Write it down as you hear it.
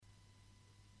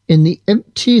In the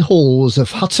empty halls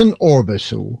of Hutton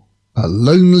Orbital, a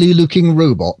lonely-looking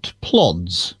robot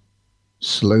plods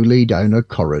slowly down a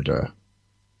corridor.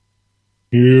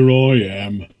 Here I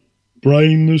am,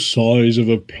 brain the size of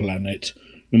a planet,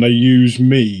 and they use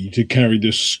me to carry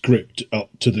the script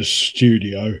up to the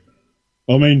studio.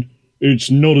 I mean,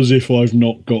 it's not as if I've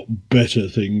not got better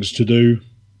things to do.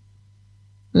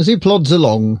 As he plods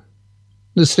along,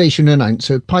 the station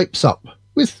announcer pipes up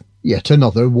with yet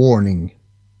another warning.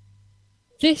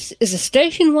 This is a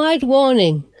station-wide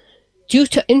warning. Due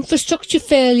to infrastructure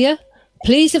failure,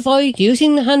 please avoid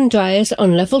using the hand dryers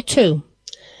on level 2.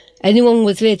 Anyone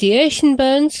with radiation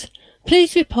burns,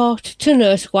 please report to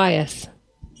Nurse Wyeth.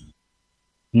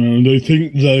 They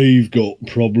think they've got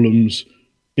problems.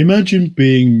 Imagine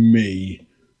being me.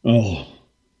 Oh,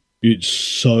 it's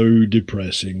so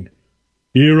depressing.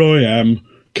 Here I am,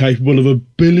 capable of 1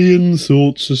 billion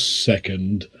thoughts a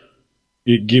second.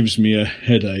 It gives me a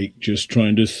headache just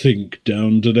trying to think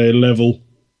down to their level.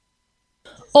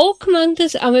 All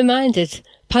commanders are reminded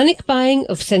panic buying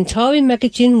of Centauri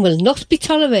Megagen will not be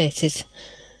tolerated.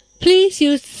 Please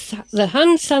use the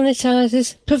hand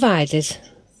sanitizers provided.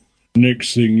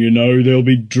 Next thing you know, they'll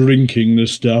be drinking the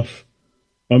stuff.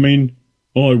 I mean,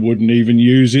 I wouldn't even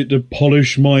use it to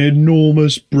polish my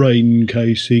enormous brain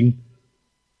casing.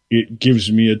 It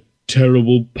gives me a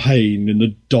terrible pain in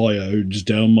the diodes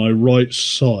down my right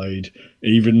side,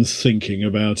 even thinking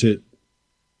about it.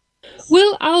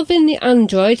 Will Alvin the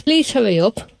android please hurry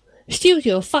up?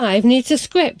 Studio 5 needs a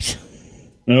script.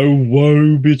 Oh,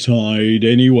 woe betide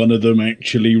any one of them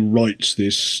actually writes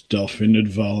this stuff in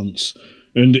advance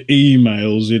and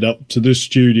emails it up to the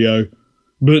studio.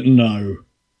 But no,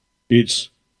 it's,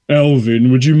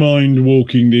 Alvin, would you mind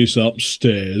walking this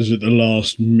upstairs at the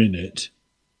last minute?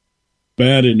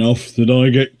 Bad enough that I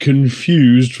get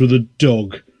confused for the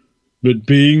dog, but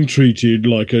being treated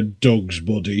like a dog's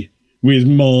body, with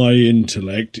my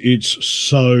intellect, it's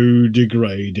so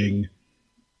degrading.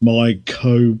 My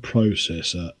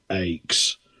co-processor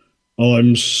aches.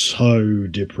 I'm so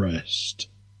depressed.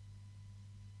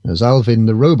 As Alvin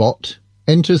the robot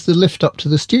enters the lift up to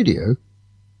the studio,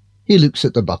 he looks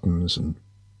at the buttons and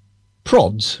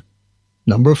prods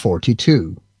number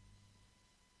 42.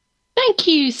 Thank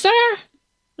you, sir.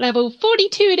 Level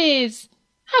 42 it is.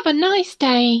 Have a nice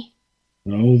day.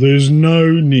 Oh, there's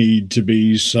no need to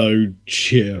be so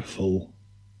cheerful.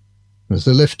 As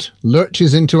the lift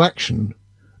lurches into action,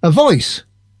 a voice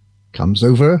comes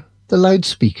over the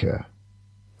loudspeaker.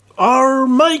 Our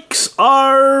mics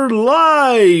are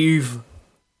live!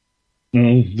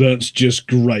 Oh, that's just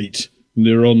great.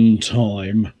 They're on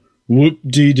time.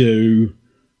 Whoop-de-doo.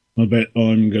 I bet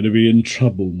I'm going to be in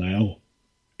trouble now.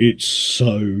 It's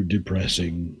so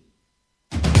depressing.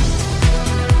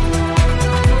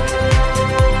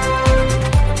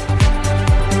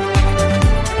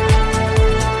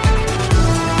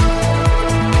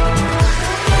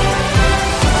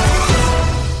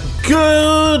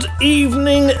 Good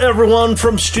evening, everyone,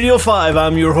 from Studio 5.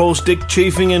 I'm your host, Dick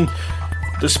Chafing, and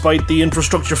despite the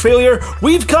infrastructure failure,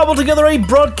 we've cobbled together a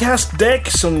broadcast deck,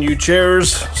 some new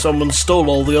chairs, someone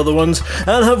stole all the other ones,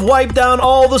 and have wiped down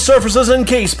all the surfaces in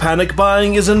case panic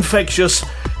buying is infectious,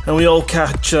 and we all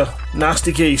catch a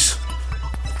nasty case.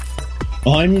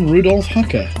 I'm Rudolph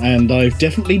Hacker, and I've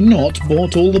definitely not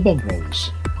bought all the bog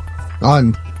rolls.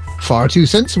 I'm far too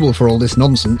sensible for all this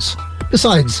nonsense.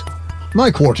 Besides,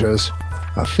 my quarters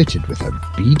are fitted with a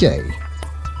bidet.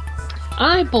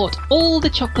 I bought all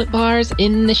the chocolate bars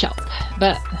in the shop,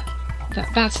 but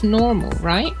that's normal,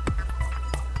 right?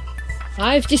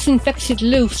 I've disinfected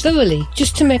Lou thoroughly,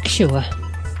 just to make sure.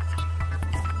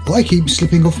 I keep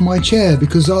slipping off my chair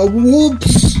because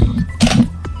whoops!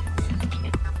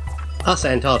 Us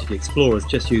Antarctic explorers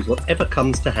just use whatever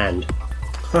comes to hand.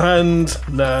 And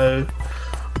now,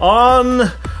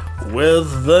 on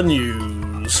with the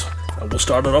news. And we'll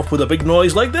start it off with a big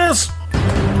noise like this.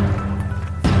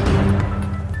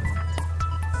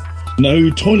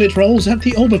 No toilet rolls at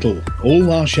the orbital.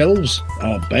 All our shelves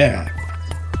are bare.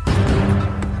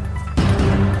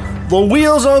 The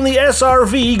wheels on the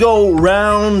SRV go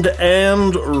round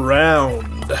and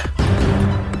round.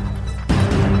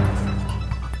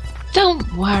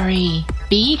 Don't worry.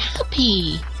 Be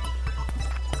happy.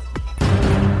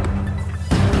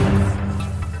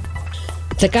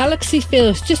 The galaxy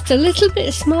feels just a little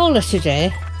bit smaller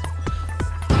today.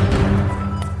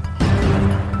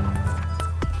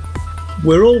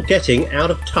 We're all getting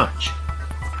out of touch.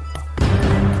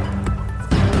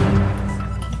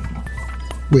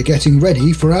 We're getting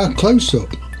ready for our close-up.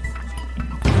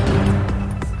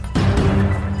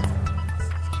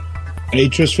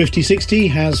 Atris 5060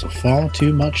 has far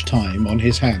too much time on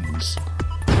his hands.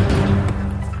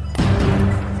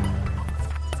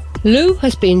 Lou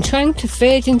has been trying to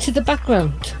fade into the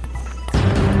background.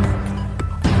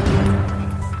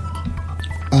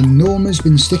 And Norma's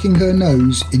been sticking her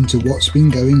nose into what's been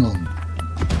going on.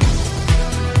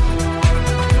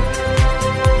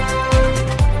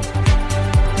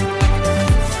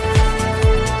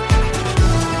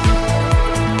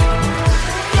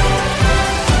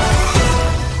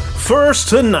 First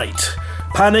tonight,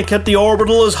 panic at the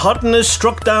orbital as Hutton is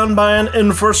struck down by an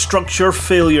infrastructure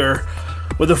failure.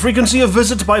 With the frequency of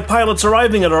visits by pilots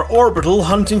arriving at our orbital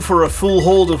hunting for a full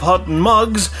hold of Hutton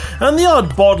mugs and the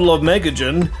odd bottle of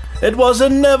Megagen, it was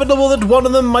inevitable that one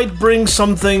of them might bring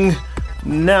something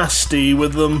nasty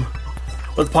with them.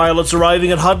 With pilots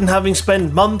arriving at Hutton having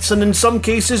spent months and in some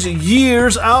cases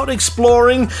years out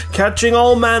exploring, catching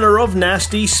all manner of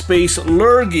nasty space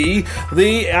lurgy,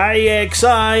 the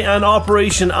IXI and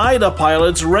Operation Ida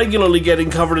pilots regularly getting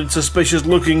covered in suspicious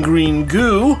looking green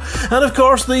goo, and of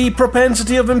course the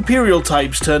propensity of Imperial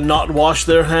types to not wash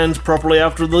their hands properly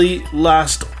after the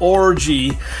last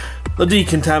orgy. The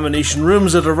decontamination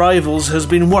rooms at arrivals has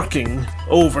been working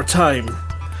overtime.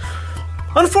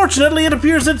 Unfortunately, it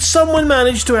appears that someone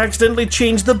managed to accidentally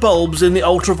change the bulbs in the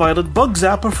ultraviolet bug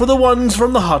zapper for the ones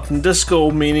from the Hutton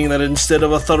Disco, meaning that instead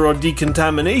of a thorough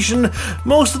decontamination,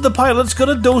 most of the pilots got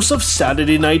a dose of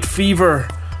Saturday night fever.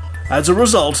 As a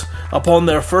result, upon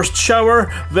their first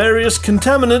shower, various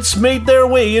contaminants made their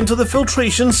way into the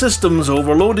filtration systems,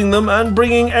 overloading them and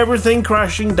bringing everything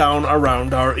crashing down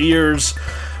around our ears.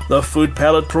 The food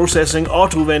pellet processing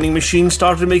auto vending machine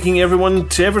started making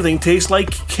everything taste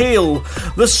like kale.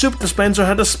 The soup dispenser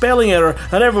had a spelling error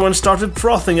and everyone started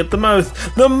frothing at the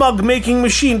mouth. The mug making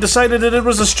machine decided that it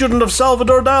was a student of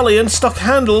Salvador Dali and stuck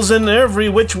handles in every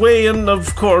which way, and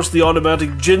of course the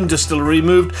automatic gin distillery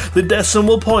moved the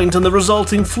decimal point and the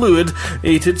resulting fluid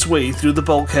ate its way through the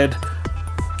bulkhead.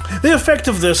 The effect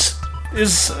of this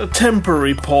is a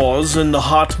temporary pause in the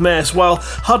hot mess while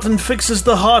Hutton fixes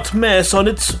the hot mess on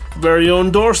its very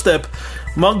own doorstep.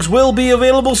 Mugs will be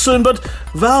available soon, but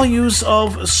values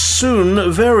of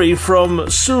soon vary from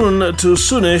soon to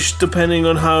soonish depending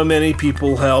on how many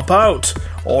people help out.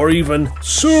 Or even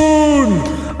soon!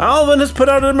 Alvin has put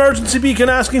out an emergency beacon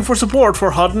asking for support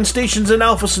for Hutton stations in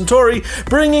Alpha Centauri,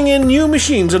 bringing in new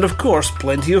machines and of course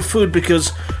plenty of food,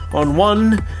 because on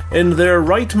one in their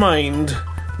right mind,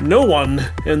 no one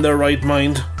in their right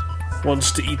mind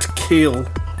wants to eat kale.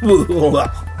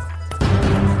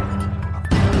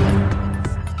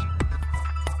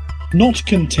 Not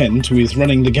content with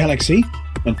running the galaxy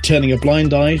and turning a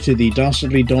blind eye to the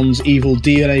Dastardly Don's evil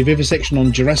DNA vivisection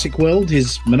on Jurassic World,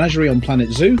 his menagerie on Planet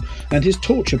Zoo, and his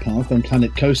torture path on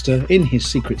Planet Coaster in his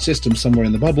secret system somewhere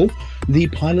in the bubble, the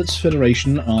Pilots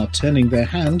Federation are turning their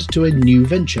hand to a new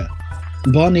venture.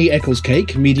 Barney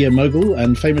Ecclescake, media mogul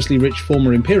and famously rich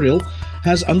former Imperial,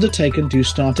 has undertaken to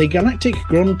start a galactic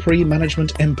Grand Prix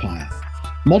management empire.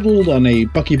 Modelled on a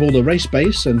buckyballer race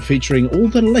base and featuring all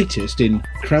the latest in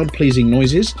crowd-pleasing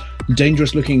noises,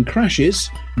 dangerous-looking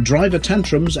crashes, driver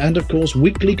tantrums, and of course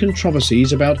weekly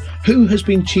controversies about who has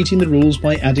been cheating the rules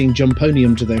by adding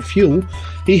jumponium to their fuel,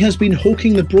 he has been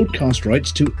hawking the broadcast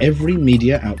rights to every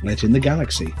media outlet in the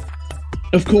galaxy.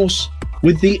 Of course,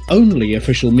 with the only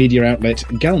official media outlet,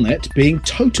 Galnet, being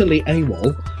totally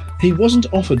AWOL, he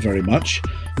wasn't offered very much,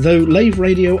 though Lave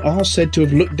Radio are said to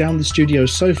have looked down the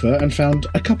studio's sofa and found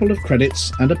a couple of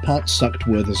credits and a part sucked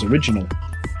Werther's original.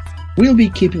 We'll be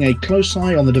keeping a close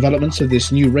eye on the developments of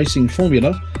this new racing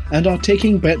formula and are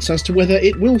taking bets as to whether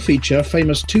it will feature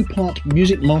famous two-part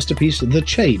music masterpiece The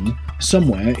Chain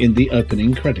somewhere in the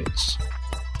opening credits.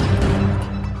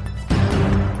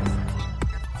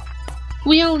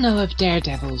 We all know of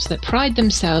daredevils that pride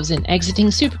themselves in exiting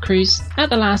Supercruise at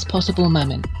the last possible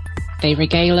moment. They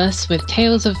regale us with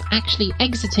tales of actually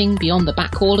exiting beyond the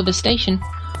back wall of a station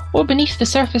or beneath the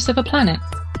surface of a planet.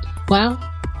 Well,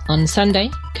 on Sunday,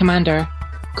 Commander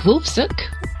Kvulfsuk,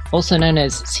 also known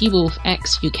as Seawolf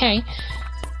X UK,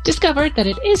 discovered that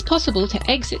it is possible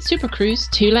to exit Supercruise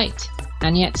too late,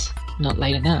 and yet not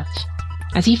late enough,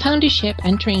 as he found his ship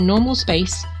entering normal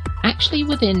space actually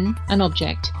within an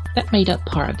object that made up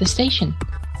part of the station,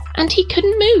 and he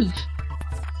couldn't move.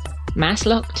 Mass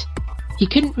locked, he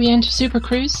couldn't re-enter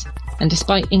Supercruise, and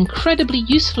despite incredibly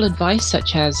useful advice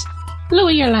such as lower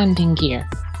your landing gear,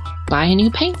 buy a new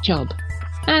paint job,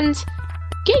 and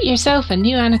get yourself a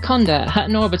new Anaconda at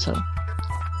Hutton Orbital,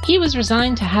 he was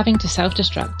resigned to having to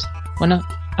self-destruct when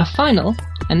a final,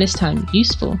 and this time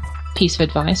useful, piece of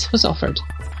advice was offered.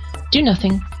 Do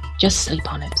nothing, just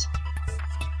sleep on it.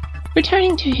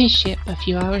 Returning to his ship a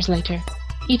few hours later,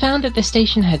 he found that the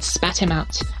station had spat him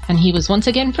out, and he was once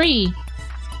again free.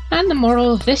 And the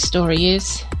moral of this story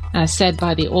is, as said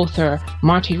by the author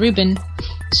Marty Rubin,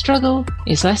 struggle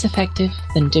is less effective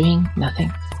than doing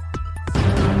nothing.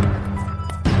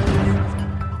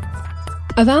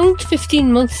 Around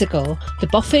 15 months ago, the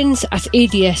boffins at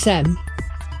EDSM,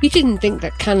 you didn't think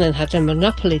that Canon had a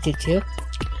monopoly, did you?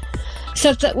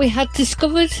 Said that we had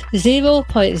discovered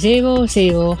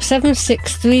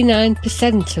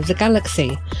 0.007639% of the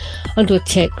galaxy and would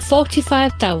take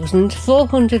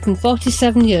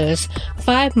 45,447 years,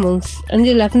 5 months and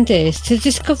 11 days to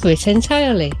discover it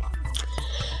entirely.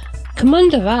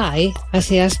 Commander I, as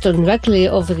he has done regularly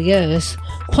over the years,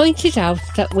 pointed out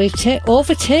that we've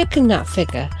overtaken that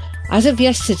figure. As of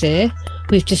yesterday,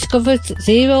 we've discovered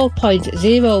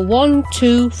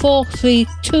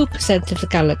 0.012432% of the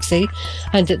galaxy,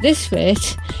 and at this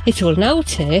rate, it will now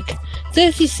take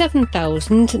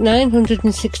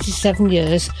 37,967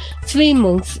 years, 3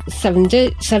 months,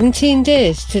 17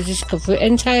 days to discover it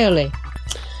entirely.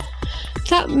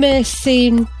 That may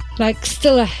seem like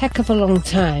still a heck of a long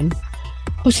time,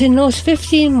 but in those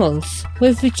 15 months,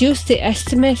 we've reduced the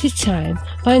estimated time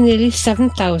by nearly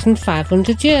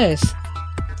 7,500 years.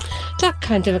 That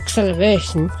kind of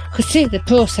acceleration could see the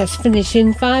process finish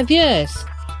in 5 years.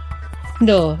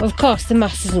 No, of course the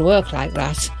maths doesn't work like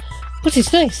that, but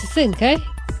it's nice to think, eh?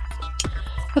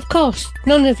 Of course,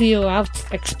 none of you are out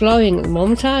exploring at the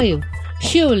moment, are you?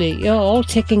 Surely you're all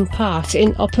taking part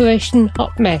in Operation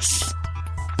Hot Mess.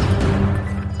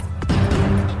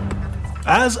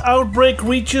 As Outbreak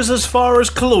reaches as far as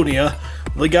Colonia,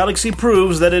 the galaxy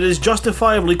proves that it is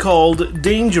justifiably called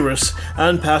dangerous,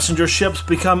 and passenger ships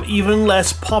become even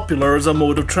less popular as a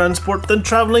mode of transport than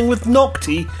travelling with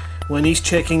Nocti when he's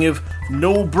checking if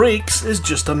no brakes is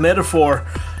just a metaphor.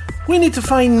 We need to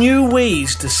find new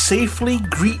ways to safely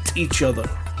greet each other.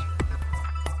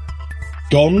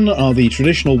 Gone are the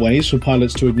traditional ways for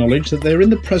pilots to acknowledge that they're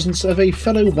in the presence of a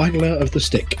fellow waggler of the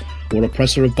stick, or a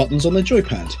presser of buttons on their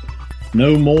joypad.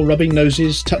 No more rubbing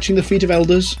noses, touching the feet of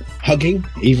elders, hugging,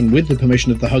 even with the permission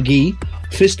of the huggee,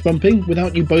 fist bumping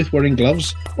without you both wearing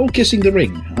gloves, or kissing the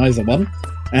ring, either one,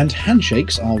 and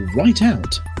handshakes are right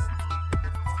out.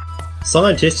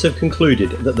 Scientists have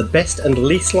concluded that the best and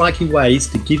least likely ways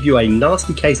to give you a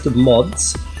nasty case of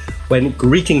mods when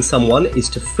greeting someone is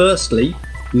to firstly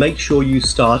make sure you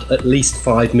start at least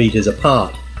 5 metres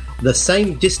apart, the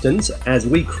same distance as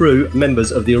we crew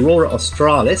members of the Aurora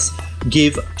Australis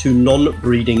give to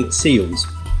non-breeding seals.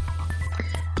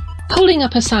 Holding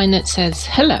up a sign that says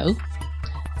hello,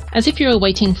 as if you're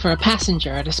waiting for a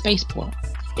passenger at a spaceport,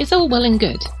 is all well and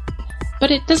good,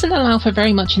 but it doesn't allow for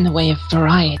very much in the way of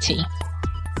variety.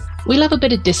 We love a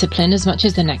bit of discipline as much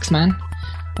as the next man,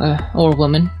 or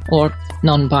woman, or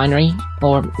non-binary,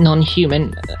 or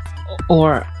non-human,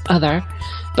 or other,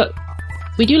 but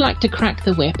we do like to crack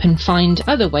the whip and find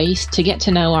other ways to get to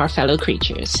know our fellow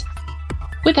creatures.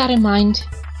 With that in mind,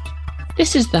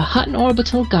 this is the Hutton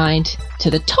Orbital Guide to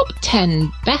the top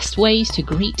 10 best ways to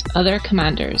greet other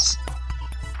commanders.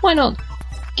 Why not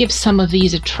give some of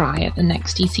these a try at the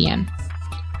next ECM?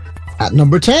 At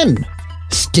number 10,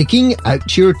 sticking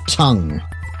out your tongue.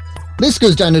 This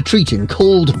goes down a treat in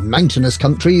cold, mountainous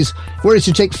countries where it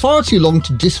would take far too long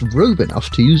to disrobe enough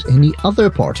to use any other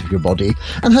part of your body,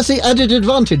 and has the added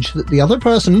advantage that the other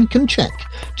person can check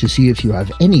to see if you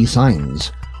have any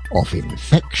signs of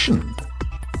infection.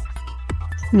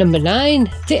 Number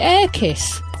 9, the air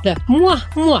kiss. The mwah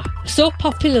mwah, so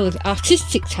popular with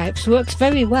artistic types, works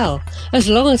very well, as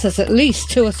long as there's at least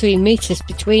 2 or 3 metres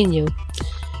between you.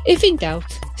 If in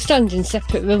doubt, stand in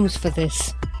separate rooms for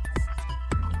this.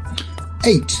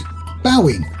 8.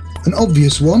 Bowing. An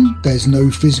obvious one, there's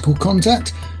no physical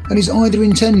contact, and is either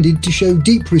intended to show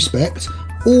deep respect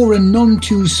or a none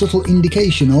too subtle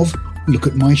indication of, look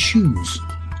at my shoes.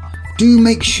 Do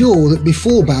make sure that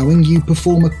before bowing you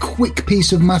perform a quick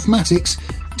piece of mathematics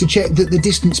to check that the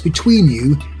distance between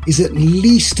you is at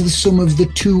least the sum of the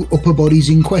 2 upper bodies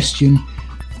in question,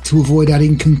 to avoid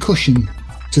adding concussion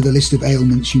to the list of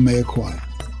ailments you may acquire.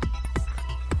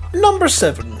 Number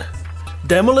 7.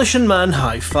 Demolition Man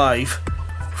High Five.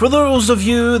 For those of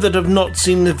you that have not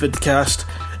seen the vidcast,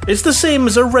 it's the same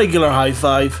as a regular high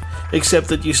five, except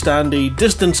that you stand a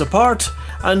distance apart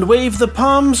and wave the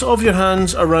palms of your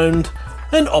hands around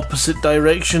in opposite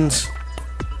directions.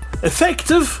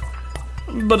 Effective,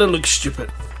 but it looks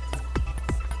stupid.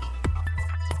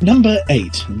 Number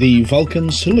 8, the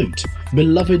Vulcan Salute,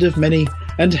 beloved of many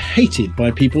and hated by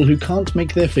people who can't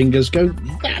make their fingers go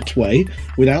that way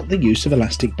without the use of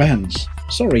elastic bands.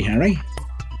 Sorry, Harry.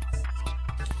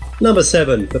 Number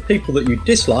 7, for people that you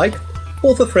dislike,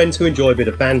 or for friends who enjoy a bit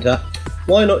of banter,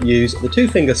 why not use the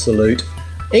two-finger salute,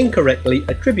 incorrectly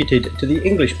attributed to the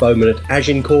English bowman at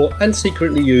Agincourt and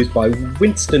secretly used by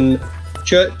Winston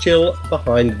Churchill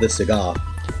behind the cigar.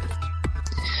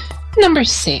 Number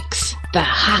 6, the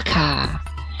haka.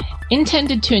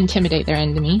 Intended to intimidate their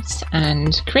enemies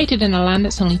and created in a land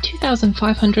that's only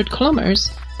 2,500 kilometres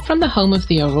from the home of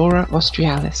the Aurora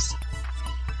Australis.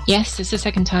 Yes, it's the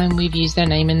second time we've used their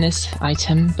name in this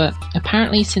item, but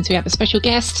apparently since we have a special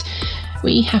guest,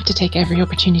 we have to take every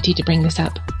opportunity to bring this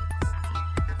up.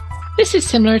 This is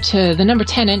similar to the number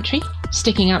 10 entry,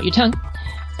 sticking out your tongue,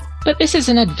 but this is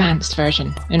an advanced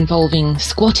version involving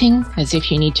squatting as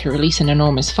if you need to release an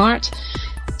enormous fart,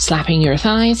 slapping your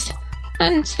thighs,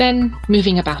 and then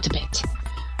moving about a bit.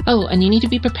 Oh, and you need to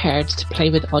be prepared to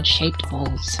play with odd-shaped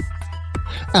balls.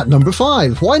 At number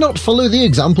 5, why not follow the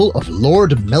example of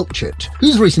Lord Melchett,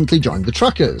 who's recently joined the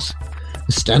Truckers?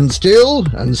 Stand still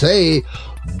and say,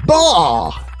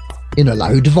 "Bah!" in a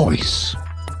loud voice.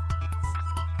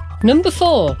 Number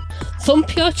 4,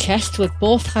 thump your chest with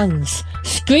both hands,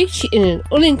 screech in an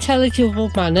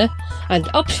unintelligible manner, and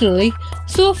optionally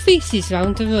throw feces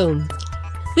round the room.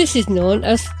 This is known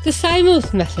as the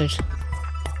Simuth method.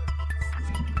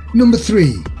 Number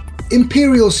 3,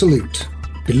 Imperial Salute.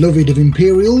 Beloved of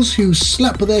Imperials who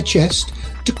slap their chest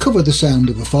to cover the sound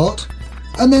of a fart,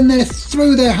 and then they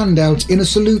throw their hand out in a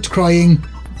salute crying,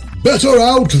 "Better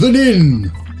out than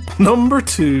in!" Number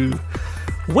 2,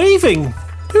 waving.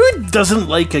 Who doesn't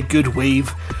like a good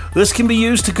wave? This can be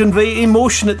used to convey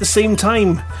emotion at the same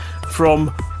time.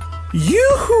 From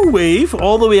 "Yoo-hoo wave"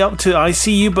 all the way up to "I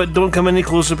see you but don't come any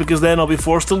closer because then I'll be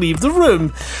forced to leave the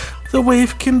room." The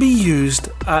wave can be used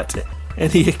at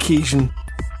any occasion.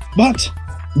 But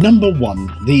number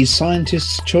 1, the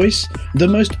scientist's choice, the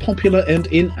most popular and,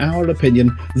 in our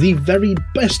opinion, the very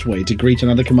best way to greet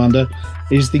another commander,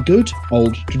 is the good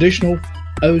old traditional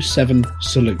 07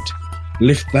 salute.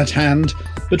 Lift that hand,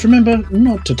 but remember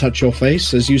not to touch your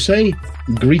face as you say,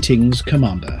 "Greetings,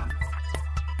 Commander."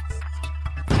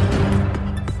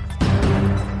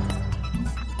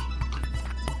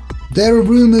 There are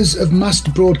rumours of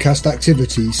massed broadcast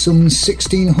activity some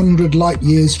 1,600 light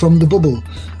years from the bubble,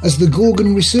 as the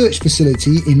Gorgon Research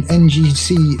Facility in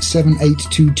NGC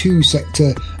 7822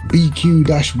 Sector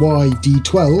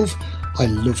BQ-YD12, I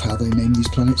love how they name these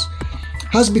planets,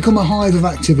 has become a hive of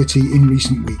activity in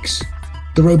recent weeks.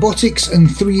 The Robotics and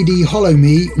 3D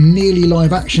HoloMe nearly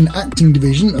live-action acting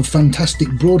division of Fantastic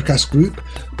Broadcast Group,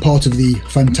 part of the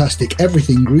Fantastic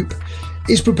Everything Group,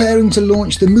 is preparing to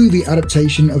launch the movie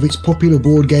adaptation of its popular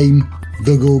board game,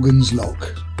 The Gorgon's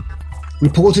Lock.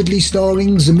 Reportedly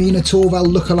starring Zemina Torval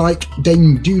lookalike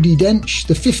Dame Judi Dench,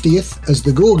 the 50th, as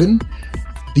the Gorgon,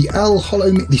 the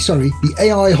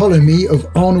AI HoloMe of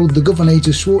Arnold the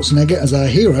Governator Schwarzenegger as our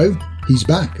hero, he's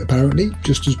back apparently,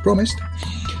 just as promised,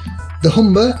 the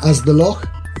Humber as the Loch,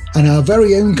 and our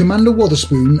very own Commander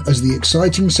Wotherspoon as the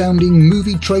exciting sounding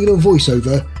movie trailer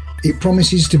voiceover. It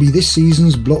promises to be this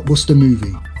season's blockbuster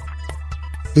movie.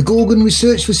 The Gorgon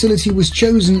Research Facility was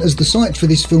chosen as the site for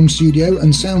this film studio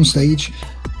and soundstage,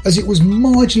 as it was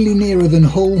marginally nearer than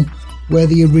Hull, where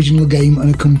the original game and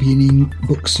accompanying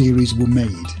book series were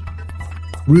made.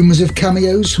 Rumours of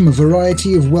cameos from a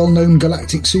variety of well-known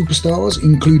galactic superstars,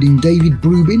 including David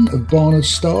Brubin of Barnard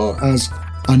Star as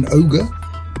an ogre,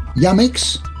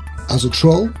 Yamix as a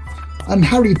troll, and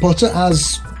Harry Potter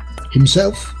as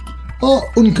himself, are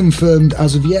unconfirmed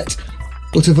as of yet,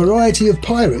 but a variety of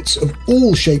pirates of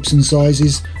all shapes and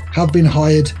sizes have been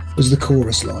hired as the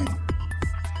chorus line.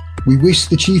 We wish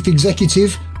the chief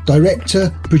executive,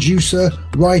 director, producer,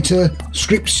 writer,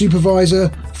 script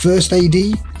supervisor, first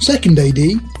AD, second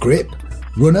AD, Grip,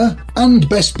 runner and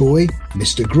best boy,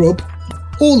 Mr. Grubb,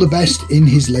 all the best in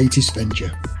his latest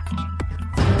venture.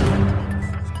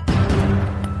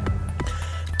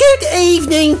 Good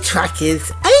evening,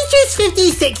 truckers. Aegis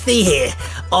 5060 here.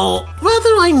 Or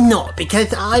rather I'm not,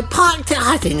 because I parked at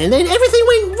Hutton and then everything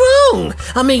went wrong.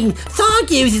 I mean, Tharg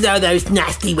uses all those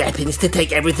nasty weapons to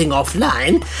take everything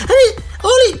offline, and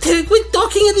all it took was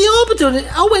docking at the orbital and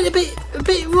it all went a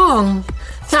bit wrong.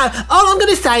 So, all I'm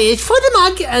going to say is, for the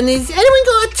mug, and has anyone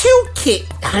got a toolkit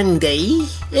handy?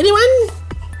 Anyone?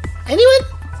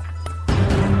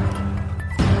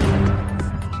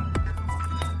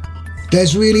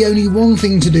 There's really only one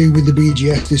thing to do with the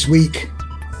BGF this week.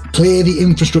 Clear the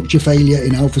infrastructure failure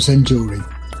in Alpha Centauri.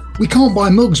 We can't buy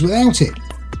mugs without it.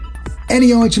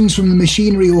 Any items from the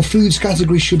machinery or foods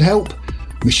categories should help.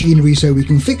 Machinery so we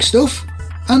can fix stuff,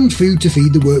 and food to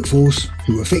feed the workforce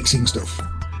who are fixing stuff.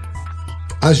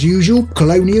 As usual,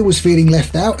 Colonia was feeling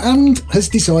left out and has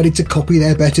decided to copy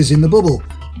their betters in the bubble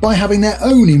by having their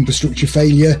own infrastructure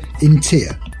failure in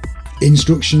tier.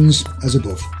 Instructions as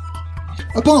above.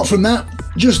 Apart from that,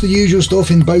 just the usual stuff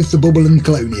in both the bubble and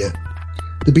Colonia.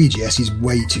 The BGS is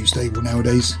way too stable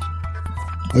nowadays.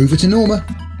 Over to Norma.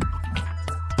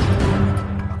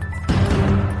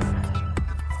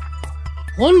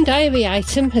 One diary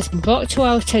item has been brought to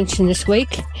our attention this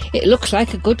week. It looks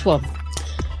like a good one.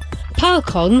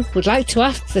 Palcon would like to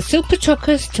ask the Super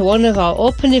Truckers to one of our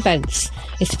open events.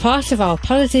 It's part of our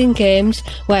Paladin games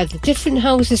where the different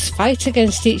houses fight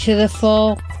against each other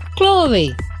for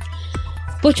glory.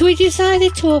 But we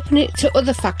decided to open it to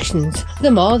other factions,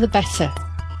 the more the better.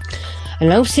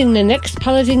 Announcing the next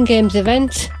Paladin Games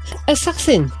event,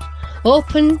 Assassin,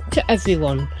 open to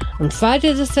everyone, on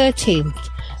Friday the 13th,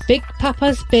 Big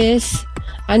Papa's Base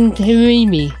and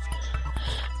Hirimi,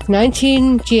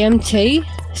 19 GMT.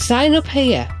 Sign up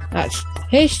here at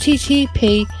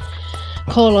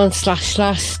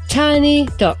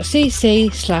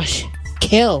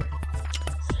http://tiny.cc/kill.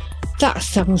 That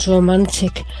sounds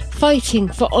romantic. Fighting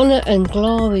for honour and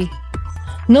glory.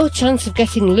 No chance of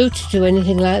getting Lou to do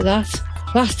anything like that.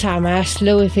 Last time I asked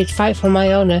Lou if he'd fight for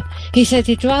my honour, he said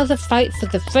he'd rather fight for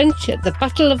the French at the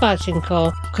Battle of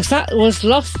Agincourt, because that was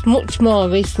lost much more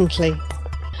recently.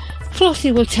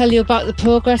 Flossie will tell you about the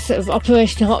progress of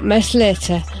Operation Hot Mess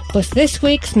later, but this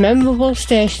week's memorable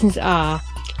stations are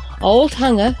Old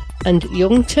Hangar and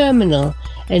Young Terminal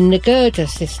in the Girder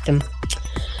system,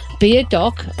 Beer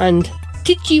Dock and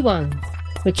Tijiwang,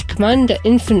 which Commander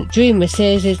Infinite Dreamer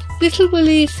says is Little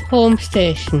Willie's home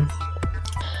station.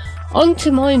 On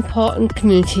to more important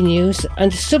community news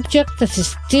and a subject that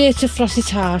is dear to Flossie's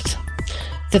heart.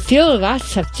 The Fuel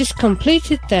Rats have just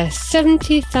completed their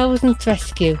 70,000th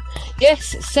rescue.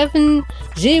 Yes,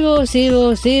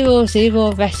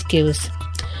 7,000 rescues.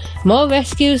 More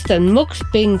rescues than mugs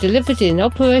being delivered in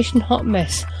Operation Hot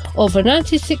Mess. Over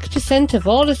 96% of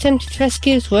all attempted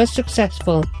rescues were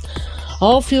successful.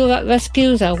 All Fuel Rat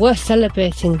rescues are worth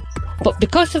celebrating. But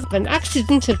because of an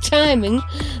accident of timing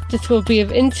that will be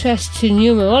of interest to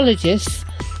numerologists,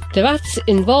 the rats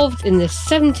involved in the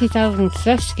 70,000th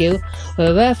rescue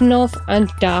were Revanov and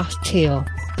Darth Teal.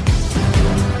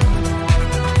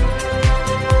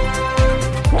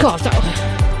 God,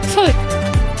 sorry.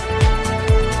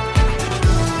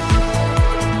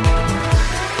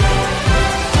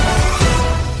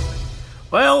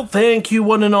 Well, thank you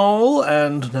one and all,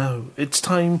 and now it's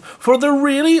time for the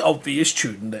really obvious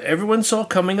tune that everyone saw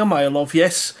coming a mile off.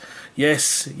 Yes,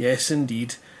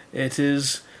 indeed. It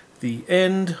is the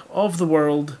end of the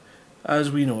world as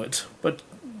we know it, but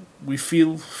we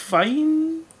feel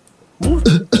fine.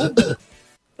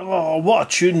 Oh, what a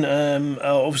tune!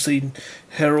 Obviously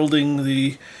heralding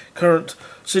the current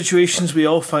situations we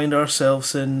all find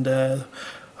ourselves in.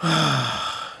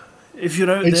 If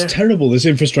you're out there, it's terrible. This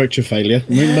infrastructure failure.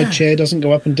 I mean, my chair doesn't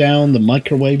go up and down. The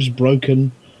microwave's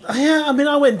broken. Yeah, I mean,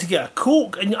 I went to get a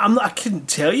Coke, and I couldn't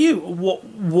tell you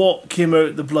what came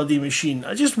out the bloody machine.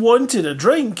 I just wanted a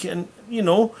drink, and,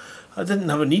 I didn't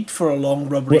have a need for a long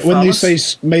rubbery When phallus. they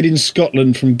say made in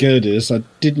Scotland from girders, I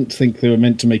didn't think they were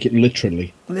meant to make it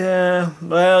literally. Yeah,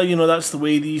 well, that's the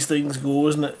way these things go,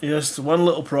 isn't it? Just one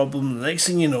little problem, the next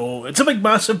thing you know, it's a big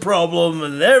massive problem,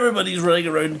 and everybody's running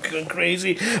around going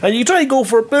crazy, and you try to go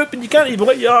for a poop, and you can't even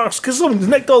let your arse, because someone's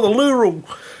nicked all the loo roll.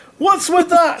 What's with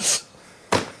that?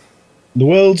 The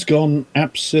world's gone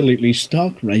absolutely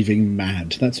stark raving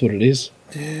mad. That's what it is.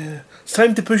 Yeah. It's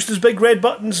time to push those big red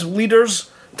buttons, leaders.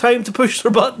 Time to push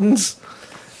their buttons.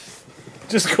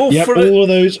 Just go for it. All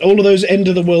of those end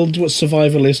of the world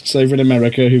survivalists over in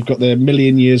America who've got their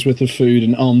million years worth of food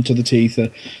and armed to the teeth are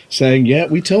saying, "Yeah,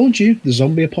 we told you, the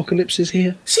zombie apocalypse is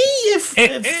here." See if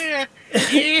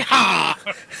Yeehaw!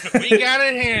 We got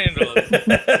it handled.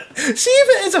 See if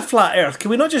it is a flat Earth.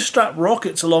 Can we not just strap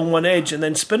rockets along one edge and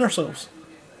then spin ourselves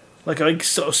like a big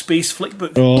sort of space flick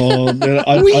book? Oh,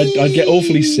 I'd get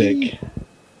awfully sick.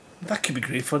 That could be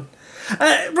great fun.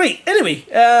 Right, anyway,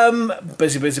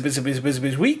 busy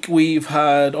week. We've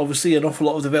had, obviously, an awful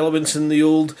lot of developments in the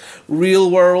old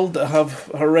real world that have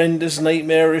horrendous,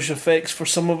 nightmarish effects for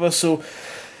some of us. So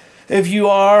if you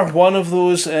are one of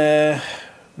those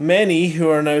many who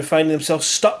are now finding themselves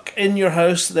stuck in your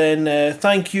house, then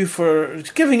thank you for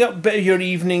giving up a bit of your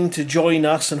evening to join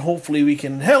us, and hopefully we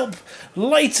can help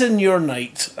lighten your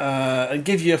night and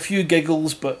give you a few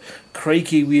giggles. But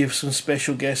crikey, we have some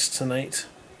special guests tonight.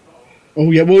 Oh,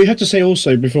 yeah, well, we have to say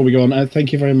also, before we go on,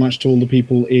 thank you very much to all the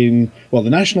people in, the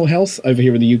National Health over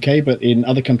here in the UK, but in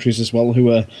other countries as well,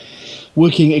 who are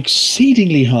working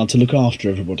exceedingly hard to look after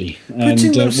everybody.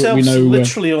 Putting themselves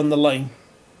literally on the line.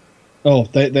 Oh,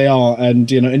 they are,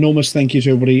 and enormous thank you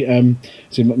to everybody.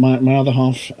 So my other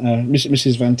half,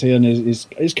 Mrs. Van Tieren, is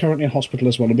currently in hospital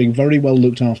as well, and being very well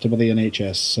looked after by the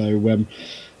NHS. So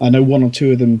I know one or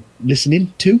two of them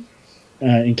listening too,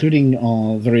 including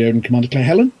our very own Commander Claire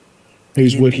Helen,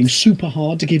 who's working super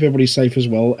hard to keep everybody safe as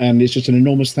well. And it's just an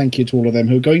enormous thank you to all of them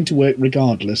who are going to work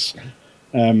regardless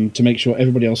to make sure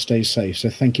everybody else stays safe.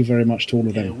 So thank you very much to all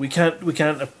of them. We can't.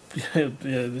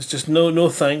 There's just no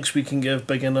thanks we can give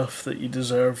big enough that you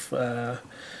deserve.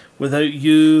 Without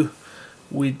you,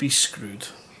 we'd be screwed.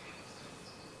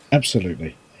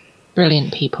 Absolutely.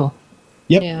 Brilliant people.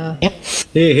 Yep. Yeah.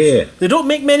 Hear, hear. They don't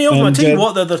make many of them. I tell you And,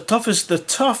 what, they're the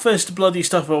toughest bloody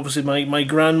stuff. Obviously, my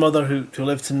grandmother, who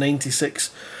lived to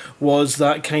 96, was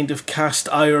that kind of cast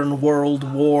iron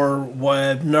World War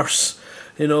nurse.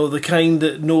 The kind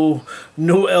that no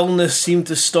illness seemed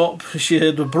to stop. She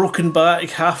had a broken back,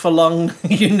 half a lung,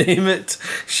 you name it.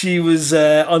 She was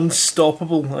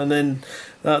unstoppable. And then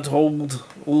that old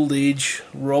age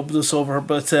robbed us of her.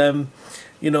 But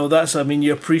that's. I mean,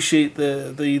 you appreciate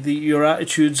the your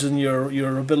attitudes and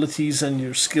your abilities and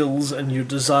your skills and your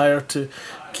desire to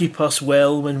keep us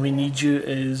well when we need you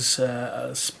is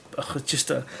just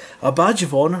a badge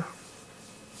of honour.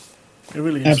 It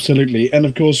really is. Absolutely, and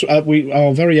of course,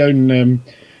 our very own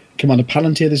Commander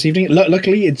Palantir this evening.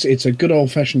 Luckily, it's a good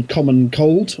old-fashioned common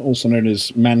cold, also known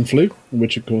as man flu,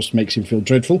 which of course makes him feel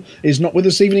dreadful. Is not with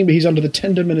us this evening, but he's under the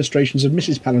tender ministrations of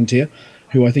Mrs. Palantir,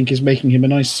 who I think is making him a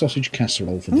nice sausage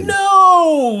casserole for dinner.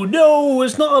 No,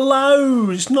 it's not allowed.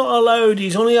 It's not allowed.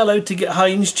 He's only allowed to get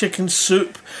Heinz chicken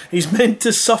soup. He's meant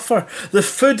to suffer. The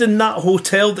food in that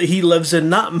hotel that he lives in,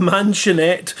 that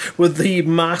mansionette with the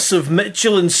massive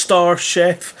Michelin star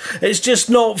chef, it's just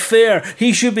not fair.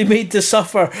 He should be made to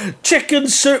suffer. Chicken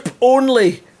soup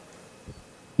only.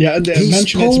 Yeah, and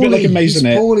mansionette's a bit like a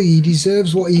maisonette. He's poorly. He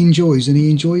deserves what he enjoys, and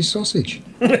he enjoys sausage.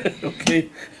 Okay.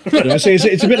 Yeah, so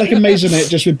it's a bit like a maisonette,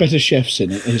 just with better chefs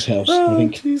in his house. I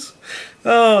think. Jeez.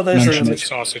 Oh, there's Mansionette. an image.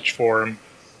 Sausage for him.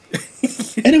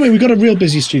 Anyway, we've got a real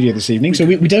busy studio this evening, so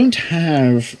we don't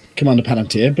have Commander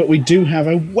Palantir, but we do have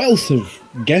a wealth of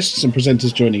guests and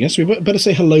presenters joining us. We better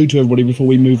say hello to everybody before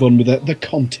we move on with the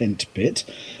content bit.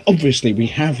 Obviously, we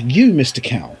have you, Mr.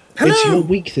 Cow. Hello. It's your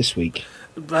week this week.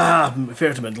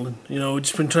 Fair to middling. We've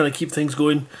just been trying to keep things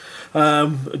going.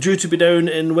 Due to be down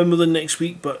in Wimbledon next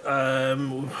week, but we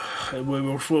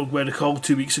had a call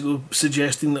 2 weeks ago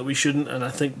suggesting that we shouldn't, and I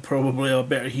think probably I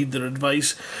better heed their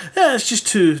advice. Yeah, it's just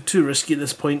too risky at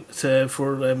this point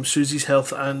for Susie's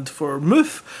health and for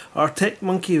Moof, our tech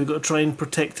monkey. We've got to try and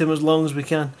protect him as long as we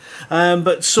can.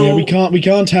 We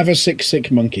can't have a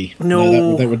sick monkey.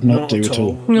 No, that would not do at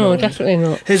all. No, definitely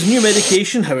not. His new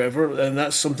medication, however, and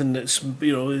that's something that's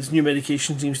his new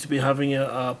medication seems to be having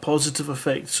a positive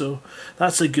effect. So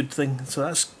that's a good thing. So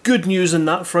that's good news on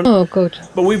that front. Oh, good.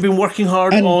 But we've been working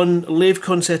hard on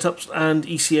LaveCon setups and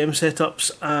ECM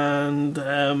setups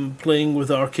and playing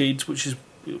with arcades, which has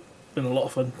been a lot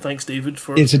of fun. Thanks, David.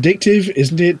 It's addictive,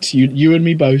 isn't it? You and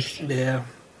me both. Yeah.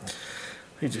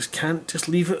 You just can't just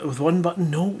leave it with one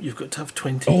button. No, you've got to have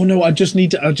 20. Oh no, I just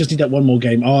need that one more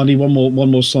game. Oh, I need one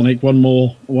more Sonic, one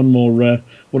more.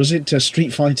 What is it?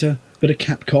 Street Fighter, bit of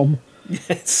Capcom.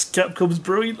 Yes, Capcom's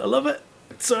brilliant. I love it.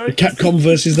 Sorry. Capcom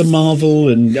versus the Marvel,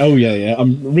 and yeah.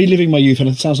 I'm reliving my youth, and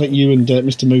it sounds like you and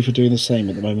Mr. Moof are doing the same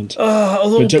at the moment.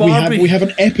 But we have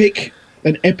an epic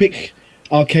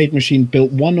arcade machine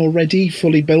built, one already,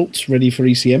 fully built, ready for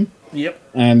ECM. Yep.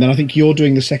 And then I think you're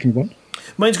doing the second one.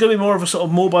 Mine's going to be more of a sort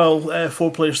of mobile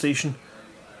 4-player station.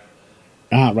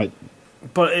 Ah, right.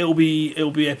 But it'll be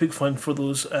epic fun for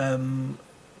those.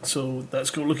 So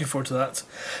that's good. Looking forward to that.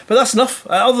 But that's enough.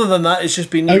 Other than that, it's just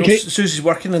been Susie's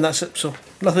working and that's it. So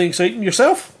nothing exciting.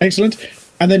 Yourself? Excellent.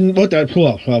 And then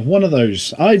one of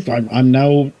those. I'm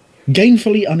now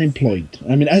gainfully unemployed.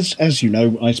 I mean, as you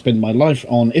know, I spend my life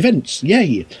on events.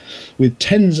 Yay! With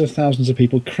tens of thousands of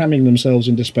people cramming themselves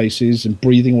into spaces and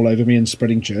breathing all over me and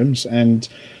spreading germs. And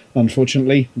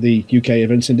unfortunately, the UK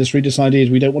events industry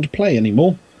decided we don't want to play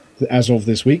anymore as of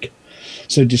this week.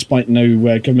 So despite no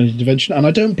government intervention, and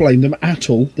I don't blame them at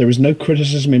all, there is no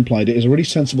criticism implied. It is a really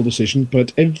sensible decision,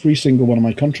 but every single one of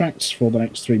my contracts for the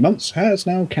next 3 months has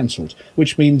now cancelled,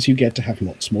 which means you get to have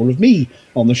lots more of me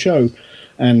on the show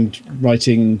and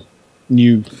writing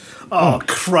new...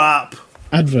 crap.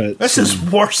 Adverts. This is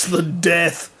worse than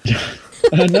death.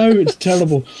 I know, it's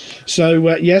terrible.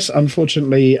 So, yes,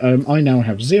 unfortunately, I now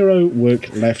have zero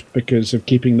work left because of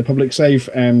keeping the public safe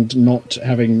and not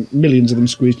having millions of them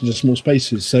squeezed into small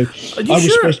spaces. So I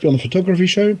was supposed to be on the photography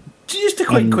show. Just a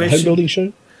quick question. Home building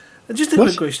show. Just a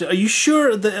quick question. Are you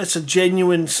sure that it's a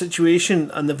genuine situation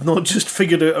and they've not just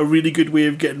figured out a really good way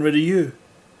of getting rid of you?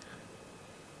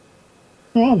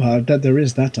 Well, there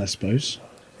is that, I suppose.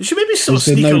 You should maybe sort of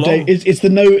It's sneak along.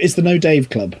 it's the No Dave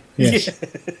Club. Yes.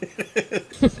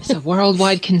 It's a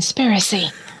worldwide conspiracy.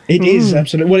 It is,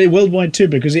 absolutely. Well, worldwide too,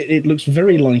 because it looks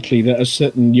very likely that a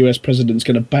certain US president's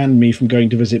going to ban me from going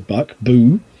to visit Buck.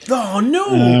 Boo. Oh,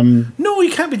 no. No,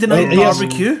 you can't be denied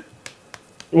barbecue.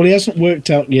 Well, he hasn't worked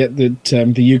out yet that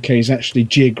the UK is actually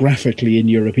geographically in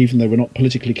Europe, even though we're not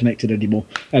politically connected anymore.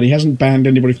 And he hasn't banned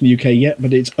anybody from the UK yet,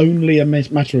 but it's only a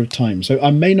matter of time. So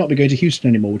I may not be going to Houston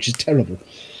anymore, which is terrible.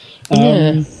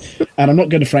 And I'm not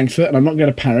going to Frankfurt, and I'm not going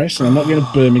to Paris, and I'm not going to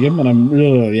Birmingham,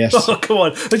 and yes. Oh, come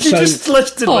on. And you just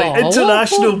listed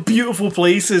international beautiful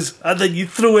places, and then you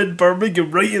throw in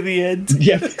Birmingham right at the end.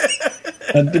 Yeah.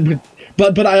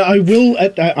 But I will.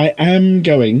 I am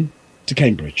going to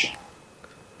Cambridge.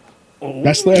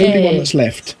 That's the only one that's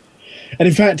left. And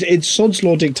in fact, it's Sod's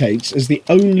Law dictates as the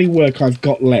only work I've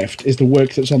got left is the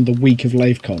work that's on the week of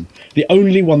LaveCon. The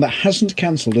only one that hasn't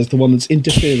cancelled is the one that's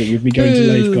interfering with me going to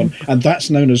LaveCon. And that's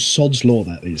known as Sod's Law,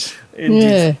 that is. Indeed.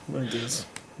 Yeah. It is.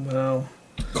 Well.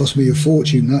 Cost me a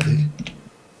fortune, that did.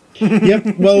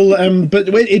 Yep, well, but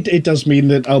it does mean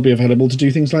that I'll be available to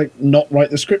do things like not write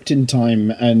the script in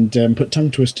time and put tongue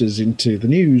twisters into the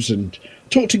news and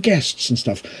talk to guests and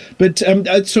stuff. But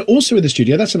so also in the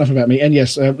studio, that's enough about me. And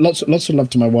yes, lots of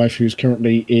love to my wife, who's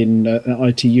currently in an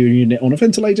ITU unit on a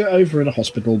ventilator over in a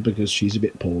hospital because she's a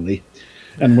bit poorly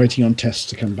and waiting on tests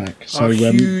to come back. So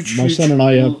my son and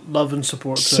I are love and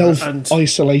support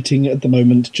self-isolating at the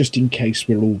moment, just in case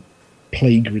we're all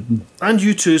plague-ridden. And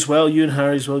you too as well, you and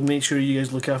Harry as well. Make sure you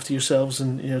guys look after yourselves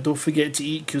and don't forget to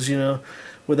eat, because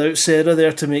without Sarah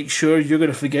there to make sure, you're going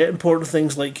to forget important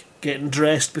things like getting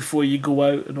dressed before you go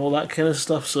out and all that kind of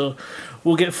stuff. So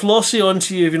we'll get Flossie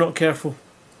onto you if you're not careful.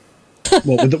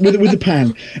 Well, with the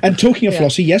pan. And talking of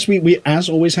Flossie, yes, we as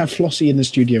always have Flossie in the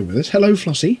studio with us. Hello,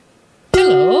 Flossie.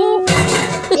 Hello.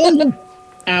 Oh,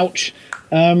 ouch.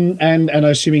 And I'm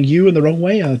assuming you and the wrong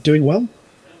way are doing well.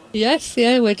 Yes,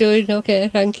 we're doing okay,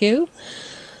 thank you.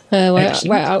 I've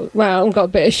got a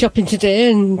bit of shopping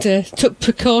today and took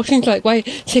precautions like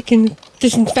taking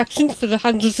disinfectant for the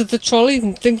handles of the trolley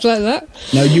and things like that.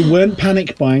 No, you weren't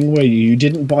panic buying, were you? You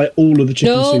didn't buy all of the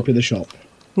chicken soup in the shop?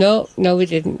 No, we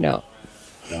didn't, no.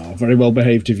 Oh, very well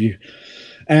behaved of you.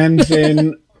 And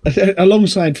then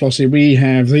alongside Flossie, we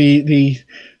have the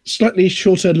slightly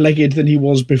shorter-legged than he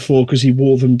was before because he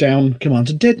wore them down,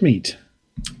 Commander Deadmeat.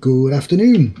 Good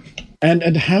afternoon.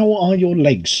 And how are your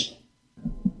legs?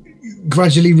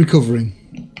 Gradually recovering.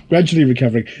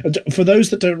 For those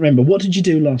that don't remember, what did you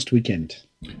do last weekend?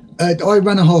 I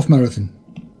ran a half marathon.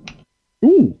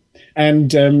 Ooh. And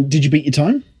did you beat your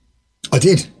time? I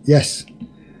did, yes.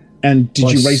 And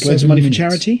did you raise loads of money for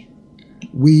charity?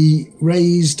 We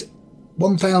raised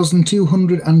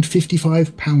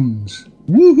 £1,255.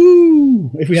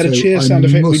 Woohoo! If we had a cheer sound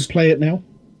effect, we'd play it now.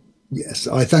 Yes,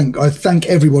 I thank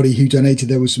everybody who donated.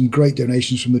 There were some great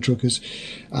donations from the truckers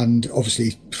and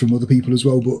obviously from other people as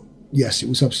well. But yes, it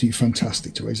was absolutely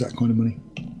fantastic to raise that kind of money.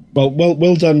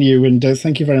 Well done you, and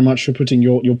thank you very much for putting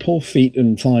your poor feet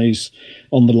and thighs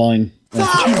on the line.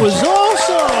 That was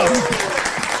awesome!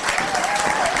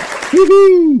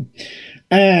 Woohoo!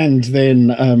 And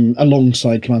then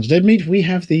alongside Commander Deadmeat, we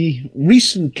have the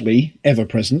recently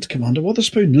ever-present Commander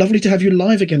Wotherspoon. Lovely to have you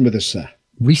live again with us, sir.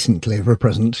 Recently ever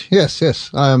present. Yes.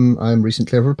 I'm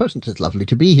recently ever present. It's lovely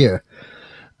to be here.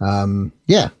 I've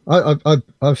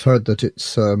heard that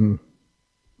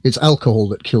it's alcohol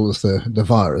that kills the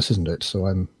virus, isn't it? So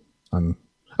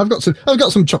I've got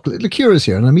some chocolate liqueurs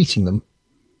here, and I'm eating them.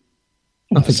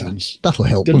 I think that'll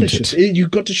help. Delicious. Won't it?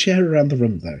 You've got to share around the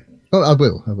room, though. Oh, I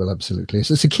will absolutely.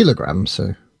 It's a kilogram,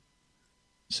 so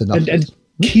it's enough. And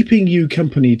keeping you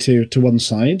company to one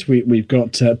side, we've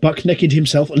got Buck Naked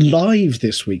himself live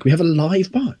this week. We have a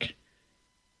live Buck.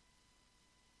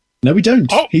 No, we don't.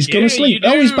 He's gone asleep.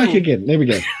 Oh, he's back again. There we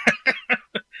go.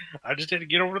 I just had to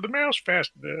get over to the mouse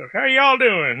fast enough. How y'all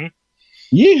doing?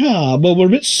 Yeehaw. Well, we're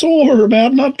a bit sore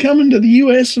about not coming to the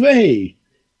US of A.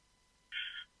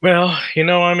 Well,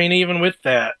 even with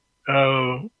that,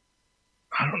 I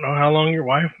don't know how long your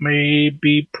wife may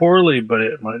be poorly, but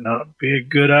it might not be a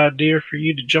good idea for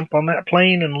you to jump on that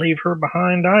plane and leave her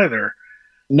behind either.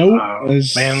 No,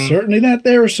 there's certainly that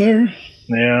there, sir.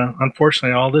 Yeah,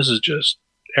 unfortunately, all this is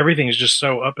everything's just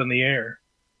so up in the air.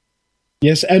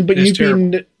 Yes, but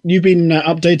you've been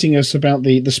updating us about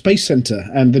the Space Center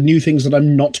and the new things that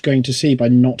I'm not going to see by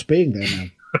not being there now.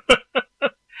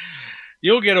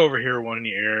 You'll get over here one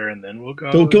year, and then we'll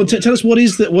go. Go on, tell us what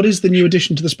is the new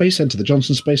addition to the Space Center, the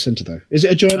Johnson Space Center, though? Is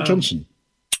it a Giant Johnson?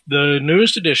 The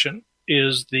newest addition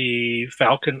is the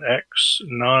Falcon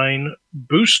X9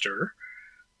 booster,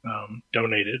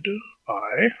 donated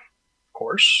by, of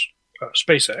course,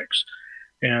 SpaceX,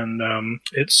 and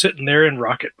it's sitting there in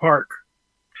Rocket Park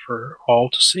for all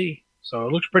to see. So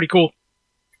it looks pretty cool.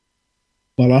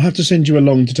 Well, I'll have to send you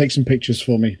along to take some pictures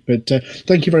for me. But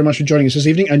thank you very much for joining us this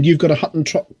evening. And you've got a Hutton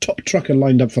Top Trucker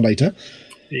lined up for later.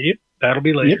 Yep, that'll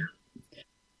be later. Yep.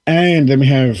 And then we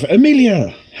have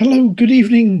Amelia. Hello, good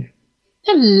evening.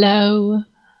 Hello.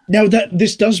 Now,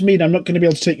 this does mean I'm not going to be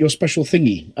able to take your special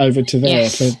thingy over to there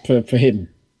for him.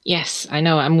 Yes, I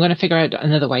know. I'm going to figure out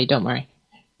another way. Don't worry.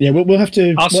 Yeah, we'll have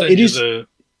to. I'll send you the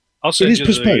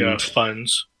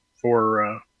funds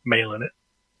for mailing it.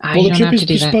 Well, the trip is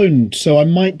postponed, so I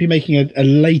might be making a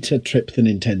later trip than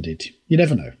intended. You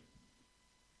never know.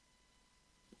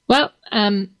 Well,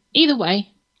 either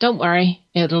way, don't worry.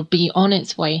 It'll be on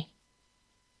its way.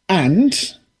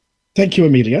 And thank you,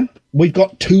 Amelia. We've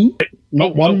got two,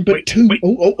 not one, but two. I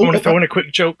want to throw in a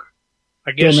quick joke.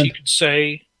 I guess you could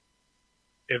say,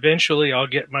 eventually I'll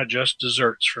get my just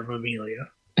desserts from Amelia.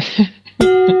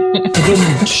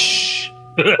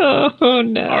 Oh,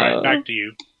 no. All right, back to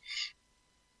you.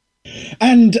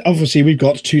 And obviously, we've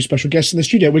got two special guests in the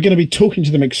studio. We're going to be talking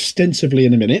to them extensively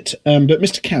in a minute. But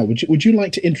Mr. Cow, would you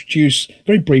like to introduce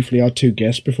very briefly our two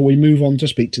guests before we move on to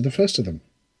speak to the first of them?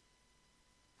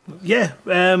 Yeah,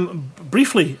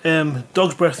 briefly,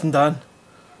 Dog's Breath and Dan.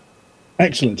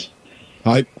 Excellent.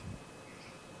 Hi.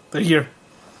 They're here.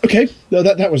 Okay,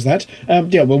 that was that.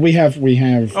 We have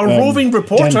our roving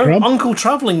reporter, Uncle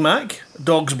Travelling Mac,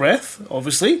 Dog's Breath,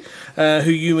 obviously, who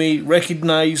you may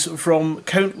recognise from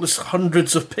countless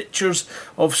hundreds of pictures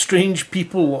of strange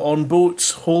people on boats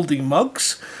holding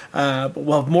mugs. But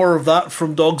we'll have more of that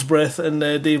from Dog's Breath and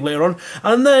Dave later on.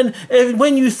 And then,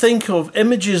 when you think of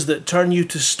images that turn you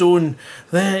to stone,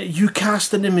 then you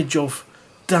cast an image of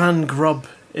Dan Grubb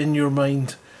in your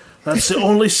mind. That's the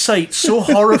only sight so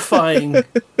horrifying.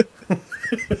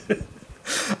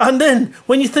 And then,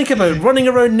 when you think about running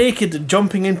around naked and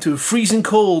jumping into freezing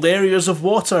cold areas of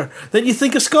water, then you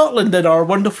think of Scotland and our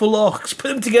wonderful lochs. Put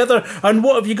them together, and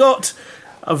what have you got?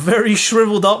 A very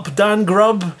shriveled up Dan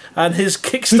Grubb and his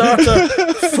Kickstarter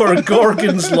for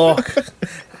Gorgon's Loch.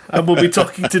 And we'll be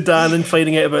talking to Dan and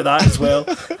finding out about that as well.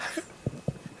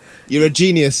 You're a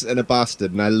genius and a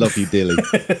bastard, and I love you dearly.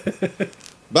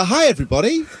 But hi,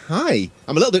 everybody. Hi.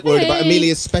 I'm a little bit worried about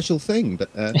Amelia's special thing, but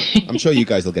I'm sure you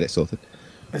guys will get it sorted.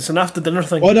 It's an after-dinner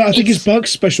thing. Well, no, I think it's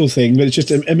Buck's special thing, but it's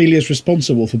just Amelia's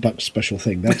responsible for Buck's special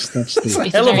thing. That's the... It's a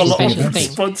hell of a lot of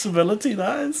responsibility,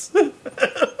 that is.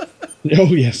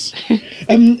 Oh, yes.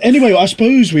 Anyway, I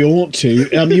suppose we ought to.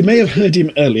 You may have heard him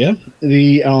earlier,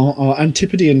 our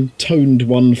Antipodean-toned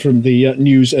one from the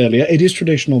news earlier. It is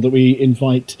traditional that we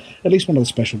invite at least one of the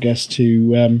special guests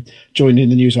to join in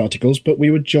the news articles, but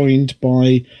we were joined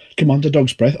by Commander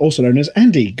Dog's Breath, also known as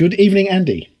Andy. Good evening,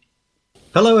 Andy.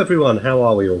 Hello, everyone. How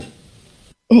are we all?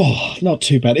 Oh, not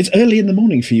too bad. It's early in the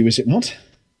morning for you, is it not?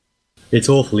 It's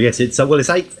awful, yes. It's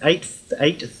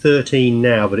 8:13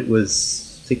 now, but it was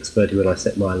 6:30 when I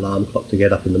set my alarm clock to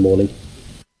get up in the morning.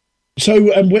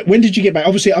 So when did you get back?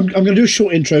 Obviously, I'm going to do a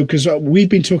short intro because we've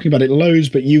been talking about it loads,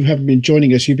 but you haven't been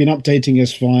joining us. You've been updating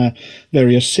us via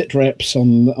various sit reps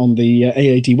on the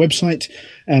AAD website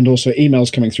and also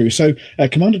emails coming through. So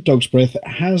Commander Dog's Breath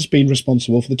has been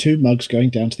responsible for the 2 mugs going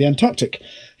down to the Antarctic.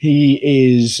 He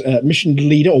is mission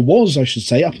leader, or was, I should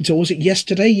say, up until, was it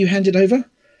yesterday you handed over?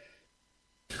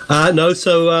 No,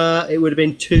 so it would have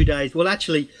been 2 days. Well,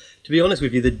 actually, to be honest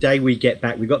with you, the day we got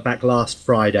back last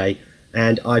Friday,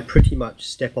 and I pretty much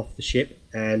step off the ship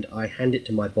and I hand it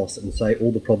to my boss and say,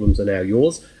 all the problems are now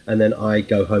yours, and then I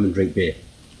go home and drink beer.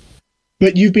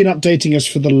 But you've been updating us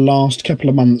for the last couple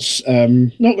of months,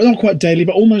 not quite daily,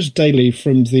 but almost daily,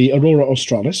 from the Aurora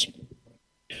Australis.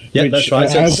 Yeah, that's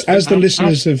right. As the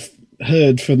listeners have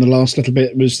heard from the last little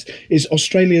bit, is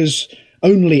Australia's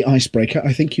only icebreaker,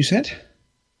 I think you said?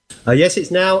 Yes, it's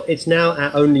now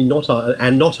our only not our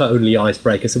only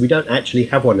icebreaker, so we don't actually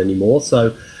have one anymore.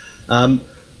 So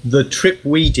the trip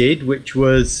we did, which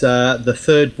was the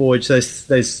third voyage,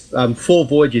 there's 4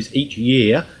 voyages each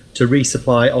year to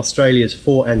resupply Australia's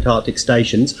 4 Antarctic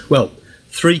stations. Well,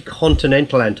 3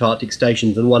 continental Antarctic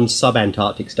stations and 1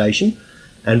 sub-Antarctic station.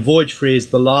 And voyage 3 is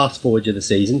the last voyage of the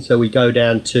season, so we go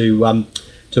down to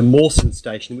Mawson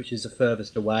Station, which is the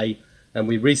furthest away, and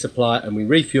we resupply it and we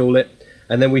refuel it.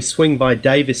 And then we swing by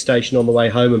Davis Station on the way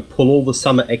home and pull all the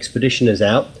summer expeditioners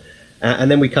out. and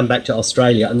then we come back to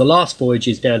Australia. And the last voyage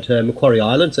is down to Macquarie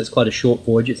Island, so it's quite a short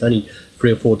voyage. It's only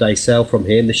 3 or 4 days sail from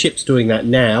here, and the ship's doing that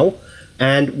now.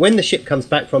 And when the ship comes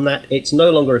back from that, it's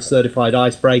no longer a certified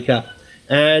icebreaker,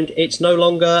 and it's no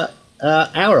longer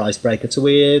our icebreaker, so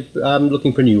we're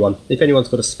looking for a new one. If anyone's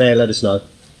got a spare, let us know.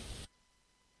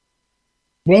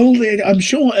 Well, I'm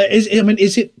sure. Is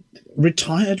it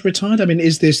retired? I mean,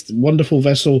 is this wonderful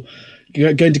vessel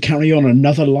going to carry on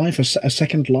another life, a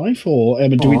second life, or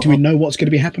do we know what's going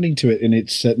to be happening to it in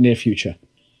its near future?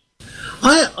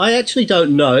 I actually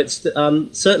don't know. It's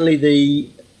certainly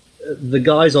the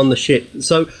guys on the ship.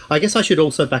 So I guess I should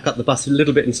also back up the bus a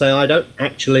little bit and say I don't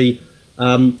actually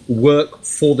work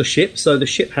for the ship. So the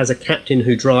ship has a captain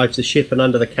who drives the ship, and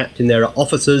under the captain there are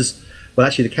officers. Well,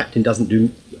 actually, the captain doesn't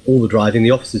do all the driving.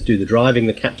 The officers do the driving.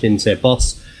 The captain's their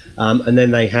boss. And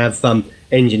then they have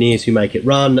engineers who make it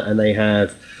run, and they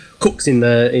have cooks in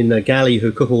the galley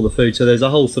who cook all the food. So there's a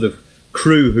whole sort of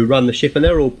crew who run the ship, and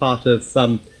they're all part of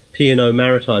P&O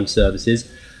Maritime Services.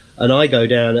 And I go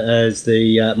down as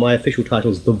my official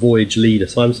title is the voyage leader.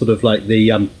 So I'm sort of like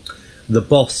the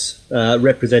boss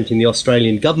representing the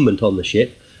Australian government on the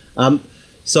ship.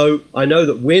 So I know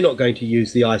that we're not going to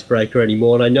use the icebreaker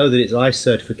anymore, and I know that its ice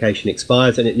certification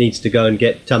expires and it needs to go and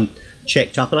get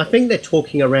checked up. And I think they're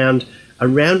talking around a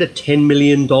 $10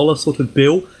 million sort of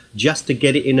bill just to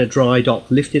get it in a dry dock,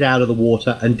 lift it out of the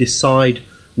water, and decide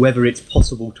whether it's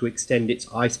possible to extend its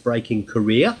ice-breaking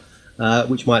career,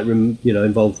 which might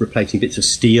involve replacing bits of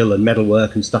steel and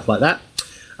metalwork and stuff like that.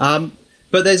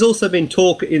 But there's also been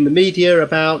talk in the media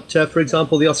about, for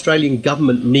example, the Australian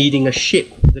government needing a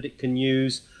ship that it can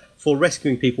use for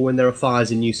rescuing people when there are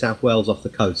fires in New South Wales off the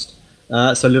coast.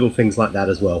 So little things like that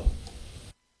as well.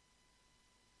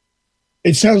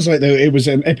 It sounds like, though, it was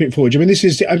an epic voyage. I mean, this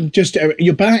is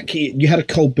you're back. You had a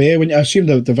cold beer. I assume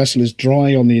the vessel is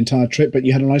dry on the entire trip, but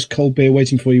you had a nice cold beer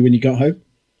waiting for you when you got home?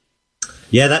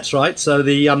 Yeah, that's right. So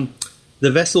the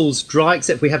vessel's dry,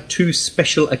 except we have 2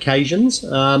 special occasions.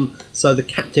 So the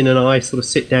captain and I sort of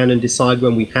sit down and decide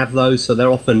when we have those. So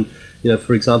they're often,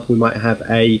 for example, we might have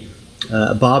a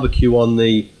barbecue on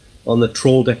the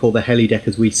trawl deck or the heli deck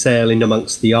as we sail in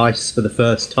amongst the ice for the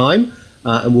first time,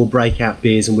 and we'll break out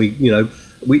beers. And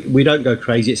we don't go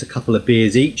crazy. It's a couple of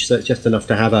beers each, so it's just enough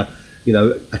to have a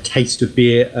taste of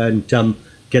beer and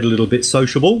get a little bit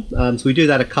sociable. So we do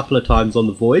that a couple of times on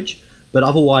the voyage. But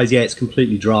otherwise, yeah, it's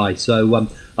completely dry. So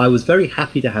I was very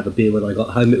happy to have a beer when I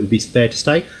got home. It would be fair to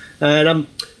say. And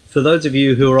for those of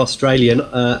you who are Australian,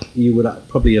 you would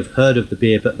probably have heard of the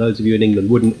beer, but those of you in England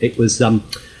wouldn't. It was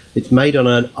it's made on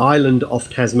an island off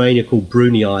Tasmania called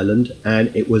Bruny Island,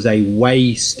 and it was a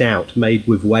whey stout made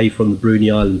with whey from the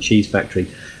Bruny Island cheese factory.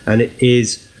 And it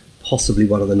is possibly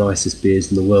one of the nicest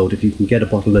beers in the world. If you can get a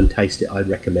bottle and taste it, I'd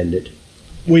recommend it.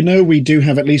 We know we do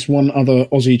have at least one other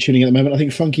Aussie tuning at the moment. I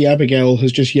think Funky Abigail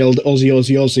has just yelled Aussie,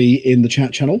 Aussie, Aussie in the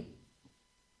chat channel.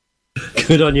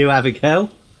 Good on you, Abigail.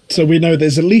 So we know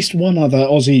there's at least one other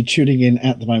Aussie tuning in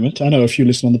at the moment. I know a few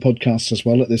listen on the podcast as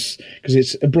well at this, because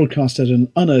it's broadcast at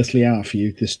an unearthly hour for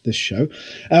you, this show.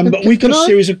 But we've got a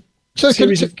series of...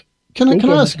 Can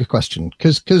I ask a question?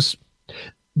 Because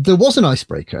there was an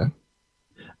icebreaker,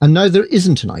 and now there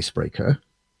isn't an icebreaker.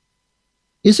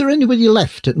 Is there anybody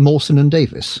left at Mawson and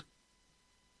Davis?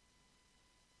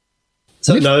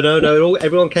 So no.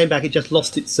 Everyone came back. It just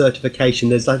lost its certification.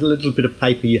 There's like a little bit of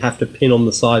paper you have to pin on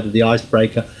the side of the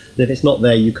icebreaker. And if it's not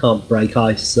there, you can't break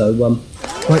ice. So,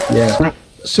 yeah.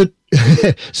 So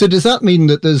does that mean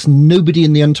that there's nobody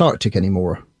in the Antarctic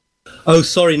anymore? Oh,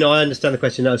 sorry. No, I understand the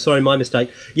question. No, sorry, my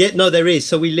mistake. Yeah, no, there is.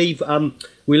 So we leave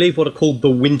what are called the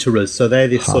winterers. So they're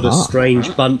this sort of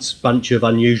strange bunch of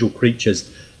unusual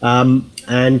creatures.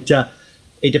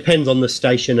 It depends on the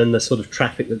station and the sort of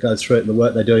traffic that goes through it and the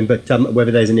work they're doing, but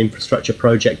whether there's an infrastructure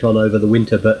project on over the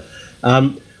winter. But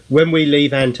when we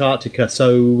leave Antarctica,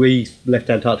 so we left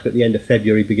Antarctica at the end of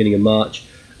February, beginning of March,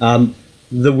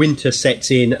 the winter sets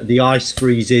in, the ice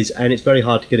freezes, and it's very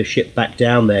hard to get a ship back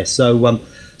down there. So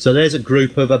there's a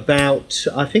group of about,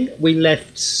 I think we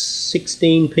left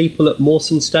 16 people at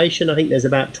Mawson Station. I think there's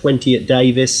about 20 at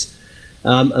Davis.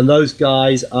 And those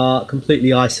guys are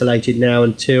completely isolated now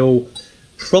until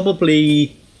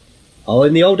probably,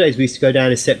 in the old days we used to go down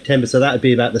in September, so that would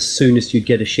be about the soonest you'd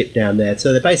get a ship down there.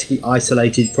 So they're basically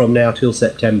isolated from now till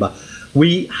September.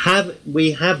 We have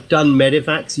done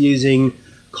medevacs using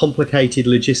complicated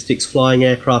logistics, flying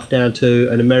aircraft down to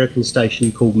an American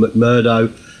station called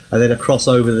McMurdo, and then across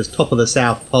over the top of the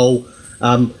South Pole,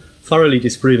 thoroughly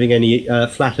disproving any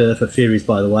flat earther theories,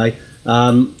 by the way.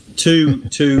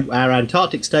 to our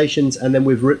Antarctic stations, and then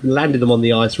we've landed them on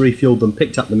the ice, refueled them,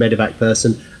 picked up the medevac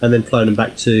person, and then flown them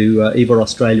back to either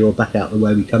Australia or back out the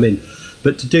way we come in.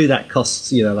 But to do that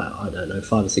costs, you know, like, I don't know,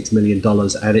 $5 or $6 million,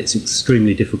 and it's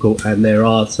extremely difficult, and there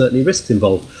are certainly risks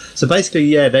involved. So basically,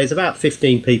 yeah, there's about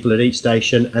 15 people at each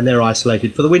station, and they're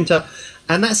isolated for the winter.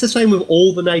 And that's the same with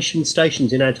all the nation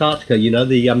stations in Antarctica. You know,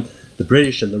 the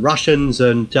British and the Russians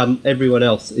and everyone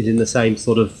else is in the same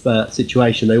sort of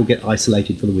situation. They all get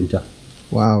isolated for the winter.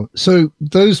 Wow. So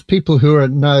those people who are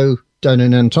now down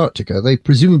in Antarctica, they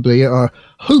presumably are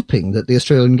hoping that the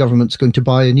Australian government's going to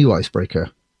buy a new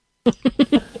icebreaker.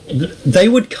 They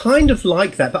would kind of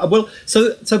like that. But well,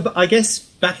 so I guess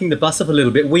backing the bus up a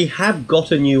little bit, we have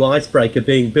got a new icebreaker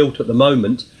being built at the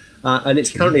moment, and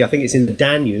it's currently, I think it's in the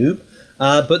Danube.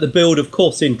 But the build, of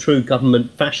course, in true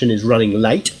government fashion, is running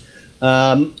late.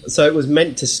 So it was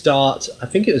meant to start, I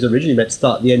think it was originally meant to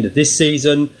start at the end of this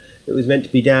season. It was meant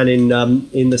to be down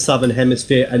in the southern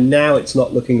hemisphere, and now it's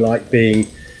not looking like being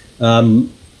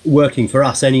working for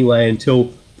us anyway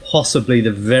until possibly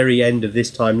the very end of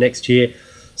this time next year.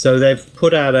 So they've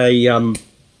put out a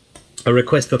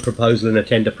request for proposal in a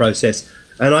tender process,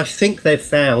 and I think they've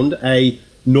found a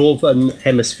northern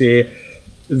hemisphere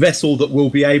vessel that will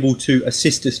be able to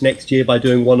assist us next year by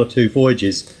doing 1 or 2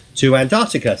 voyages to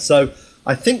Antarctica. So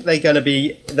I think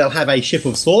they'll have a ship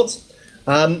of sorts.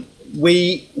 One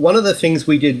of the things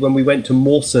we did when we went to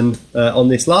Mawson on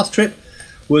this last trip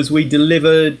was we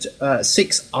delivered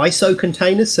 6 ISO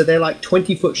containers. So they're like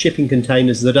 20-foot shipping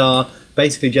containers that are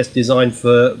basically just designed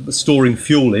for storing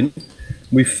fuel in.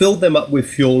 We filled them up with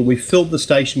fuel. We filled the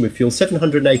station with fuel,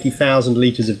 780,000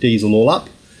 litres of diesel all up.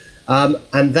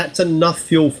 And that's enough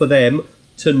fuel for them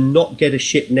to not get a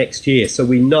ship next year. So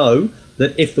we know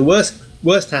that if the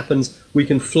worst happens, we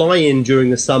can fly in during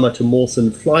the summer to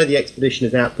Mawson, fly the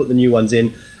expeditioners out, put the new ones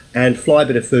in, and fly a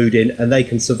bit of food in, and they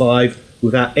can survive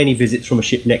without any visits from a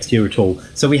ship next year at all.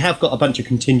 So we have got a bunch of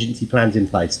contingency plans in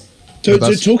place. So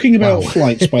talking about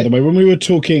flights, by the way, when we were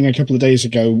talking a couple of days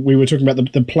ago, we were talking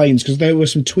about the planes, because there were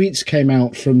some tweets came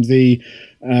out from the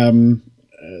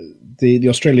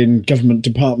Australian government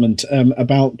department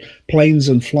about planes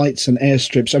and flights and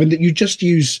airstrips. I mean, that you just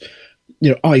use,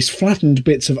 ice, flattened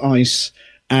bits of ice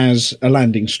as a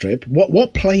landing strip.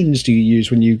 What planes do you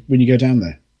use when you go down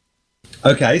there?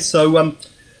 Okay, so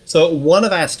one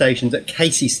of our stations at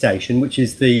Casey Station, which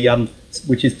is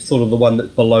sort of the one that's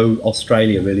below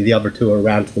Australia, really. The other 2 are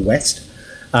around to the west.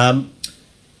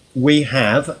 We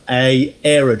have a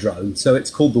aerodrome, so it's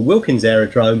called the Wilkins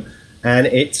Aerodrome. And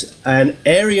it's an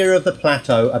area of the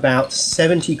plateau about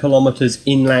 70 kilometres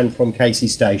inland from Casey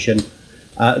Station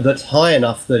that's high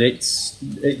enough that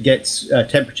it gets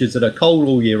temperatures that are cold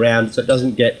all year round, so it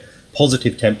doesn't get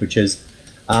positive temperatures.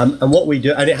 And what we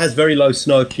do, and it has very low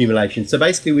snow accumulation. So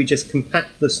basically we just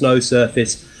compact the snow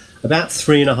surface about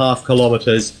 3.5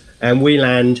 kilometres, and we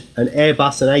land an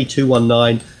Airbus, an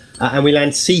A219, and we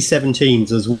land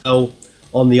C-17s as well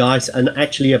on the ice. And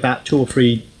actually about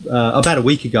a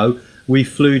week ago, we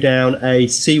flew down a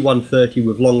C-130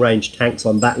 with long-range tanks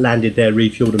on that, landed there,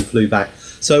 refueled and flew back.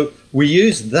 So we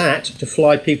use that to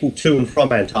fly people to and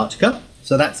from Antarctica.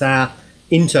 So that's our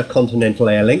intercontinental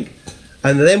air link.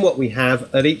 And then what we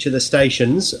have at each of the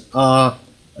stations are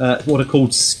what are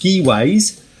called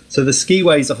skiways. So the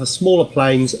skiways are for smaller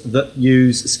planes that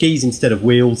use skis instead of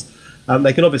wheels.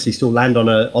 They can obviously still land on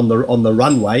the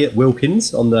runway at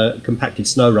Wilkins, on the compacted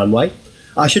snow runway.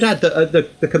 I should add that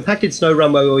the compacted snow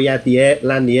runway where we had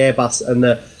land the Airbus and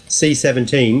the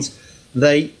C-17s,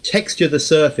 they texture the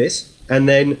surface, and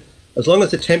then as long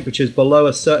as the temperature's below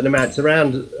a certain amount, it's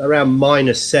around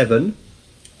 -7.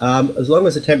 As long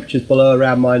as the temperature's below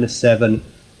around -7,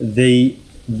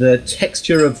 the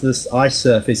texture of this ice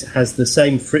surface has the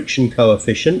same friction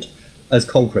coefficient as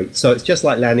concrete. So it's just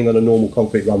like landing on a normal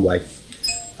concrete runway.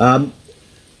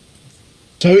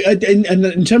 So,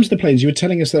 in terms of the planes, you were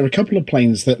telling us there are a couple of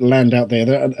planes that land out there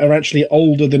that are actually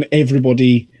older than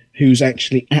everybody who's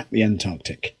actually at the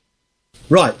Antarctic.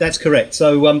 Right, that's correct.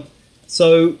 So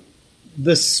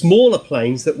the smaller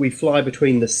planes that we fly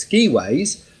between the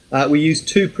skiways, we use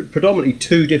predominantly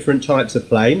two different types of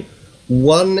plane.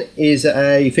 One is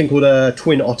a thing called a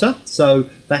Twin Otter. So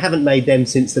they haven't made them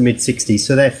since the mid-60s,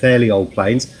 so they're fairly old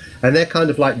planes. And they're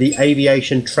kind of like the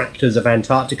aviation tractors of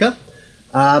Antarctica.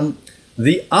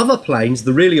 The other planes,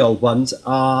 the really old ones,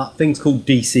 are things called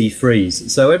DC-3s.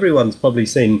 So everyone's probably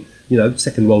seen,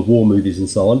 Second World War movies and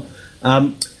so on.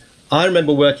 I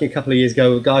remember working a couple of years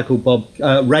ago with a guy called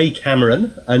Ray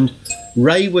Cameron, and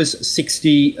Ray was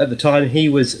 60 at the time. He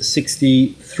was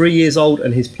 63 years old,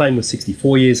 and his plane was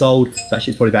 64 years old. So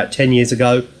actually, it's probably about 10 years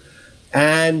ago.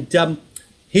 And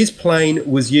his plane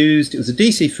was used, it was a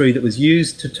DC-3 that was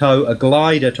used to tow a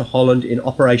glider to Holland in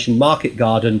Operation Market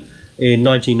Garden in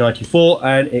 1994,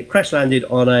 and it crash landed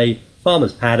on a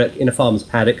farmer's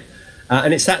paddock,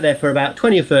 and it sat there for about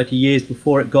 20 or 30 years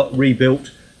before it got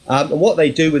rebuilt. And what they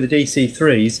do with the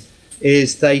DC-3s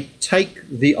is they take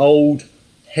the old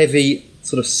heavy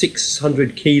sort of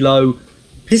 600 kilo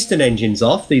piston engines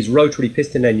off, these rotary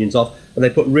piston engines off, and they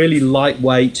put really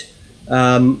lightweight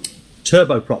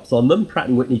turboprops on them, Pratt &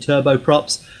 Whitney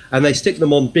turboprops, and they stick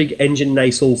them on big engine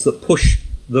nacelles that push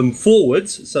them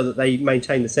forwards so that they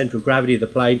maintain the centre of gravity of the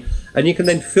plane, and you can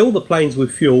then fill the planes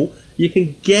with fuel. You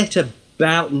can get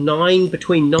about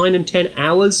between 9 and 10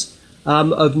 hours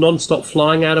of non-stop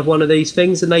flying out of one of these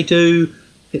things, and I think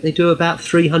they do about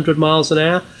 300 miles an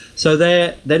hour. So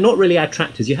they're not really our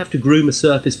tractors. You have to groom a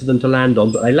surface for them to land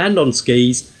on, but they land on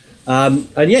skis.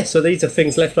 And yes, so these are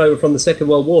things left over from the Second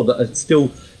World War that are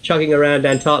still chugging around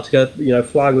Antarctica,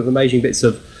 flying with amazing bits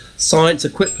of science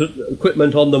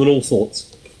equipment on them and all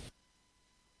sorts.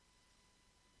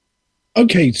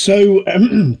 Okay, so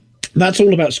that's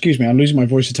all about, excuse me, I'm losing my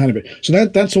voice a tiny bit. So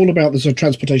that's all about the sort of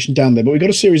transportation down there. But we've got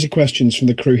a series of questions from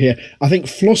the crew here. I think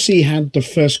Flossie had the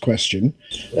first question,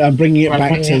 bringing it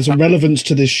back to some relevance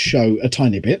to this show a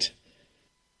tiny bit.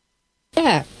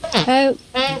 Yeah.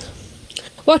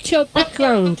 What's your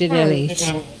background in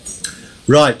Elite?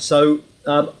 Right, so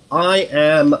I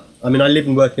live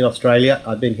and work in Australia.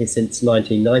 I've been here since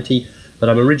 1990, but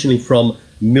I'm originally from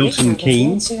Milton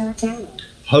Keynes,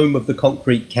 home of the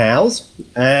concrete cows,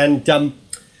 and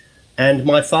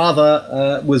my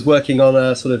father was working on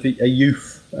a sort of a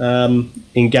youth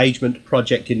engagement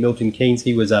project in Milton Keynes.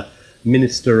 He was a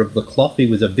minister of the cloth, he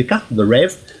was a vicar, the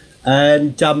Rev,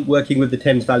 and working with the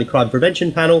Thames Valley Crime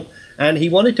Prevention Panel, and he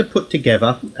wanted to put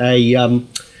together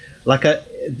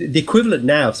the equivalent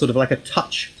now, sort of like a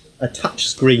touch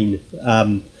screen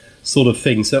sort of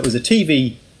thing. So it was a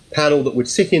TV panel that would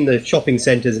sit in the shopping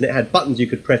centres, and it had buttons you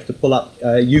could press to pull up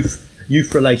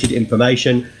youth-related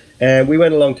information. And we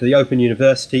went along to the Open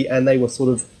University, and they were sort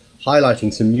of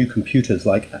highlighting some new computers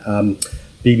like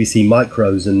BBC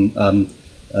Micros and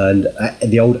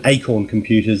the old Acorn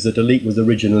computers that Elite was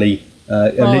originally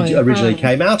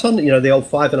came out on, the old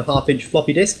 5.5-inch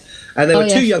floppy disk. And there were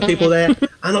two young people there,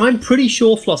 and I'm pretty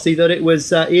sure, Flossie, that it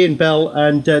was Ian Bell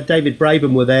and David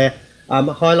Braben were there,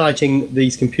 highlighting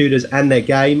these computers and their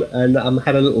game, and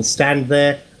had a little stand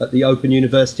there at the Open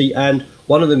University, and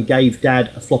one of them gave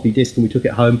Dad a floppy disk, and we took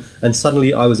it home, and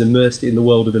suddenly I was immersed in the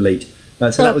world of Elite.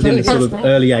 So that was in the sort of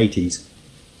early 80s.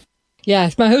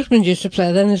 Yes, my husband used to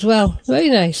play then as well. Very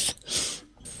nice.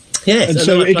 Yes, and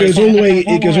so it goes all the way.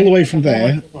 It goes all the way from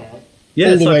there, all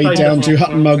the way down to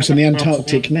Hutton Mugs and the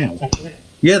Antarctic now.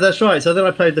 Yeah, that's right. So then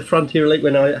I played the Frontier Elite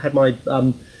when I had my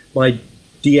my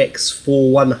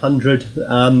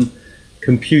DX4100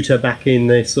 computer back in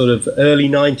the sort of early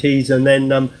 90s, and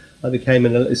then I became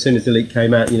as soon as Elite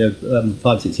came out,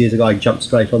 5-6 years ago, I jumped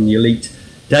straight on the Elite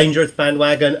Dangerous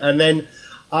bandwagon, and then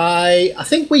I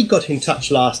think we got in touch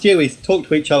last year. We talked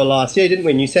to each other last year, didn't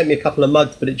we? And you sent me a couple of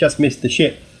mugs, but it just missed the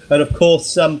ship. And of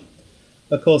course, then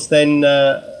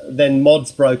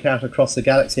mods broke out across the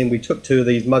galaxy, and we took 2 of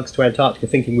these mugs to Antarctica,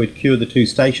 thinking we'd cure the 2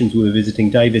 stations we were visiting,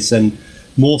 Davis and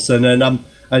Mawson.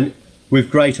 And with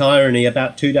great irony,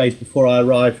 about 2 days before I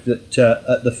arrived at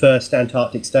the first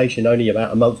Antarctic station, only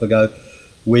about a month ago,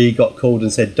 we got called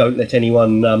and said, "Don't let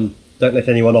anyone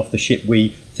off the ship. We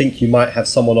think you might have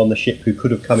someone on the ship who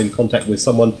could have come in contact with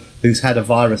someone who's had a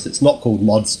virus that's not called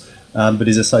mods, but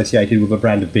is associated with a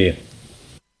brand of beer."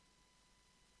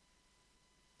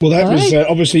 Well, that was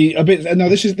obviously a bit. No,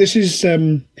 this is this is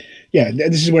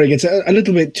where it gets a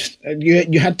little bit.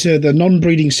 You had to the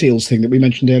non-breeding seals thing that we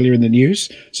mentioned earlier in the news.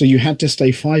 So you had to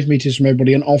stay 5 meters from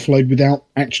everybody and offload without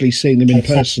actually seeing them in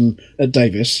person at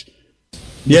Davis.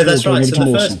 Yeah, that's right.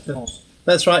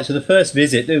 That's right. So the first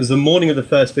visit, it was the morning of the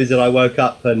first visit. I woke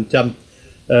up and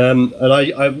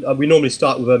we normally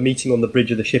start with a meeting on the bridge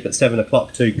of the ship at 7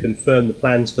 o'clock to confirm the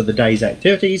plans for the day's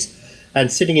activities. And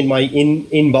sitting in my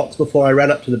inbox before I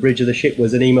ran up to the bridge of the ship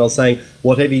was an email saying,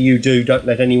 "Whatever you do, don't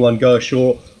let anyone go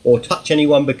ashore or touch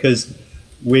anyone," because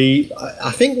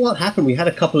I think what happened, we had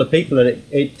a couple of people, and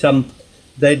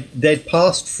they'd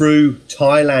passed through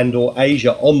Thailand or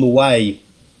Asia on the way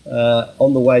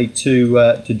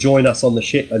to join us on the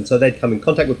ship, and so they'd come in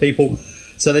contact with people.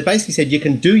 So they basically said, you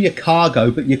can do your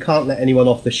cargo, but you can't let anyone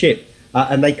off the ship,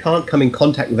 and they can't come in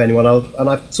contact with anyone. And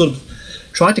I've sort of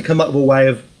tried to come up with a way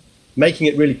of making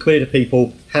it really clear to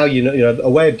people how a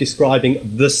way of describing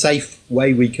the safe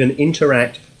way we can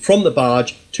interact from the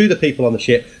barge to the people on the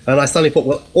ship. And I suddenly thought,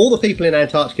 well, all the people in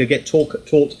Antarctica get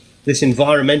taught this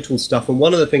environmental stuff. And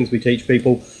one of the things we teach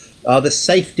people are the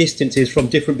safe distances from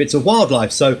different bits of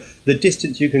wildlife. So the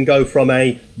distance you can go from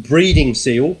a breeding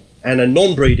seal and a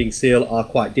non-breeding seal are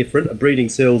quite different. A breeding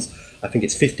seal's, I think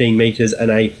it's 15 metres, and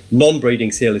a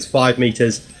non-breeding seal is 5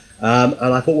 metres. And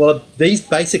I thought, well, these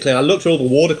basically, I looked at all the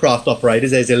watercraft operators,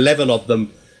 there's 11 of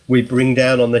them we bring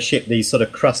down on the ship, these sort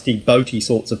of crusty, boaty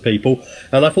sorts of people.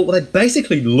 And I thought, well, they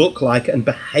basically look like and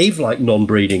behave like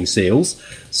non-breeding seals.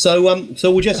 So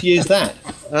we'll just use that.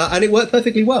 And it worked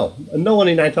perfectly well. And no one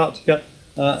in Antarctica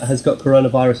has got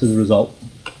coronavirus as a result.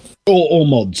 Or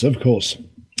mods, of course.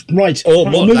 Right, or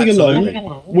mod, moving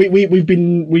along, we've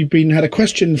been had a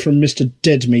question from Mr.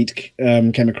 Deadmeat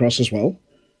came across as well.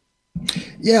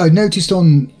 Yeah, I noticed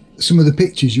on some of the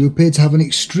pictures you appear to have an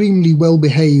extremely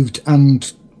well-behaved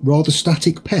and rather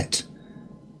static pet.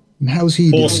 And how's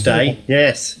he doing? Poor Stay,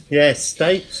 yes,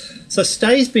 Stay. So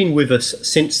Stay's been with us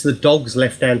since the dogs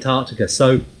left Antarctica.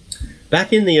 So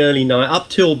back in the up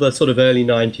till the sort of early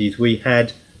 90s, we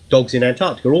had dogs in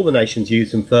Antarctica. All the nations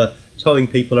used them for towing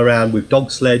people around with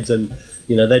dog sleds, and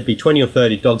there'd be 20 or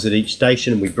 30 dogs at each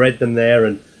station, and we bred them there.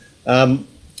 And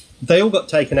they all got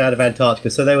taken out of Antarctica.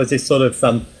 So there was this sort of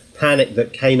panic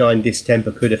that canine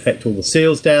distemper could affect all the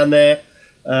seals down there,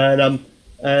 and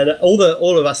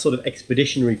all of us sort of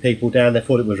expeditionary people down there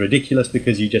thought it was ridiculous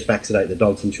because you just vaccinate the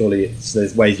dogs and surely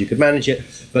there's ways you could manage it.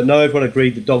 But no, everyone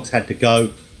agreed the dogs had to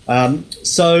go.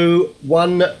 So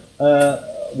one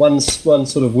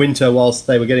sort of winter, whilst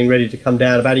they were getting ready to come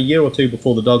down, about a year or two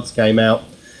before the dogs came out,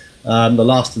 the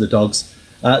last of the dogs,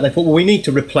 they thought, well, we need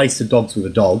to replace the dogs with a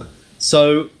dog.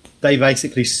 So they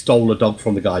basically stole a dog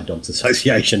from the Guide Dogs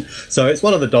Association. So it's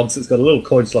one of the dogs that's got a little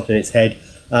coin slot in its head.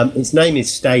 Its name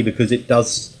is Stay because it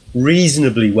does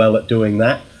reasonably well at doing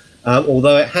that.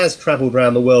 Although it has travelled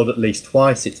around the world at least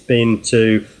twice. It's been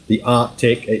to the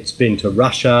Arctic, it's been to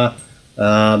Russia.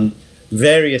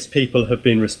 Various people have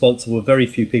been responsible. Very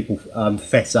few people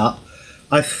fess up.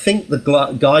 I think the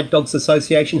Guide Dogs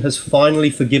Association has finally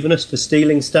forgiven us for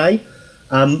stealing Stay.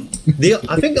 I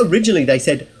think originally they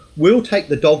said, we'll take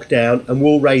the dog down and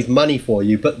we'll raise money for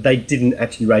you, but they didn't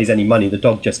actually raise any money. The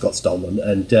dog just got stolen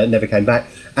and never came back.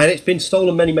 And it's been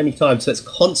stolen many, many times, so it's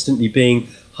constantly being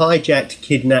hijacked,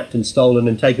 kidnapped and stolen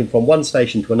and taken from one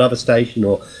station to another station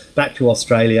or back to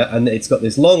Australia. And it's got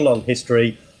this long, long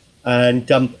history.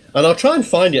 And I'll try and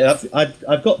find it.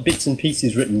 I've got bits and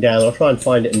pieces written down. I'll try and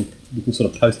find it and we can sort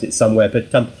of post it somewhere.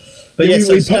 But yeah, yes,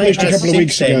 we published a couple of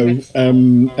weeks ago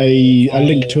a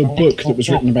link to a book that was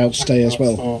written about Stay as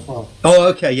well. Oh,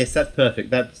 okay, yes, that's perfect.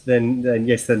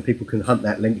 Then people can hunt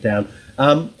that link down.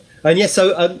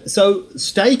 So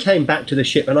Stay came back to the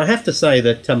ship, and I have to say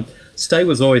that Stay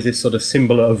was always this sort of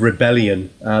symbol of rebellion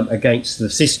against the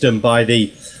system by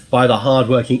the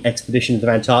hard-working expeditions of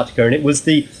Antarctica, and it was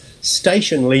the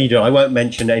station leader. I won't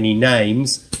mention any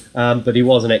names, but he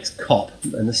was an ex-cop,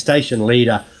 and the station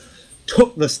leader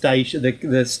took the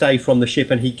Stay from the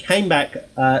ship, and he came back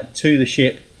to the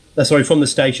ship. From the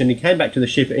station, he came back to the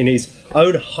ship in his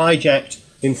own hijacked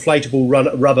inflatable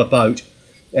rubber boat,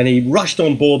 and he rushed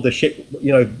on board the ship,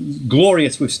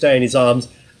 glorious with Stay in his arms.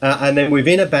 And then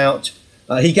within about,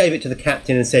 he gave it to the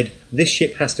captain and said, "This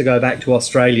ship has to go back to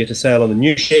Australia to sail on the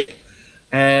new ship."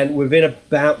 And within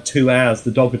about 2 hours,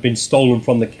 the dog had been stolen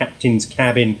from the captain's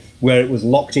cabin, where it was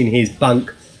locked in his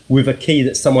bunk with a key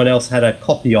that someone else had a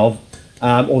copy of.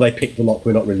 Or they picked the lock,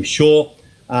 we're not really sure.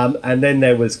 And then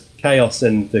there was chaos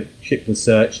and the ship was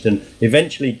searched, and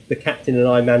eventually the captain and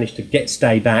I managed to get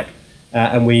Stay back,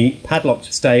 and we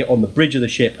padlocked Stay on the bridge of the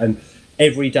ship, and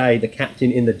every day the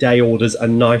captain in the day orders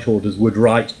and night orders would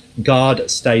write, "Guard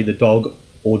Stay the dog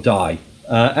or die."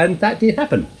 And that did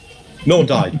happen. Nor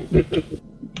died.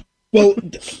 Well,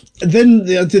 then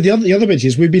the other bit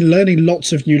is we've been learning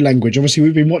lots of new language. Obviously,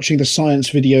 we've been watching the science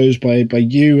videos by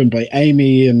you and by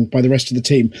Amy and by the rest of the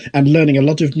team and learning a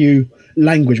lot of new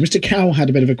language. Mr. Cow had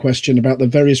a bit of a question about the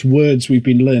various words we've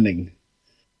been learning.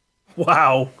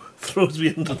 Wow. Throws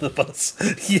me under the bus.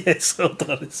 Yes, hold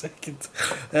on a second.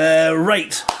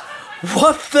 Right.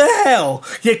 What the hell?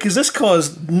 Yeah, because this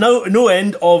caused no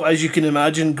end of, as you can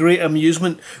imagine, great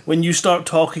amusement when you start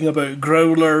talking about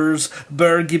growlers,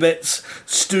 burgy bits,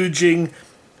 stooging.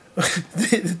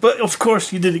 But of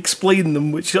course you did explain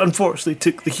them, which unfortunately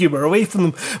took the humour away from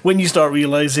them when you start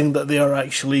realising that they are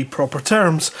actually proper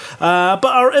terms. But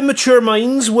our immature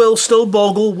minds will still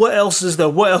boggle. What else is there?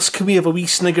 What else can we have a wee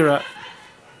snigger at?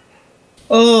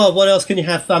 Oh, what else can you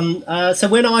have? So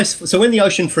when the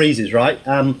ocean freezes, right?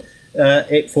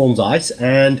 It forms ice,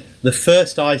 and the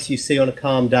first ice you see on a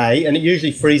calm day, and it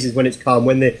usually freezes when it's calm,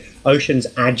 when the ocean's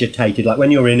agitated, like when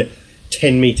you're in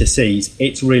 10-metre seas,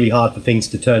 it's really hard for things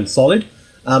to turn solid.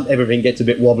 Everything gets a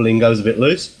bit wobbly and goes a bit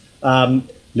loose,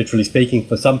 literally speaking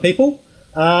for some people.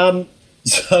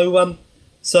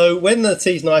 So when the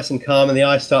sea's nice and calm and the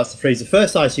ice starts to freeze, the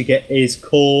first ice you get is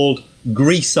called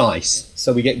grease ice.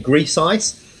 So we get grease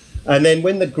ice. And then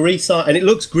when the grease ice, and it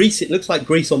looks greasy, it looks like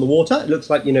grease on the water. It looks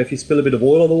like, if you spill a bit of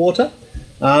oil on the water.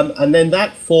 And then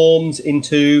that forms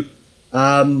into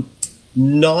nihilus,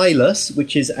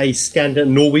 which is a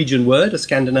Norwegian word, a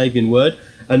Scandinavian word.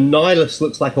 And nihilus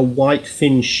looks like a white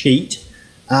thin sheet.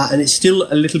 And it's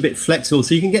still a little bit flexible.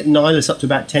 So you can get nihilus up to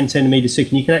about 10 centimetres thick,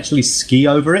 and you can actually ski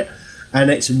over it. And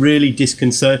it's really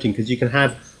disconcerting because you can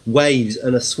have waves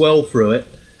and a swell through it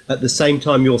at the same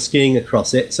time you're skiing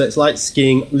across it. So it's like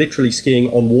literally skiing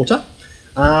on water.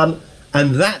 And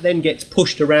that then gets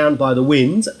pushed around by the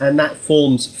winds, and that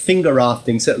forms finger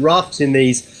rafting. So it rafts in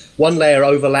these, one layer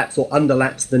overlaps or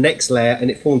underlaps the next layer, and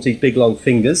it forms these big long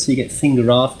fingers. So you get finger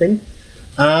rafting.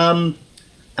 And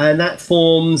that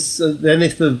forms, then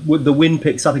if the wind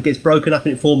picks up, it gets broken up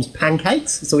and it forms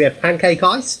pancakes. So we have pancake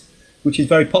ice, which is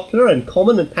very popular and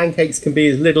common, and pancakes can be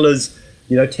as little as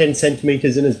 10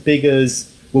 centimetres and as big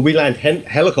as, well, we land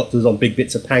helicopters on big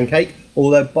bits of pancake,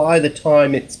 although by the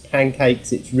time it's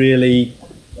pancakes it's really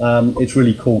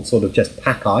called sort of just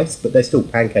pack ice, but they're still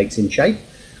pancakes in shape.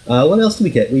 What else do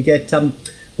we get? We get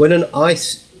when an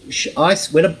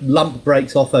when a lump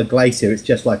breaks off a glacier, it's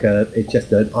just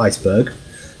an iceberg,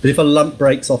 but if a lump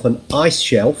breaks off an ice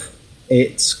shelf,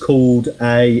 it's called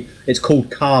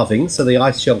carving. So the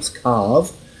ice shelves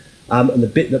carve, and the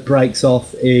bit that breaks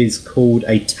off is called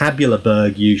a tabular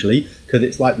berg usually, because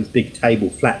it's like this big table,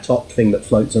 flat top thing that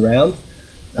floats around.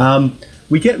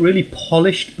 We get really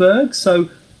polished bergs. So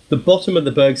the bottom of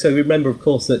the berg. So remember, of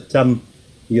course, that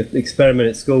you experiment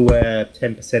at school where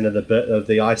 10% of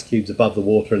the ice cubes above the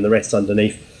water and the rest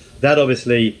underneath. That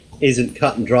obviously isn't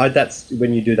cut and dried. That's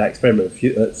when you do that experiment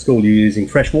at school. You're using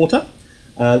fresh water.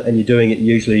 And you're doing it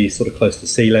usually sort of close to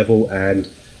sea level, and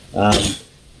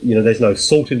there's no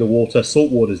salt in the water.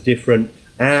 Salt water is different.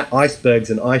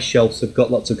 Icebergs and ice shelves have got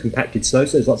lots of compacted snow,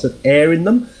 so there's lots of air in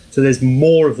them, so there's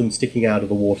more of them sticking out of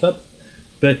the water.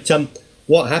 But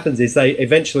what happens is they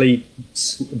eventually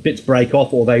bits break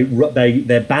off, or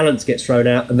their balance gets thrown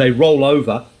out and they roll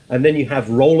over, and then you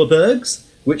have roller bergs,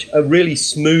 which are really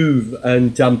smooth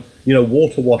and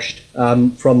water washed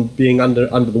from being under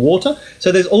the water.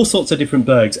 So there's all sorts of different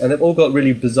bergs, and they've all got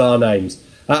really bizarre names.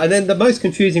 And then the most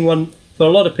confusing one for a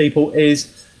lot of people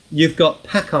is you've got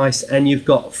pack ice and you've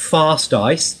got fast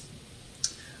ice,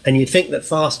 and you think that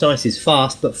fast ice is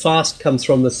fast, but fast comes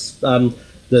from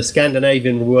the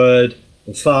Scandinavian word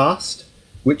fast,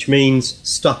 which means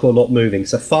stuck or not moving.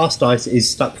 So fast ice is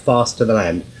stuck fast to the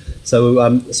land.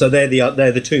 So they're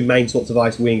the two main sorts of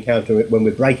ice we encounter when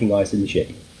we're breaking ice in the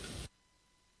ship.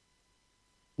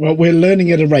 Well, we're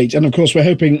learning at a rate, and of course we're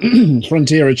hoping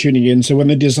Frontier are tuning in, so when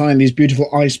they design these beautiful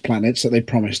ice planets that they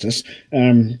promised us,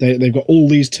 they've got all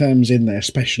these terms in there,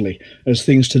 specially as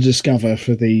things to discover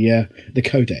for the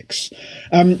codex.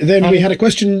 Then we had a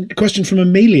question from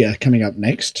Amelia coming up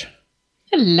next.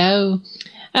 Hello.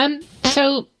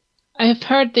 So I've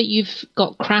heard that you've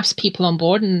got craftspeople on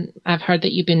board, and I've heard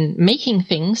that you've been making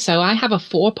things, so I have a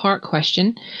 4-part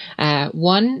question.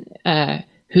 One,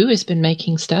 who has been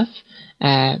making stuff?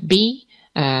 B,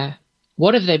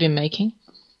 what have they been making?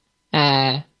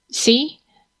 C,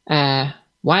 why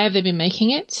have they been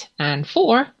making it? And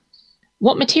 4,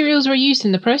 what materials were used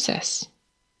in the process?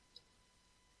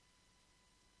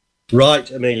 Right,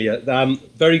 Amelia.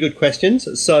 Very good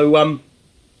questions. So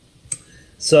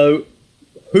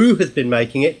who has been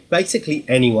making it? Basically,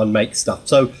 anyone makes stuff.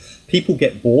 So people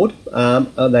get bored.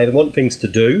 And they want things to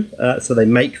do, so they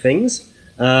make things.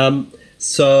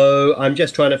 So I'm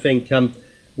just trying to think.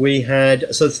 We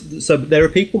had so there are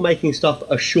people making stuff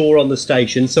ashore on the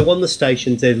station. So on the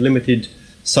stations, there's limited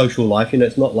social life.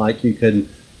 It's not like you can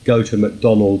go to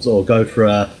McDonald's or go for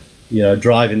a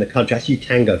drive in the country. Actually, you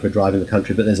can go for a drive in the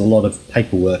country, but there's a lot of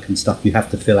paperwork and stuff you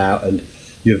have to fill out, and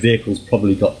your vehicle's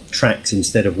probably got tracks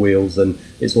instead of wheels, and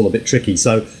it's all a bit tricky.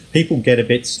 So people get a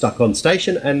bit stuck on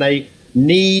station, and they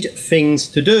need things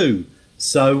to do.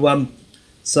 So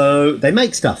they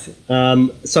make stuff.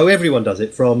 So everyone does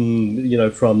it. From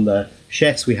the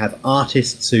chefs, we have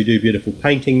artists who do beautiful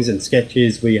paintings and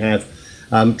sketches. We have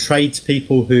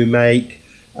tradespeople who make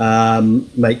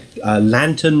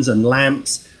lanterns and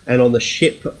lamps. And on the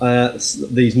ship,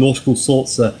 these nautical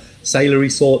sorts, sailory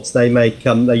sorts, they make.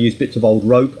 They use bits of old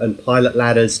rope and pilot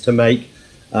ladders to make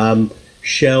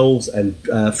shelves and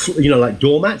like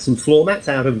doormats and floor mats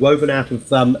woven out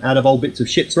of old bits of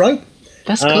ship's rope.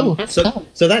 That's cool.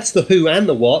 So that's the who and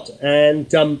the what, and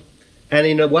and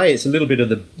in a way, it's a little bit of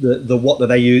the what that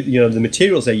they use, the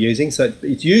materials they're using. So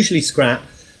it's usually scrap.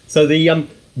 So the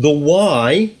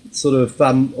why sort of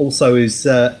also is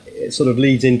sort of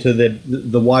leads into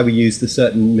the why we use the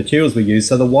certain materials we use.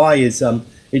 So the why is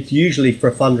it's usually for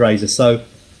a fundraiser. So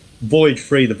Voyage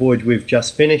 3, the voyage we've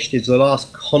just finished, is the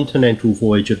last continental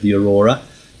voyage of the Aurora.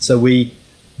 So we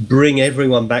bring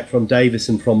everyone back from Davis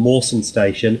and from Mawson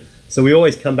Station. So we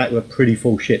always come back with a pretty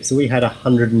full ship. So we had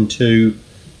 102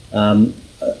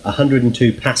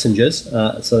 passengers.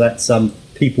 So that's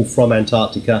people from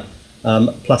Antarctica,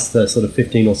 plus the sort of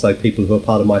 15 or so people who are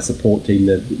part of my support team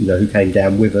that who came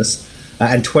down with us,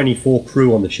 and 24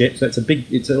 crew on the ship. So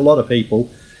it's a lot of people.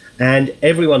 And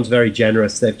everyone's very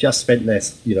generous. They've just spent their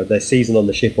season on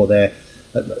the ship, or their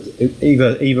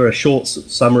either a short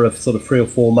summer of sort of 3 or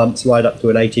 4 months, right up to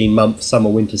an 18-month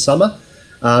summer, winter, summer,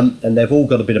 and they've all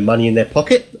got a bit of money in their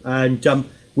pocket. And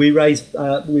we raised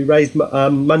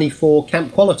money for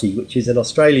Camp Quality, which is an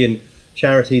Australian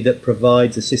charity that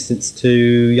provides assistance to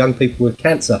young people with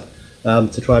cancer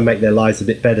to try and make their lives a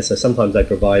bit better. So sometimes they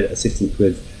provide assistance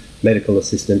with medical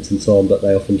assistance and so on, but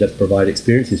they often just provide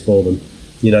experiences for them.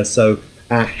 So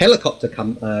our helicopter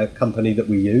company that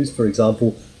we use, for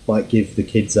example, might give the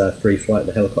kids a free flight in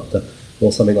a helicopter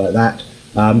or something like that.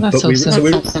 That's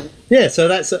awesome. So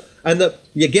that's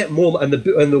you get more, and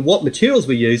the what materials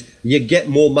we use, you get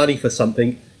more money for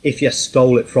something if you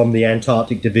stole it from the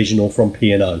Antarctic Division or from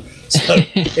P&O. So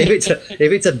if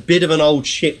it's a bit of an old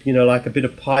ship, like a bit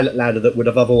of pilot ladder that would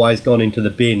have otherwise gone into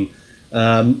the bin,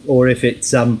 or if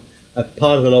it's a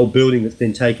part of an old building that's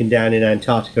been taken down in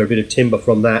Antarctica, a bit of timber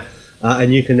from that,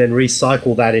 and you can then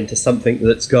recycle that into something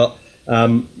that's got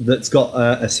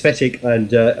aesthetic and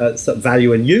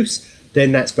value and use,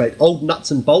 then that's great. Old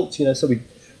nuts and bolts, so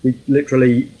we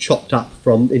literally chopped up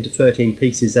into 13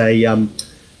 pieces a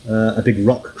big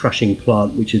rock crushing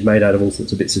plant, which is made out of all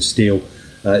sorts of bits of steel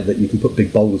that you can put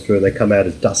big boulders through, and they come out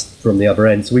as dust from the other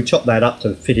end. So we chopped that up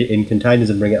to fit it in containers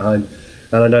and bring it home.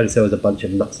 And I noticed there was a bunch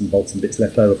of nuts and bolts and bits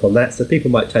left over from that, so people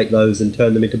might take those and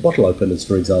turn them into bottle openers,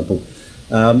 for example.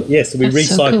 So we That's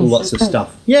recycle so cool. Lots of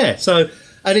stuff. Yeah, so,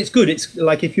 and it's good. It's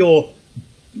like if you're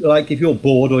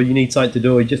bored or you need something to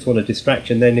do or you just want a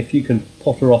distraction, then if you can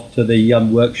potter off to the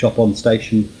workshop on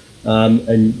station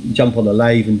and jump on a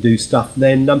lathe and do stuff,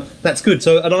 then that's good.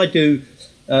 So, and I do,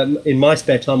 in my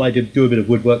spare time, I do a bit of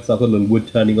woodwork, so I've got a little wood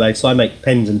turning lathe, so I make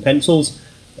pens and pencils.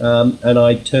 And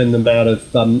I turn them out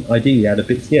of, ideally out of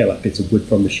bits of wood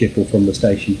from the ship or from the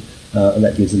station, and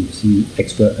that gives them some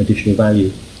extra additional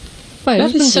value. Well,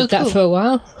 that is so cool. That for a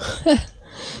while.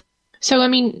 So,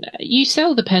 you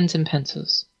sell the pens and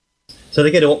pencils? So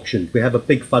they get auctioned. We have a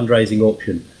big fundraising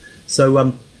auction.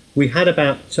 So we had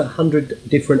about 100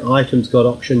 different items got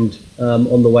auctioned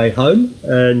on the way home,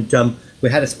 and we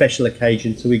had a special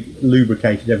occasion, so we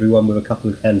lubricated everyone with a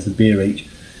couple of cans of beer each.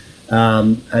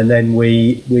 And then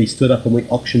we stood up and we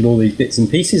auctioned all these bits and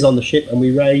pieces on the ship, and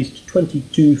we raised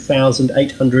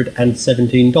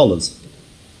 $22,817.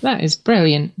 That is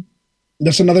brilliant.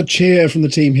 That's another cheer from the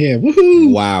team here.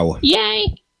 Woohoo! Wow.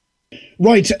 Yay!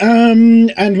 Right,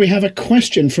 and we have a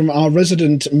question from our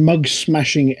resident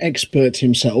mug-smashing expert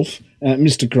himself,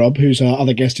 Mr. Grubb, who's our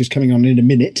other guest who's coming on in a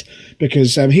minute,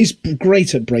 because he's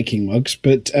great at breaking mugs,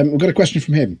 but we've got a question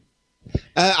from him.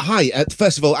 Hi.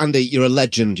 First of all, Andy, you're a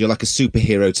legend. You're like a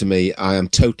superhero to me. I am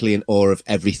totally in awe of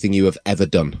everything you have ever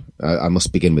done. I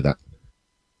must begin with that.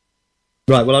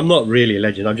 Right, well, I'm not really a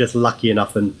legend. I'm just lucky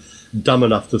enough and dumb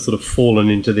enough to sort of fallen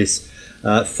into this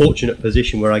fortunate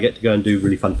position where I get to go and do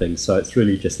really fun things. So it's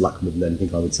really just luck more than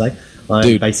anything, I would say.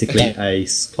 I'm basically a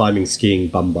climbing, skiing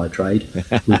bum by trade,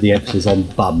 with the emphasis on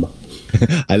bum.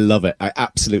 I love it. I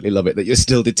absolutely love it that you're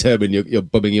still determined. You're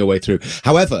bumming your way through.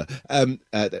 However,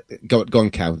 go on,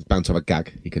 Cow. Bound to have a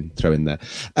gag you can throw in there.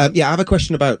 I have a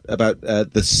question about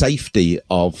the safety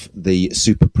of the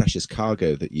super precious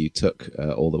cargo that you took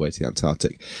all the way to the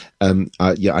Antarctic.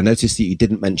 I noticed that you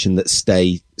didn't mention that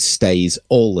Stay stays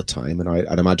all the time, and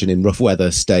I'd imagine in rough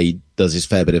weather, Stay does his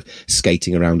fair bit of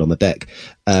skating around on the deck.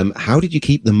 How did you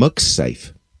keep the mugs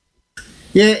safe?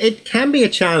 Yeah, it can be a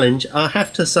challenge. I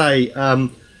have to say,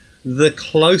 the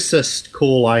closest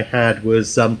call I had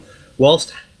was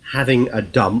whilst having a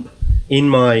dump in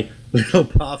my little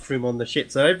bathroom on the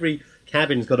ship. So every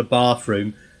cabin's got a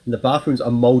bathroom, and the bathrooms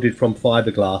are moulded from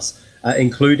fiberglass,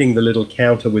 including the little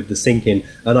counter with the sink in.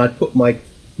 And I'd put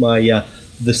the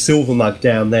silver mug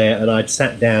down there, and I'd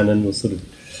sat down and was sort of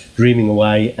dreaming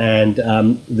away, and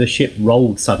the ship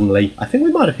rolled suddenly. I think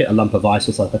we might have hit a lump of ice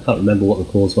or something. I can't remember what the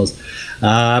cause was.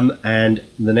 And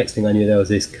the next thing I knew, there was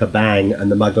this kabang,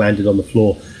 and the mug landed on the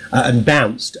floor and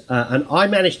bounced. And I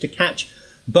managed to catch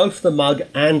both the mug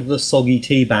and the soggy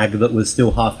tea bag that was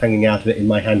still half hanging out of it in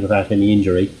my hand without any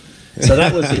injury. So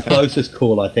that was the closest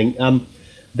call, I think.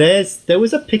 There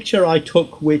was a picture I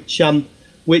took which an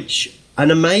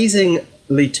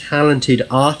amazingly talented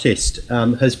artist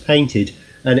has painted,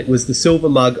 and it was the silver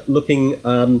mug looking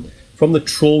from the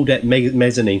trawl deck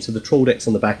mezzanine. So the trawl deck's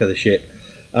on the back of the ship,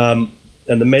 and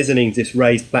the mezzanine's this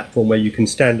raised platform where you can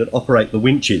stand and operate the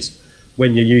winches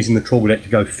when you're using the trawl deck to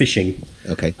go fishing.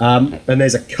 Okay. And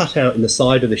there's a cutout in the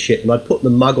side of the ship, and I put the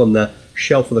mug on the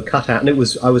shelf of the cutout, and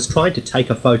I was trying to take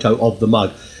a photo of the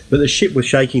mug, but the ship was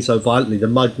shaking so violently the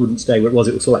mug wouldn't stay where it was.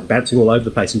 It was sort of like bouncing all over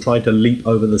the place and trying to leap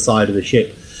over the side of the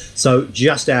ship. So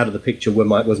just out of the picture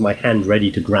was my hand ready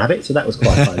to grab it, so that was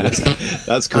quite fun.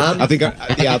 That's cool. I think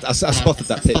I spotted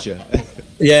that picture.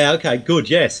 Yeah, okay, good,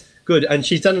 yes. Good, and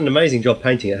she's done an amazing job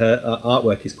painting it. Her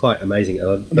artwork is quite amazing.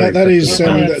 That is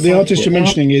the artist you're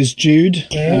mentioning is Jude,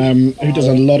 who does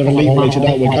a lot of elite-related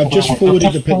artwork. I've just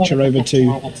forwarded the picture over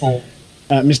to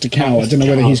Mr. Cow. I don't know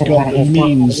whether he's got the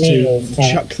means to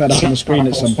chuck that up on the screen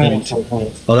at some point.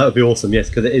 Oh, that would be awesome. Yes,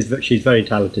 because she's very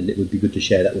talented. It would be good to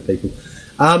share that with people.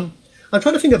 I'm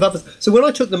trying to think of others. So when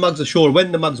I took the mugs ashore,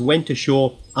 when the mugs went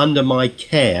ashore under my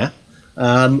care.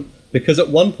 Because at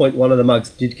one point one of the mugs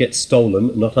did get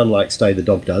stolen, not unlike Stay the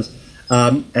Dog does,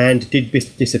 and did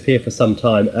disappear for some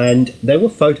time. And there were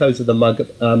photos of the mug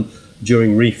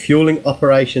during refueling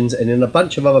operations and in a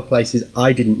bunch of other places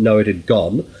I didn't know it had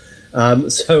gone.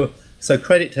 So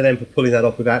credit to them for pulling that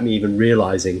off without me even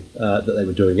realising that they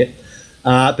were doing it.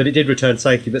 But it did return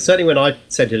safely. But certainly when I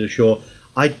sent it ashore,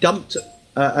 I dumped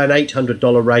an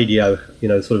 $800 radio,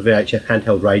 sort of VHF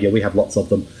handheld radio. We have lots of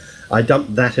them. I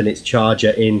dumped that and its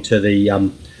charger into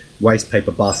the waste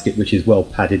paper basket, which is well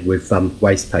padded with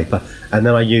waste paper, and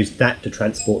then I used that to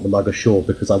transport the mug ashore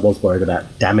because I was worried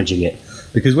about damaging it.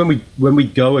 Because when we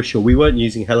go ashore, we weren't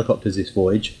using helicopters this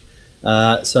voyage,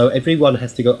 so everyone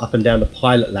has to go up and down the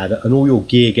pilot ladder, and all your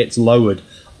gear gets lowered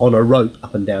on a rope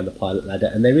up and down the pilot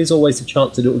ladder, and there is always a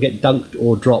chance that it will get dunked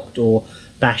or dropped or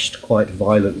bashed quite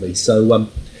violently.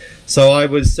 So I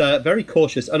was very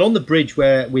cautious, and on the bridge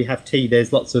where we have tea,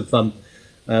 there's lots of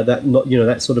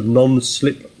that sort of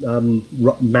non-slip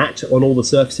mat on all the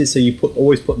surfaces. So you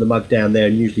always put the mug down there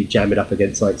and usually jam it up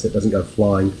against something so it doesn't go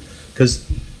flying. Because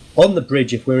on the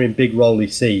bridge, if we're in big rolly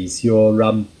seas,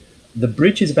 the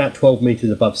bridge is about 12 meters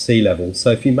above sea level.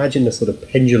 So if you imagine the sort of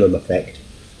pendulum effect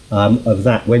of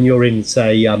that, when you're in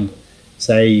say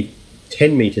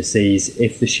 10 meter seas,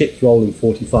 if the ship's rolling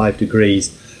 45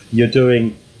 degrees, you're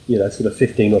doing sort of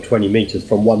 15 or 20 metres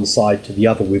from one side to the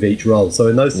other with each roll. So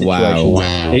in those situations,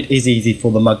 it is easy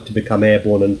for the mug to become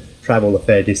airborne and travel a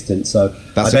fair distance. So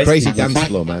that's a crazy dance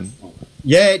floor, man.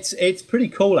 Yeah, it's pretty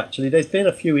cool, actually. There's been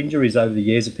a few injuries over the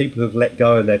years of people who've let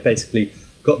go and they've basically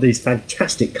got these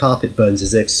fantastic carpet burns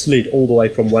as they've slid all the way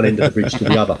from one end of the bridge to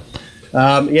the other.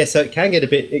 So it can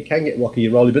get rocky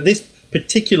and rolly. But this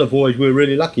particular voyage, we were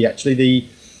really lucky, actually. The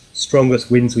strongest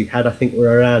winds we had, I think,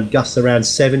 were gusts around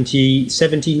 70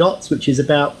 knots, which is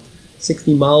about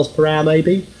 60 miles per hour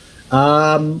maybe.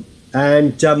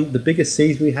 The biggest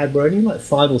seas we had were only like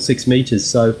 5 or 6 meters.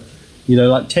 So,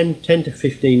 like 10 to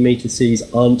 15 meter seas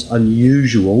aren't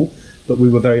unusual, but we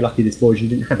were very lucky this voyage we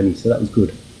didn't have any, so that was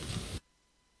good.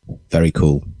 Very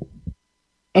cool.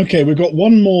 Okay, we've got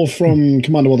one more from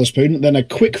Commander Wotherspoon, then a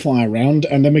quick fire round,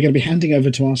 and then we're going to be handing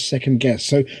over to our second guest.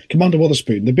 So, Commander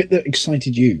Wotherspoon, the bit that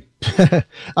excited you.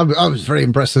 I was very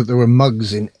impressed that there were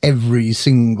mugs in every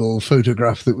single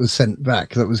photograph that was sent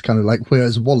back. That was kind of like,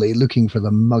 where's Wally, looking for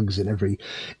the mugs in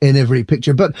every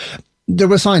picture. But there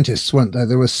were scientists, weren't there?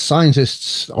 There were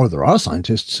scientists, or there are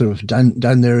scientists, sort of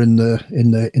down there in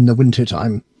the winter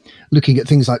time, looking at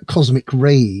things like cosmic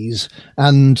rays,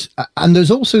 and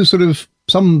there's also sort of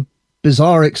some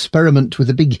bizarre experiment with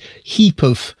a big heap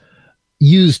of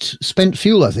used spent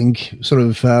fuel. I think sort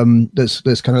of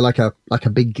there's kind of like a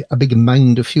big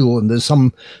mound of fuel, and there's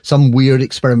some weird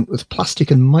experiment with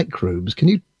plastic and microbes. Can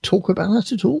you talk about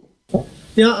that at all?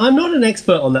 Yeah, I'm not an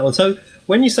expert on that one. So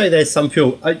when you say there's some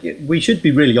fuel, we should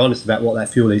be really honest about what that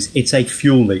fuel is. It's a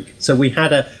fuel leak. So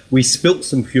we spilt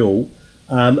some fuel.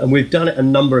 And we've done it a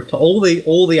number of times.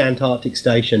 All the Antarctic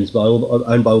stations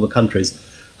owned by all the countries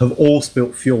have all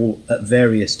spilt fuel at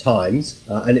various times,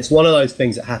 and it's one of those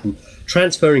things that happen.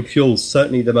 Transferring fuel is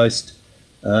certainly the most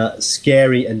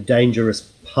scary and dangerous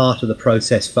part of the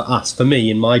process for us. For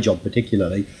me, in my job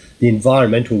particularly, the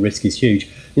environmental risk is huge.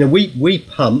 We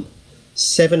pump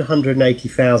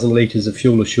 780,000 litres of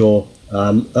fuel ashore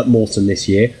at Moreton this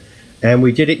year, and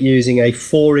we did it using a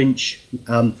 4-inch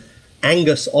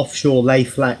Angus offshore lay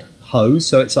flat hose.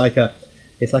 So it's like a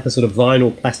sort of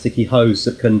vinyl plasticky hose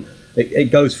that can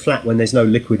it goes flat when there's no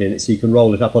liquid in it, so you can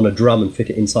roll it up on a drum and fit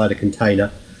it inside a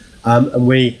container. And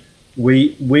we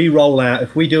roll out,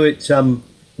 if we do it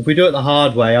the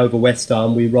hard way over West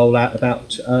Arm, we roll out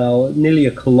about nearly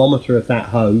a kilometre of that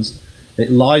hose. It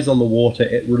lies on the water,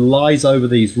 it lies over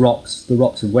these rocks, the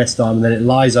rocks of West Arm, and then it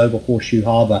lies over Horseshoe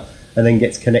Harbour and then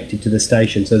gets connected to the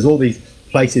station. So there's all these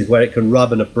places where it can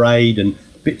rub and abrade and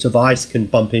bits of ice can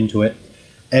bump into it.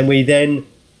 And we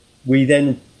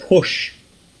then push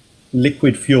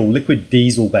liquid fuel, liquid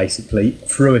diesel basically,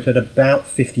 through it at about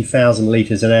 50,000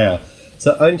 litres an hour.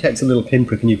 So it only takes a little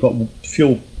pinprick and you've got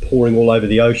fuel pouring all over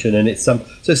the ocean, and it's so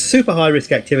it's super high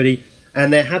risk activity.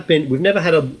 And we've never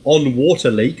had an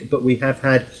on-water leak, but we have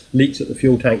had leaks at the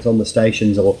fuel tanks on the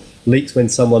stations, or leaks when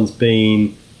someone's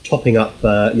been topping up,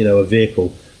 a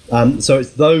vehicle. So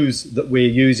it's those that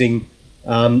we're using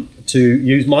to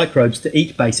use microbes to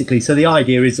eat, basically. So the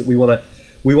idea is that we want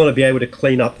to be able to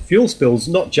clean up fuel spills,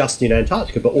 not just in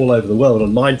Antarctica, but all over the world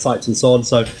on mine sites and so on.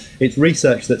 So it's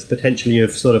research that's potentially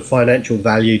of sort of financial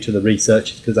value to the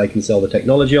researchers because they can sell the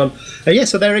technology on.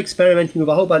 So they're experimenting with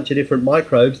a whole bunch of different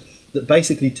microbes that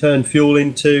basically turn fuel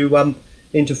into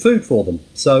food for them.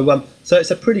 So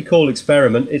it's a pretty cool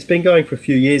experiment. It's been going for a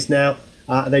few years now.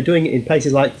 They're doing it in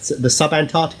places like the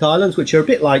sub-Antarctic islands, which are a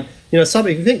bit like, if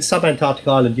you think sub-Antarctic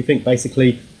island, you think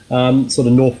basically sort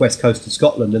of northwest coast of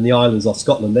Scotland and the islands off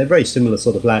Scotland. They're very similar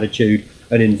sort of latitude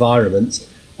and environments.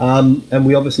 And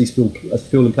we obviously spill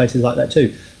fuel in places like that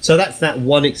too. So that's that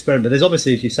one experiment. But there's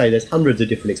obviously, as you say, there's hundreds of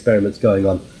different experiments going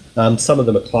on. Some of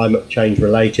them are climate change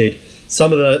related.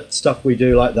 Some of the stuff we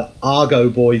do, like the Argo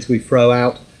buoys we throw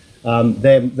out,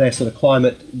 they're sort of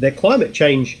climate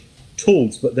change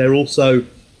tools, but they're tools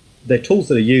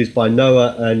that are used by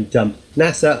NOAA and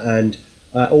NASA and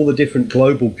all the different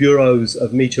global bureaus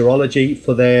of meteorology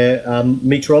for their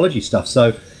meteorology stuff.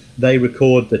 So they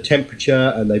record the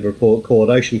temperature and they record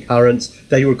ocean currents.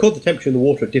 They record the temperature in the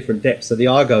water at different depths. So the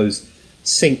Argos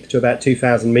sink to about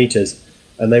 2,000 meters.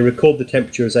 And they record the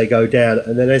temperature as they go down,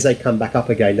 and then as they come back up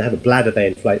again, they have a bladder they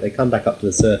inflate, they come back up to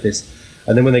the surface,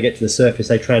 and then when they get to the surface,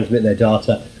 they transmit their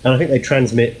data, and I think they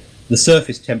transmit the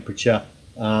surface temperature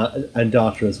and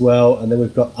data as well. And then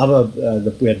we've got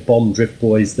we had bomb drift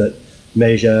buoys that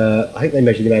measure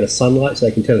the amount of sunlight, so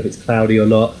they can tell if it's cloudy or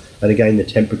not, and again the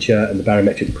temperature and the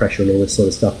barometric pressure and all this sort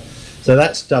of stuff. So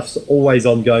that stuff's always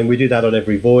ongoing. We do that on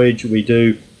every voyage. We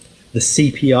do the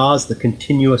CPRs, the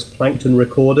continuous plankton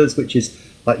recorders, which is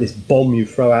like this bomb you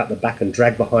throw out the back and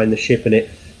drag behind the ship, and it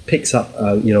picks up,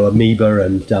 amoeba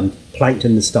and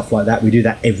plankton and stuff like that. We do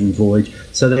that every voyage.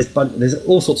 So there's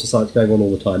all sorts of science going on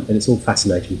all the time, and it's all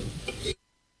fascinating.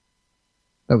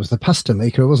 That was the pasta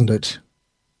maker, wasn't it?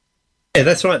 Yeah,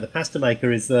 that's right. The pasta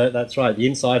maker is that's right. The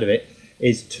inside of it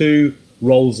is 2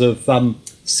 rolls of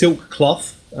silk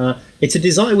cloth.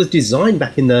 It was designed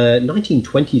back in the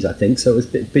 1920s, I think. So it's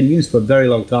been used for a very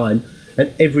long time.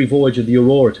 And every voyage of the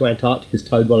Aurora to Antarctica has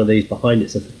towed one of these behind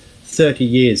it. So for 30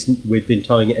 years, we've been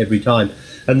towing it every time.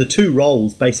 And the 2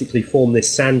 rolls basically form this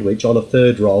sandwich on a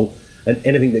third roll, and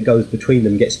anything that goes between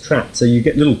them gets trapped. So you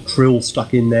get little krill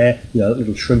stuck in there,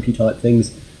 little shrimpy type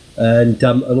things, and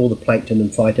all the plankton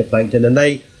and phytoplankton. And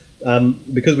they,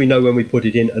 because we know when we put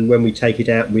it in and when we take it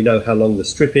out, we know how long the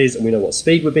strip is, and we know what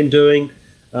speed we've been doing.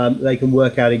 They can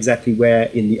work out exactly where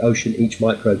in the ocean each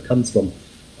microbe comes from.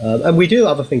 And we do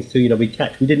other things too. We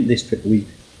didn't this trip, we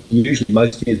usually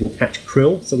most years will catch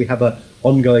krill. So we have an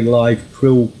ongoing live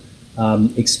krill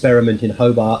experiment in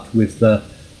Hobart with the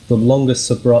longest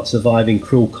surviving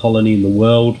krill colony in the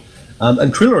world.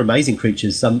 And krill are amazing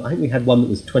creatures. I think we had one that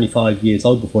was 25 years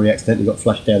old before he accidentally got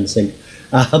flushed down the sink.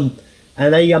 And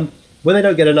they, when they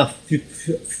don't get enough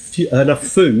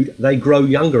food, they grow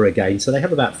younger again. So they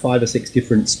have about 5 or 6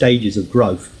 different stages of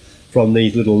growth, from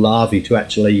these little larvae to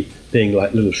actually being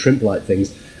like little shrimp-like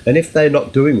things. And if they're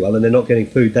not doing well and they're not getting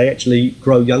food, they actually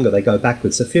grow younger, they go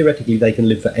backwards. So theoretically, they can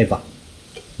live forever.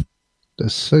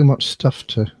 There's so much stuff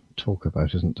to talk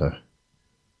about, isn't there?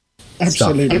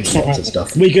 Absolutely. Lots of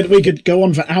stuff. We could go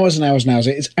on for hours and hours and hours.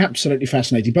 It's absolutely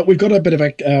fascinating. But we've got a bit of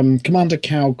a Commander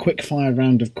Cow quick-fire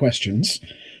round of questions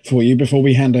for you before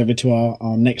we hand over to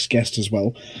our next guest as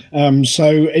well. So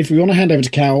if we want to hand over to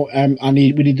Cal,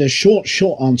 we need the short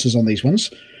answers on these ones.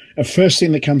 First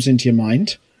thing that comes into your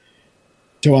mind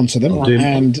to answer them.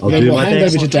 Then we'll hand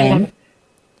over to Dan,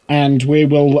 and we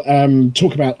will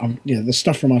talk about the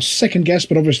stuff from our second guest.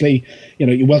 But obviously,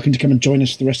 you're welcome to come and join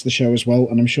us for the rest of the show as well.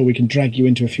 And I'm sure we can drag you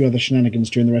into a few other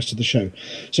shenanigans during the rest of the show.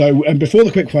 So before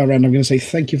the quickfire round, I'm going to say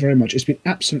thank you very much. It's been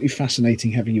absolutely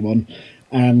fascinating having you on.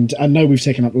 And I know we've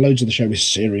taken up loads of the show with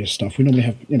serious stuff. We normally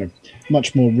have,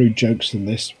 much more rude jokes than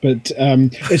this. But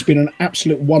it's been an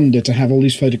absolute wonder to have all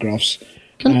these photographs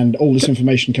and all this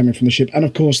information coming from the ship. And,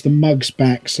 of course, the mugs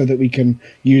back so that we can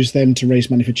use them to raise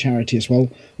money for charity as well.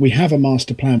 We have a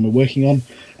master plan we're working on.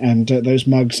 And those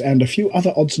mugs and a few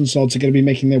other odds and sods are going to be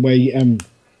making their way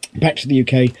back to the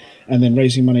UK and then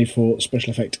raising money for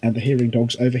Special Effect and the Hearing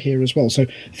Dogs over here as well. So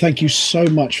thank you so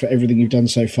much for everything you've done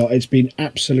so far. It's been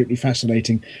absolutely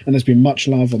fascinating, and there's been much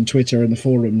love on Twitter and the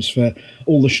forums for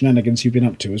all the shenanigans you've been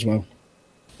up to as well.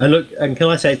 And look, and can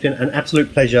I say it's been an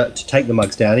absolute pleasure to take the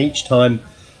mugs down each time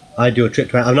I do a trip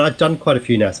to out. I mean, I've done quite a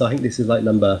few now, so I think this is like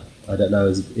number, I don't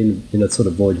know, in a sort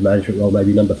of voyage management role,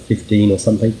 maybe number 15 or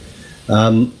something.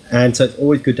 And so it's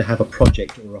always good to have a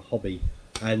project or a hobby.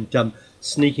 And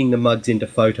sneaking the mugs into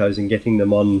photos and getting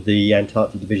them on the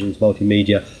Antarctic Division's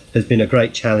multimedia has been a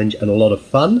great challenge and a lot of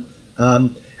fun.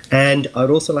 And I'd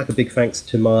also like a big thanks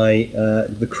to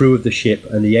the crew of the ship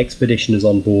and the expeditioners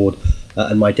on board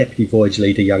and my deputy voyage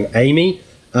leader, young Amy,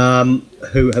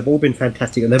 who have all been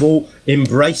fantastic, and they've all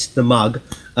embraced the mug.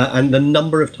 And the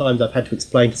number of times I've had to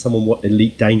explain to someone what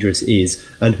Elite Dangerous is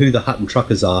and who the Hutton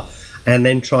Truckers are, and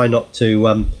then try not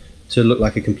to look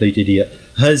like a complete idiot,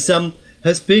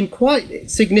 has been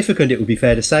quite significant, it would be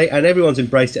fair to say, and everyone's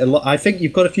embraced it. And I think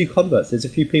you've got a few converts. There's a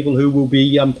few people who will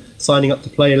be signing up to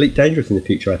play Elite Dangerous in the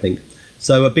future, I think.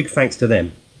 So a big thanks to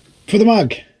them. For the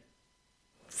mug.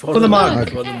 For the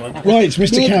mug. Right,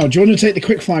 Mr. Cow, do you want to take the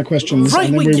quickfire questions,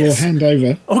 and then we will hand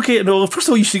over? Okay, no, first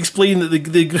of all, you should explain that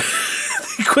the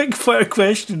quickfire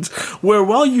questions were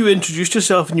while you introduced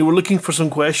yourself and you were looking for some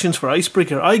questions for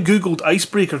Icebreaker, I googled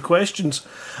Icebreaker questions,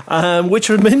 which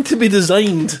are meant to be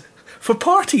designed for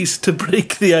parties to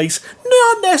break the ice.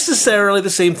 Not necessarily the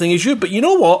same thing as you, but you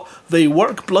know what? They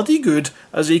work bloody good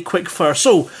as a quickfire.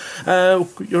 So,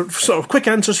 your sort of quick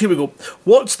answers, here we go.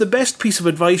 What's the best piece of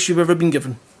advice you've ever been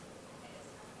given?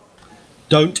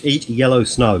 Don't eat yellow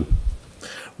snow.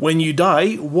 When you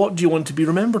die, what do you want to be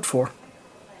remembered for?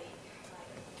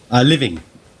 Living.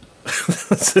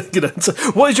 That's a good answer.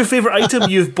 What is your favourite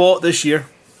item you've bought this year?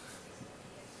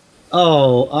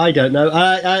 Oh, I don't know.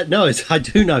 No, I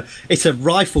do know. It's a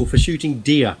rifle for shooting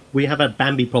deer. We have a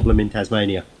Bambi problem in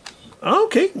Tasmania.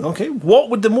 Okay. What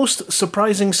would the most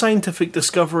surprising scientific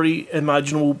discovery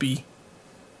imaginable be?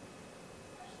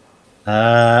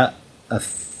 A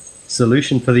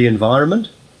solution for the environment.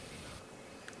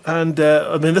 And,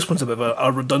 I mean, this one's a bit of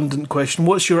a redundant question.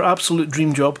 What's your absolute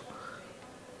dream job?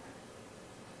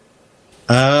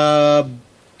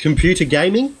 Computer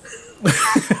gaming.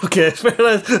 Okay,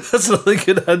 that's a really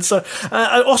good answer.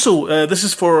 Also, this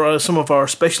is for some of our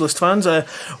specialist fans.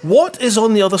 What is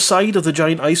on the other side of the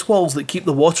giant ice walls that keep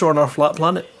the water on our flat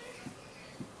planet?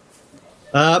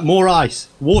 More ice.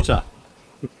 Water.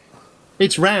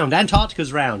 It's round.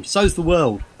 Antarctica's round. So's the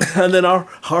world. And then our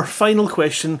final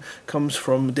question comes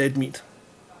from Dead Meat.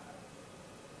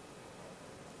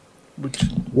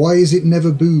 Why is it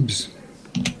never boobs?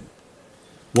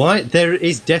 Why? There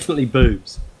is definitely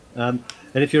boobs. And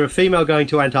if you're a female going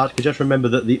to Antarctica, just remember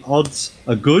that the odds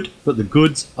are good, but the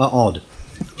goods are odd.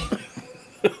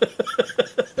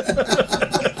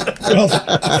 Well,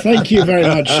 thank you very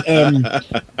much,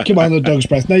 Commander Dog's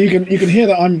Breath. Now you can hear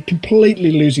that I'm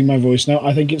completely losing my voice now.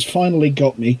 I think it's finally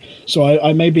got me, so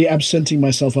I may be absenting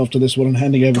myself after this one and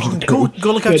handing over to the crew.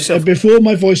 Go look at yourself. Before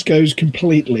my voice goes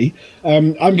completely,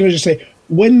 I'm going to just say,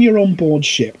 when you're on board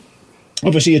ship,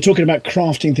 obviously you're talking about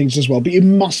crafting things as well, but you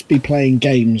must be playing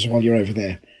games while you're over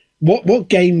there. What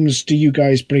games do you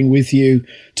guys bring with you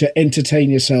to entertain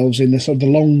yourselves in the sort of the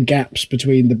long gaps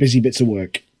between the busy bits of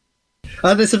work?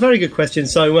 That's a very good question.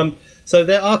 So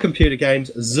there are computer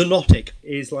games. Xenotic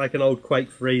is like an old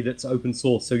Quake 3 that's open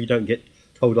source, so you don't get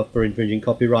told off for infringing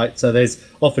copyright. So there's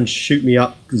often shoot me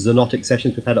up Xenotic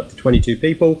sessions. We've had up to 22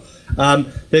 people.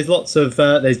 There's lots of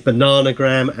there's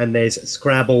Bananagram and there's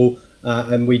Scrabble,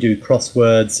 and we do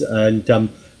crosswords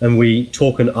and we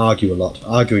talk and argue a lot.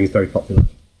 Arguing is very popular.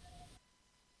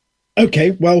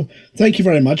 Okay, well, thank you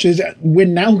very much. We're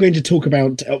now going to talk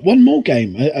about one more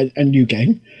game, a new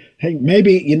game. Hey,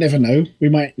 maybe, you never know, we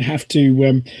might have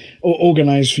to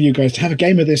organise for you guys to have a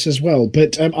game of this as well.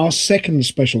 But our second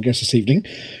special guest this evening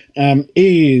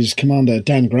is Commander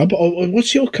Dan Grubb.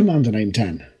 What's your commander name,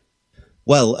 Dan?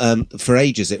 Well, for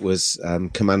ages it was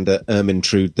Commander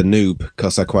Ermintrude the Noob,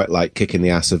 because I quite like kicking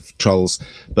the ass of trolls.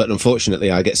 But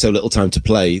unfortunately, I get so little time to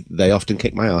play, they often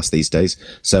kick my ass these days.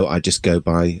 So I just go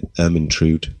by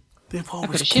Ermintrude. I've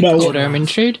got a ship called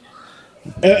Ermintrude.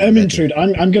 Ermintrude,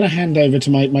 I'm going to hand over to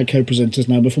my co-presenters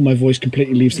now before my voice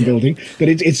completely leaves the building. But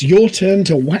it's your turn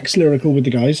to wax lyrical with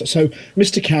the guys. So,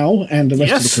 Mr. Cow and the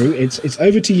rest of the crew, it's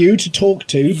over to you to talk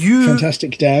to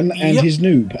Fantastic Dan and his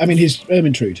noob. I mean, his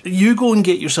Ermintrude. You go and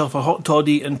get yourself a hot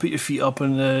toddy and put your feet up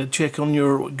and check on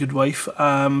your good wife.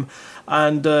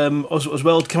 And as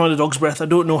well, Commander Dog's Breath, I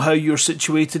don't know how you're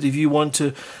situated. If you want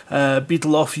to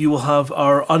beetle off, you will have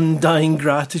our undying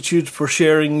gratitude for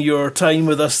sharing your time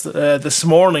with us this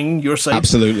morning, your side.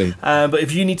 Absolutely. But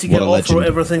if you need to get off or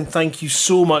everything, thank you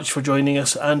so much for joining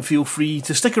us, and feel free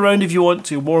to stick around if you want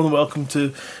to. You're more than welcome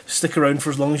to stick around for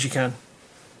as long as you can.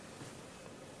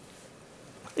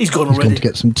 He's gone already. He's gone to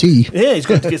get some tea. Yeah, he's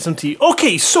gone to get some tea.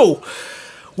 Okay, so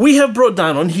we have brought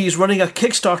Dan on. He's running a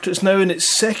Kickstarter. It's now in its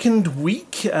second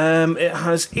week. It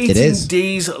has 18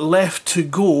 days left to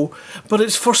go, but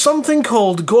it's for something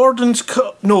called the Gorgon's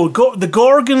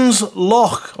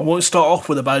Loch. I won't start off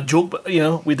with a bad joke, but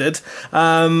we did.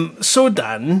 So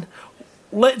Dan,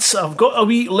 I've got a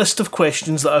wee list of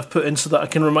questions that I've put in so that I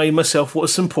can remind myself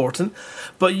what's important.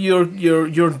 But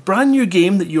your brand new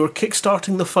game that you're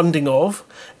kickstarting the funding of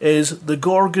is the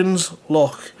Gorgon's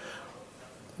Loch.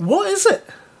 What is it?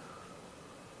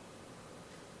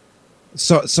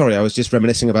 Sorry, I was just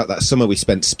reminiscing about that summer we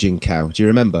spent stewing cow. Do you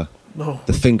remember? No.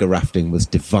 The finger rafting was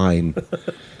divine.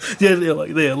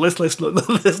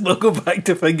 Let's not go back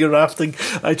to finger rafting.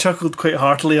 I chuckled quite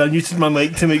heartily. I muted my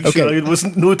mic to make sure I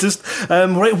wasn't noticed.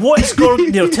 Right, what is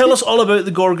Gorgon? Tell us all about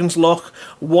the Gorgon's Loch,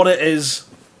 what it is.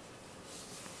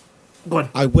 Go on.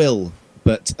 I will.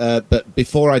 But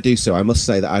before I do so, I must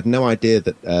say that I had no idea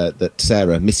that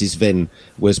Sarah, Mrs. Vin,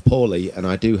 was poorly, and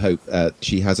I do hope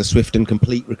she has a swift and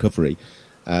complete recovery.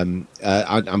 I'm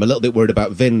a little bit worried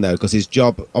about Vin, though, because his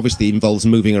job obviously involves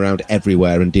moving around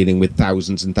everywhere and dealing with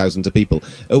thousands and thousands of people.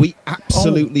 Are we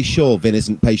absolutely sure Vin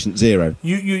isn't patient zero?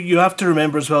 You have to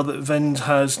remember as well that Vin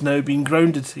has now been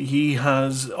grounded. He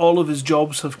has all of his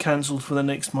jobs have cancelled for the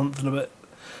next month and a bit.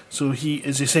 So he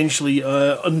is essentially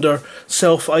under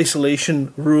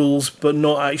self-isolation rules, but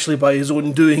not actually by his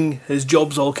own doing. His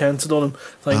job's all cancelled on him,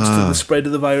 thanks to the spread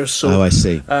of the virus. So, I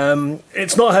see.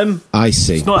 It's not him. I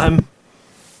see. It's not him.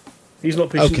 He's not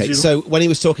patient zero. So when he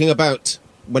was talking about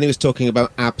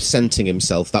absenting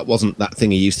himself, that wasn't that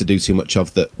thing he used to do too much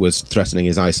of that was threatening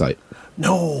his eyesight.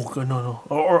 No.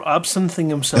 Or absenting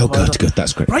himself. Oh, good,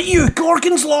 that's great. Right, you,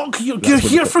 Gorgon's Loch. You're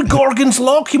here for Gorgon's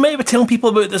Loch. You might be telling people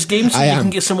about this game so you can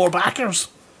get some more backers.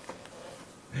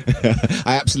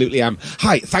 I absolutely am.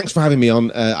 Hi, thanks for having me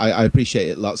on. I appreciate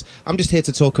it lots. I'm just here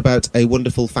to talk about a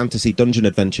wonderful fantasy dungeon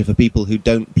adventure for people who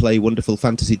don't play wonderful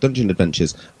fantasy dungeon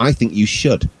adventures. I think you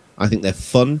should. I think they're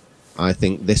fun. I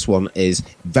think this one is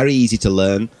very easy to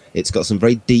learn. It's got some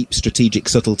very deep strategic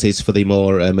subtleties for the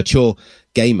more mature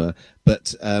gamer.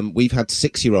 But we've had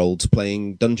 6-year-olds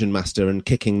playing Dungeon Master and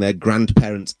kicking their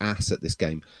grandparents' ass at this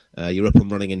game. You're up and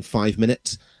running in 5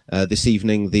 minutes. This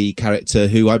evening, the character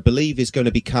who I believe is going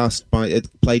to be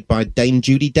played by Dame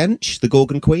Judi Dench, the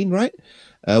Gorgon Queen, right?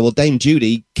 Well, Dame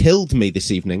Judy killed me this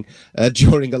evening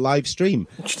during a live stream,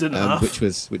 which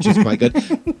is quite good.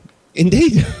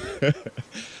 Indeed.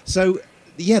 So,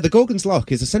 yeah, the Gorgon's Loch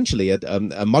is essentially a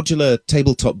modular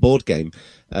tabletop board game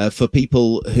for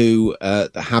people who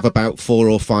have about 4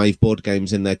 or 5 board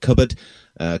games in their cupboard,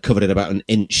 covered in about an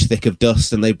inch thick of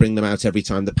dust, and they bring them out every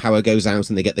time the power goes out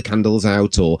and they get the candles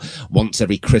out, or once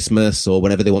every Christmas, or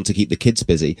whenever they want to keep the kids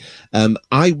busy.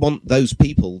 I want those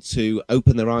people to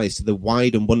open their eyes to the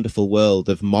wide and wonderful world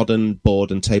of modern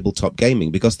board and tabletop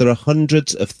gaming, because there are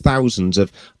hundreds of thousands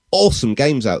of awesome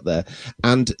games out there,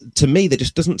 and to me there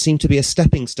just doesn't seem to be a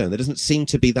stepping stone. There doesn't seem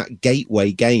to be that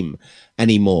gateway game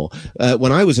anymore.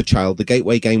 When I was a child, the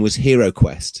gateway game was Hero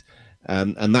Quest,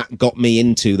 and that got me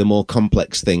into the more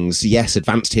complex things. Yes,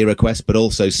 Advanced Hero Quest, but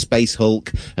also Space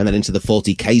Hulk, and then into the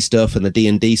 40k stuff and the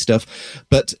D&D stuff.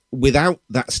 But without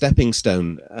that stepping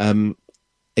stone,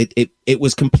 it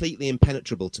was completely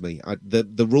impenetrable to me.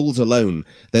 The rules alone.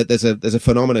 There's a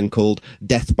phenomenon called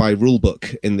death by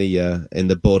rulebook in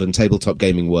the board and tabletop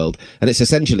gaming world, and it's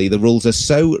essentially the rules are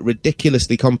so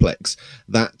ridiculously complex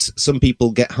that some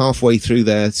people get halfway through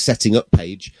their setting up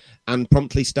page and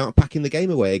promptly start packing the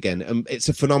game away again. It's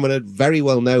a phenomenon very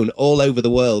well known all over the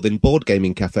world in board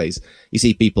gaming cafes. You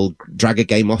see people drag a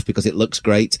game off because it looks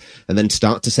great and then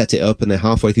start to set it up, and they're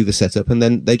halfway through the setup and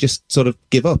then they just sort of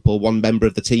give up, or one member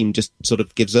of the team just sort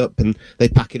of gives up and they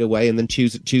pack it away and then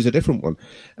choose a different one.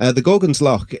 The Gorgon's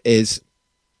Loch is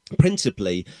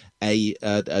principally a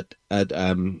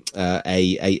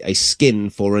skin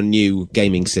for a new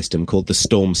gaming system called the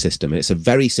Storm system. It's a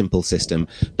very simple system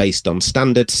based on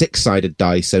standard 6-sided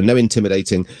dice, so no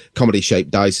intimidating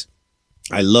comedy-shaped dice.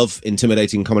 I love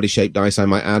intimidating comedy-shaped dice, I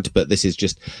might add, but this is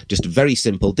just a very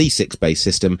simple D6-based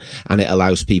system, and it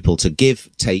allows people to give,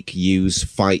 take, use,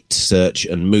 fight, search,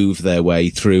 and move their way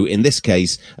through, in this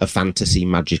case, a fantasy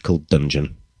magical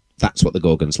dungeon. That's what the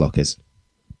Gorgon's Lock is.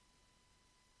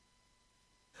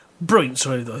 Brilliant.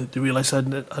 Sorry, I didn't realise I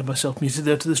had myself muted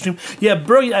there to the stream. Yeah,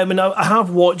 brilliant. I mean, I have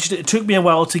watched it. It took me a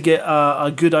while to get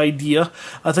a good idea.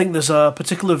 I think there's a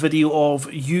particular video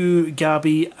of you,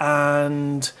 Gabby,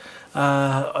 and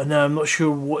now I'm not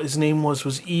sure what his name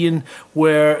was Ian,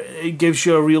 where it gives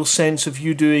you a real sense of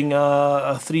you doing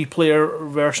a 3-player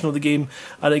version of the game,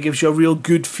 and it gives you a real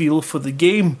good feel for the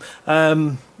game.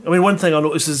 I mean, one thing I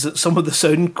noticed is that some of the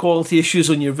sound quality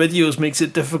issues on your videos makes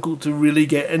it difficult to really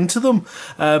get into them.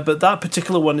 But that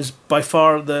particular one is by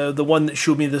far the one that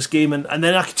showed me this game. And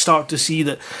then I could start to see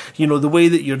that, you know, the way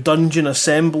that your dungeon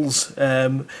assembles,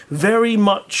 very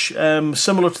much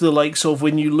similar to the likes of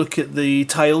when you look at the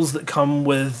tiles that come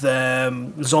with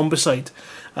Zombicide.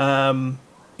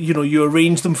 You know, you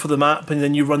arrange them for the map and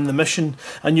then you run the mission,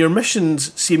 and your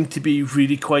missions seem to be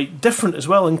really quite different as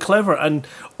well, and clever and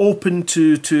open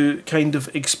to kind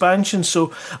of expansion.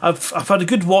 So I've had a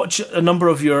good watch a number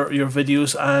of your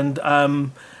videos,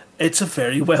 and it's a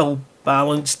very well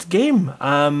balanced game.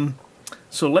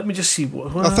 So let me just see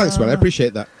what. Oh, thanks, man. I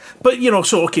appreciate that. But you know,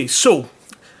 so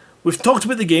we've talked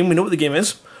about the game. We know what the game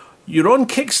is. You're on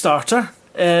Kickstarter.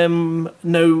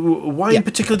 Now, why in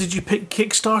particular did you pick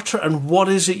Kickstarter, and what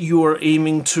is it you are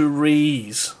aiming to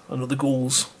raise? I know the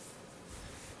goals.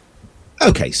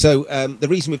 Okay, so the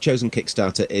reason we've chosen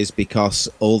Kickstarter is because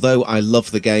although I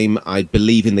love the game, I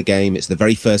believe in the game, it's the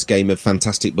very first game of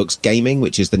Fantastic Books Gaming,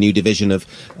 which is the new division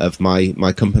of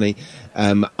my company,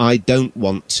 I don't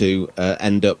want to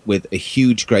end up with a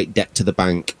huge, great debt to the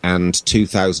bank and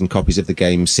 2,000 copies of the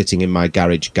game sitting in my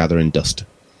garage gathering dust.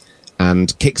 And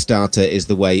Kickstarter is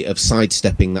the way of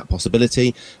sidestepping that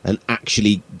possibility and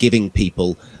actually giving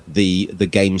people the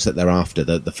games that they're after,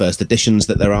 the first editions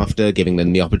that they're after, giving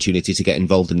them the opportunity to get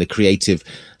involved in the creative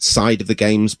side of the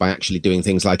games by actually doing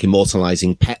things like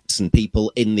immortalizing pets and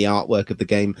people in the artwork of the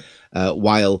game,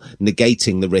 while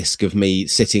negating the risk of me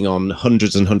sitting on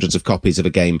hundreds and hundreds of copies of a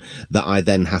game that I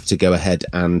then have to go ahead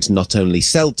and not only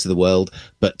sell to the world,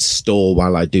 but store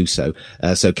while I do so.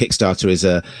 So Kickstarter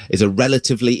is a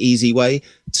relatively easy way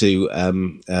to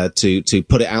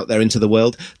put it out there into the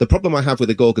world. The problem I have with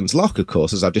the Gorgon's Lock, of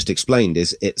course, as I've just explained,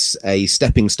 is it's a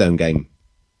stepping stone game.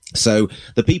 So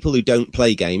the people who don't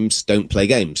play games don't play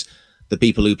games. The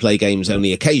people who play games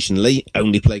only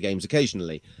play games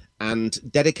occasionally.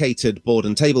 And dedicated board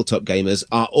and tabletop gamers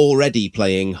are already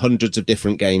playing hundreds of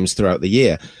different games throughout the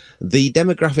year. The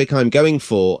demographic I'm going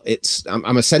for,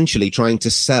 I'm essentially trying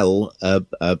to sell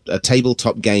a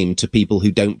tabletop game to people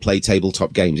who don't play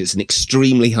tabletop games. It's an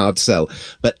extremely hard sell,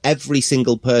 but every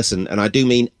single person, and I do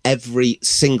mean every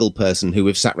single person who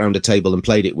we've sat round a table and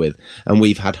played it with, and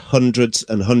we've had hundreds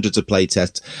and hundreds of play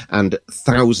tests and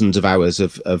thousands of hours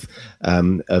of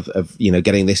you know,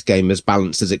 getting this game as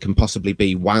balanced as it can possibly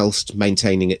be whilst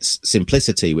maintaining its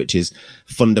simplicity, which is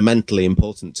fundamentally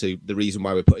important to the reason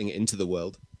why we're putting it into the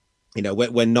world. You know,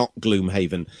 we're not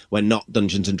Gloomhaven, we're not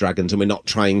Dungeons and Dragons, and we're not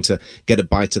trying to get a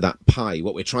bite of that pie.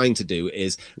 What we're trying to do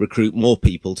is recruit more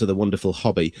people to the wonderful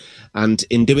hobby. And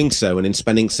in doing so, and in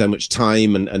spending so much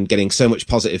time and getting so much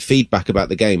positive feedback about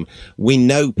the game, we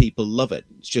know people love it.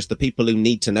 It's just the people who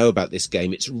need to know about this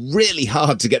game, it's really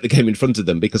hard to get the game in front of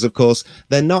them because, of course,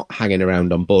 they're not hanging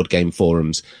around on board game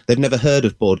forums. They've never heard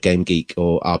of Board Game Geek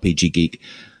or RPG Geek.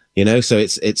 You know, so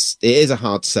it is a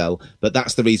hard sell, but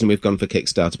that's the reason we've gone for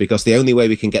Kickstarter, because the only way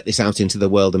we can get this out into the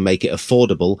world and make it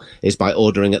affordable is by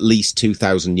ordering at least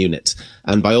 2,000 units.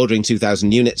 And by ordering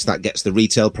 2,000 units, that gets the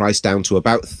retail price down to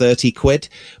about 30 quid,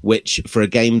 which for a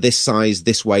game this size,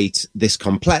 this weight, this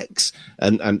complex,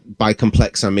 and by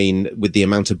complex, I mean with the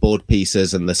amount of board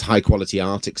pieces and this high quality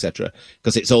art, etc.,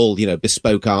 because it's all, you know,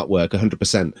 bespoke artwork,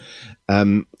 100%.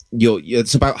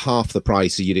 It's about half the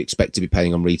price you'd expect to be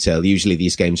paying on retail. Usually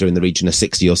these games are in the region of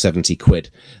 60 or 70 quid,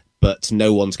 but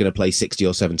no one's going to play 60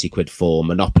 or 70 quid for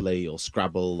Monopoly or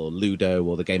Scrabble or Ludo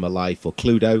or The Game of Life or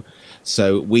Cluedo.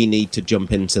 So we need to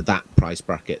jump into that price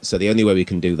bracket. So the only way we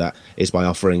can do that is by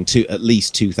offering at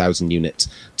least 2,000 units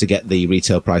to get the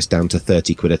retail price down to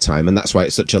 30 quid a time. And that's why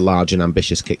it's such a large and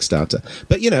ambitious Kickstarter.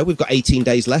 But, you know, we've got 18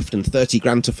 days left and 30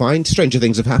 grand to find. Stranger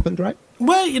things have happened, right?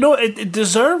 Well, you know, it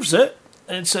deserves it.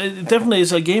 It definitely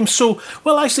is a game. So,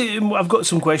 well, actually, I've got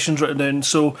some questions written down.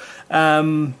 So,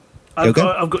 I've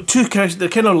got two characters. They're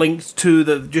kind of linked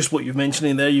to just what you're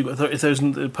mentioning there. You've got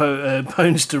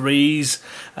 £30,000 to raise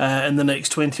in the next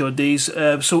 20 odd days.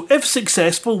 So, if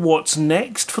successful, what's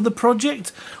next for the project?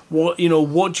 What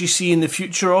do you see in the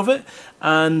future of it?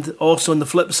 And also on the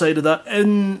flip side of that,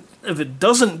 if it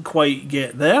doesn't quite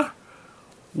get there,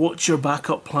 what's your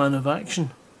backup plan of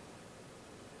action?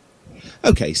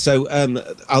 Okay, so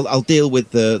I'll deal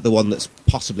with the one that's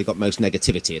possibly got most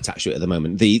negativity attached to it at the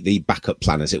moment, the backup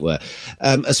plan, as it were.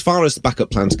 As far as the backup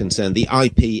plan's concerned, the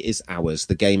IP is ours,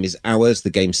 the game is ours, the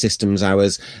game system's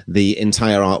ours, the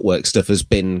entire artwork stuff has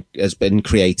been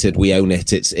created, we own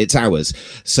it, it's ours.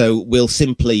 So we'll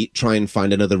simply try and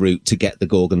find another route to get the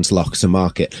Gorgon's Lock to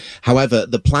market. However,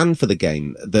 the plan for the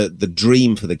game, the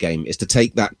dream for the game, is to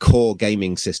take that core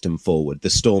gaming system forward, the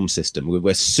Storm system.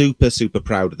 We're super, super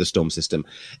proud of the Storm system.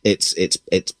 It's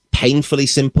painfully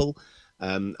simple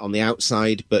on the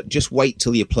outside, but just wait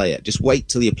till you play it. Just wait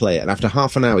till you play it, and after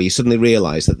half an hour, you suddenly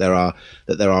realise that there are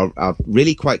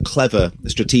really quite clever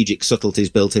strategic subtleties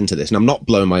built into this. And I'm not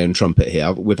blowing my own trumpet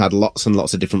here. We've had lots and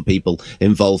lots of different people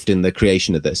involved in the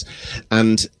creation of this,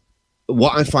 and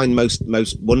what I find most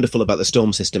wonderful about the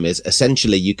Storm system is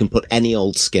essentially you can put any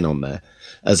old skin on there,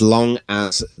 as long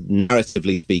as,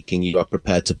 narratively speaking, you are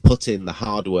prepared to put in the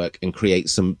hard work and create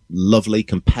some lovely,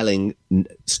 compelling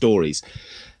stories.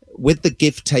 With the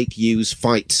give, take, use,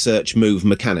 fight, search, move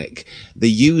mechanic, the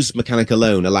use mechanic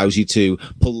alone allows you to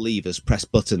pull levers, press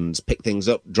buttons, pick things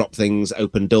up, drop things,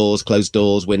 open doors, close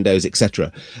doors, windows,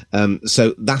 etc.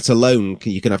 So that alone,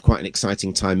 you can have quite an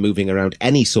exciting time moving around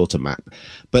any sort of map.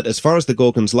 But as far as the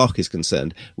Gorgon's Lock is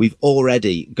concerned, we've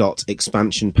already got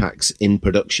expansion packs in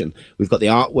production. We've got the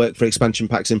artwork for expansion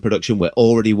packs in production. We're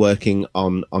already working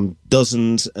on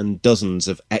dozens and dozens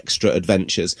of extra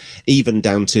adventures, even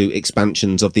down to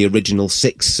expansions of the original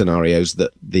 6 scenarios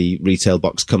that the retail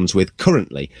box comes with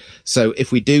currently. So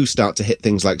if we do start to hit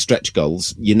things like stretch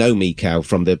goals, you know me, Cow,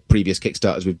 from the previous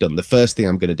Kickstarters we've done, the first thing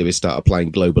I'm going to do is start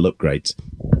applying global upgrades.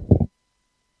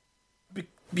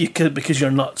 Because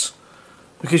you're nuts.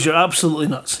 Because you're absolutely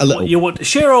nuts. A little. You want to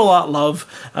share all that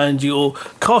love, and you'll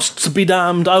costs be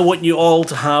damned. I want you all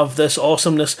to have this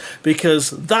awesomeness,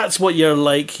 because that's what you're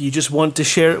like. You just want to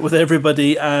share it with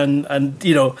everybody, and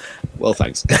Well,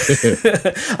 thanks.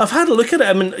 I've had a look at it.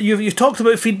 I mean, you've talked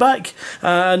about feedback,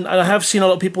 and I have seen a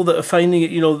lot of people that are finding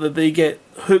it, that they get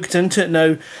hooked into it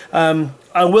now.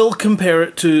 I will compare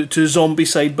it to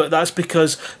Zombicide, but that's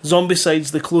because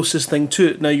Zombicide's the closest thing to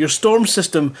it. Now, your Storm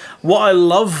system, what I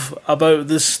love about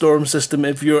this Storm system,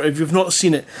 if you've not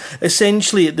seen it,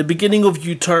 essentially at the beginning of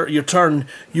your turn,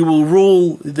 you will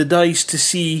roll the dice to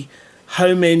see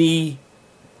how many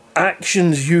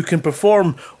actions you can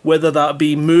perform, whether that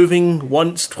be moving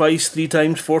once, twice, 3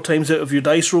 times, 4 times out of your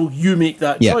dice roll. You make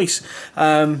that choice,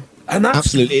 and that's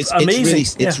absolutely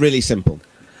amazing. It's really simple.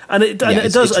 And it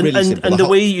does, and the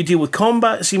way you deal with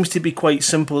combat seems to be quite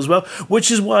simple as well, which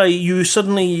is why you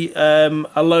suddenly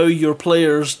allow your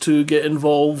players to get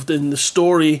involved in the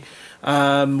story,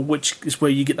 which is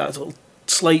where you get that little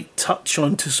slight touch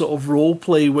onto sort of role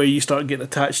play where you start getting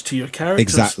attached to your characters.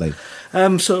 Exactly.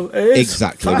 So it is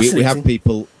fascinating. We have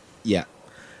people,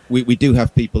 we do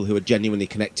have people who are genuinely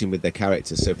connecting with their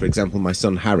characters. So, for example, my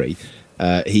son Harry,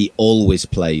 he always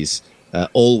plays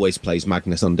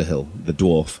Magnus Underhill, the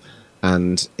dwarf,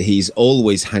 and he's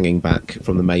always hanging back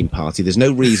from the main party. There's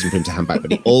no reason for him to hang back,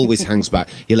 but he always hangs back.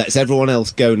 He lets everyone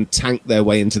else go and tank their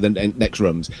way into the next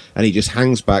rooms, and he just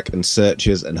hangs back and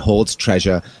searches and hoards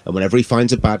treasure. And whenever he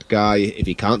finds a bad guy, if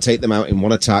he can't take them out in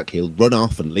one attack, he'll run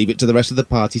off and leave it to the rest of the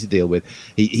party to deal with.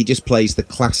 He just plays the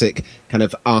classic kind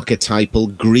of archetypal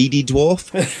greedy dwarf.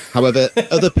 However,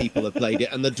 other people have played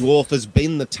it, and the dwarf has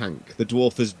been the tank. The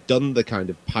dwarf has done the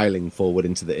kind of piling forward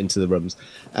into the rooms,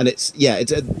 and it's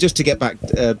just to get back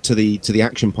to the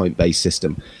action point based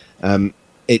system.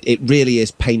 It really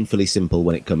is painfully simple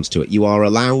when it comes to it. You are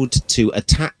allowed to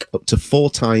attack up to 4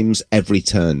 times every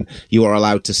turn. You are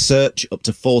allowed to search up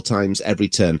to 4 times every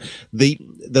turn. The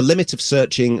limit of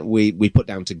searching we put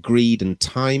down to greed and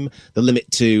time. The limit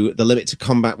to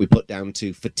combat we put down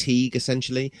to fatigue,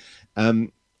 essentially.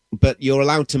 But you're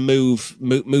allowed to move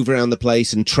around the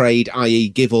place and trade, i.e.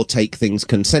 give or take things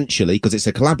consensually, because it's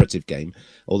a collaborative game,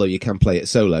 although you can play it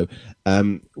solo.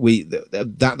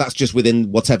 That's just within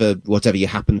whatever you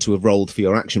happen to have rolled for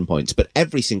your action points. But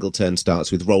every single turn starts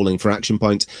with rolling for action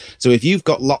points. So if you've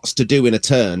got lots to do in a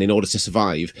turn in order to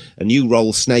survive, and you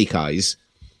roll Snake Eyes,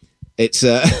 it's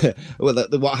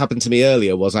what happened to me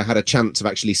earlier was I had a chance of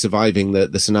actually surviving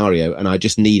the scenario, and I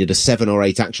just needed a 7 or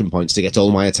 8 action points to get all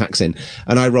my attacks in,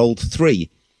 and I rolled 3,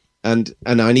 and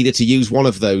I needed to use one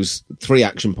of those 3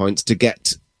 action points to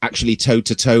get actually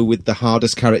toe-to-toe with the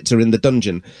hardest character in the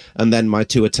dungeon, and then my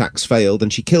 2 attacks failed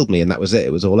and she killed me, and that was it.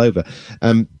 It was all over.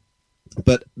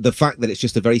 But the fact that it's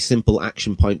just a very simple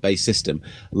action point based system,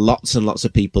 lots and lots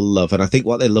of people love. And I think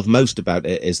what they love most about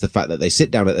it is the fact that they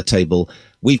sit down at the table.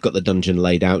 We've got the dungeon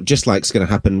laid out, just like it's going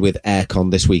to happen with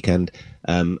Aircon this weekend.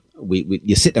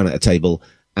 You sit down at a table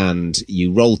and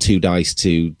you roll 2 dice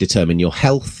to determine your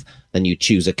health. Then you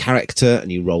choose a character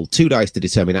and you roll 2 dice to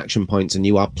determine action points, and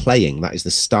you are playing. That is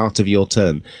the start of your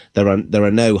turn. There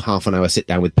are no half an hour sit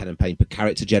down with pen and paper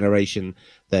character generation.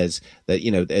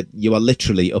 You are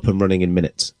literally up and running in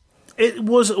minutes. It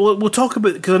was. We'll talk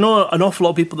about, because I know an awful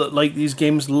lot of people that like these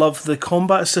games love the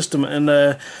combat system, and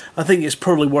I think it's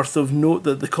probably worth of note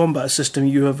that the combat system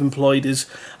you have employed is,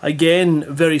 again,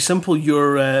 very simple.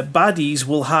 Your baddies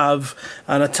will have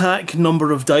an attack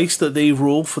number of dice that they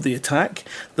roll for the attack.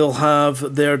 They'll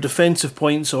have their defensive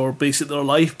points, or basically their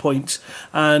life points,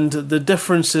 and the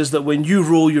difference is that when you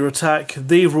roll your attack,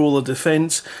 they roll a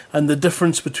defense, and the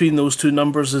difference between those 2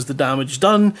 numbers is the damage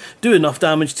done. Do enough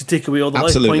damage to take away all the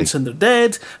Absolutely. life points, and they're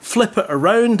dead. Flip it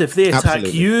around. If they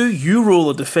attack you roll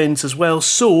a defense as well.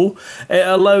 So it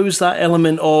allows that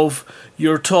element of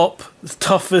your top,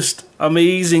 toughest,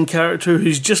 amazing character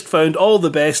who's just found all the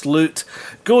best loot,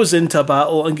 goes into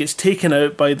battle and gets taken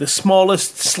out by the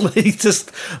smallest,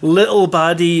 slightest little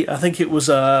baddie. I think it was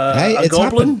a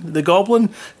goblin. Happened. The goblin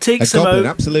takes them out.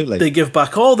 Absolutely. They give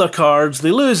back all their cards,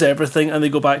 they lose everything, and they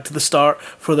go back to the start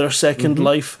for their second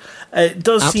life. It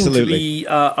does seem to be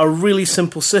a really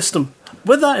simple system.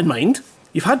 With that in mind,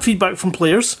 you've had feedback from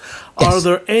players. Yes. Are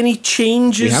there any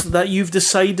changes that you've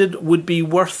decided would be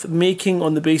worth making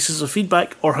on the basis of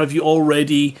feedback, or have you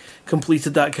already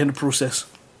completed that kind of process?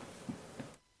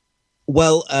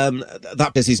 Well,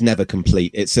 that bit is never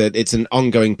complete. It's an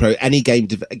ongoing any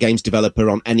games developer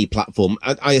on any platform,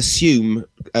 I assume,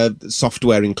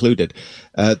 software included,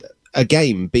 a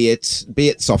game, be it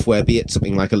software, be it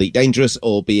something like Elite Dangerous,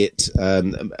 or be it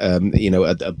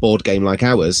a board game like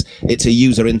ours, it's a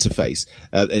user interface,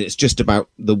 and it's just about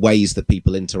the ways that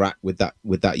people interact with that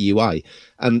UI,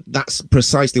 and that's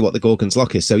precisely what the Gorgon's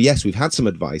Lock is. So yes, we've had some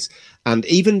advice, and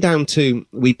even down to,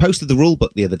 we posted the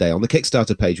rulebook the other day on the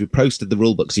Kickstarter page. We posted the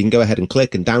rulebook, so you can go ahead and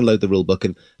click and download the rulebook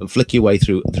and flick your way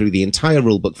through the entire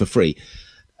rulebook for free.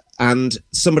 And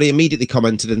somebody immediately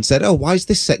commented and said, "Oh, why is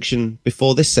this section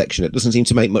before this section? It doesn't seem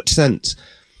to make much sense."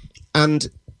 And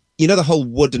the whole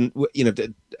wood, and you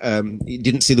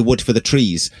didn't see the wood for the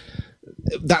trees.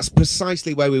 That's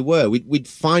precisely where we were. We'd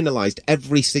finalised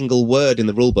every single word in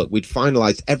the rulebook. We'd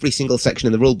finalised every single section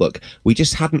in the rulebook. We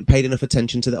just hadn't paid enough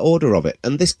attention to the order of it.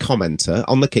 And this commenter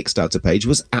on the Kickstarter page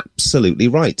was absolutely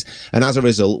right. And as a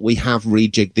result, we have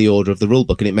rejigged the order of the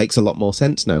rulebook, and it makes a lot more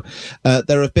sense now.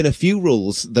 There have been a few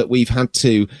rules that we've had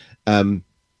to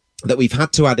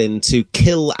add in to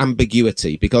kill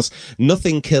ambiguity, because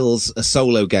nothing kills a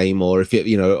solo game, or if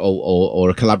or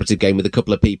a collaborative game with a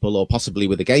couple of people, or possibly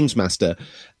with a games master,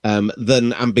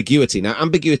 than ambiguity. Now,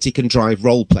 ambiguity can drive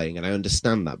role playing, and I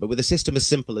understand that, but with a system as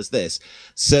simple as this,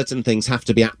 certain things have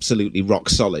to be absolutely rock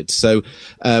solid. So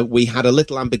we had a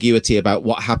little ambiguity about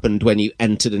what happened when you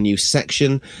entered a new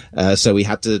section, so we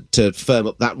had to firm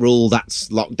up that rule.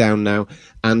 That's locked down now.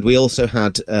 And we also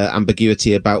had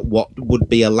ambiguity about what would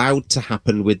be allowed to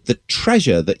happen with the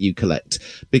treasure that you collect,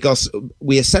 because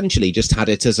we essentially just had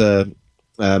it as an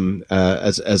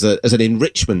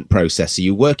enrichment process. So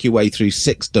you work your way through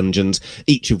 6 dungeons,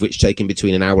 each of which taking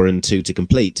between an hour and 2 to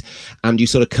complete, and you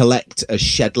sort of collect a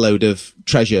shed load of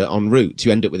treasure en route.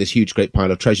 You end up with this huge, great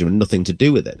pile of treasure and nothing to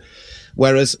do with it.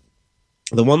 Whereas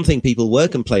the one thing people were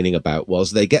complaining about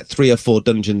was they get 3 or 4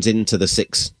 dungeons into the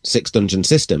six dungeon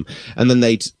system, and then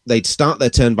they'd start their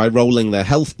turn by rolling their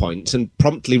health points and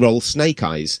promptly roll snake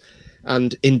eyes,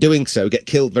 and in doing so get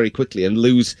killed very quickly and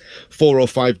lose 4 or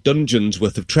 5 dungeons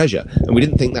worth of treasure. And we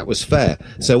didn't think that was fair.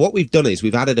 So what we've done is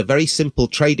we've added a very simple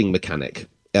trading mechanic.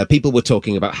 People were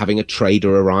talking about having a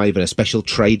trader arrive and a special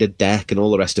trader deck and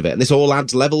all the rest of it. And this all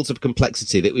adds levels of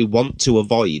complexity that we want to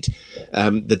avoid.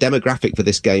 The demographic for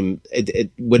this game,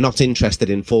 we're not interested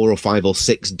in 4 or 5 or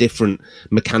 6 different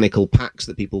mechanical packs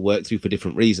that people work through for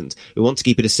different reasons. We want to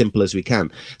keep it as simple as we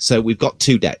can. So we've got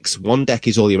 2 decks. One deck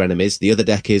is all your enemies. The other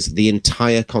deck is the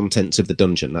entire contents of the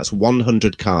dungeon. That's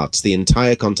 100 cards, the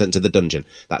entire contents of the dungeon.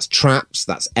 That's traps,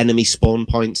 that's enemy spawn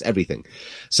points, everything.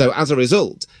 So as a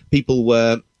result, people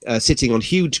were sitting on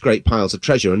huge, great piles of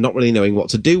treasure and not really knowing what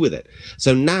to do with it.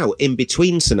 So now, in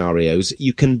between scenarios,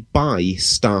 you can buy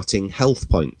starting health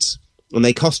points, and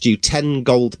they cost you 10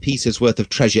 gold pieces worth of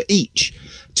treasure each,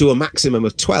 to a maximum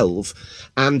of 12,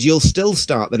 and you'll still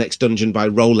start the next dungeon by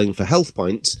rolling for health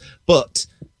points, but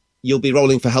you'll be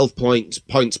rolling for health points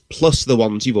plus the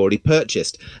ones you've already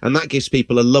purchased. And that gives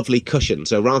people a lovely cushion.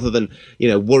 So rather than,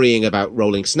 worrying about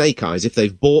rolling snake eyes, if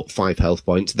they've bought 5 health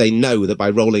points, they know that by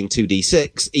rolling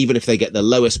 2d6, even if they get the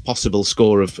lowest possible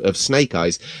score of snake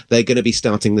eyes, they're going to be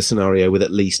starting the scenario with at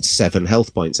least 7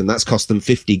 health points. And that's cost them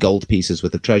 50 gold pieces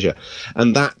worth of treasure.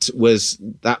 And that was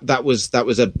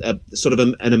a sort of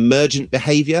an emergent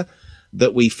behavior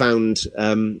that we found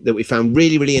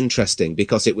really, really interesting,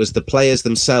 because it was the players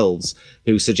themselves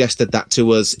who suggested that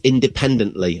to us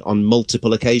independently on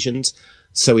multiple occasions.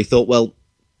 So we thought, well,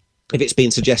 if it's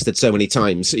been suggested so many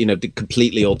times,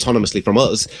 completely autonomously from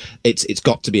us, it's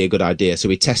got to be a good idea. So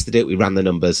we tested it, we ran the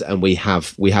numbers, and we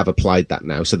have applied that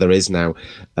now. So there is now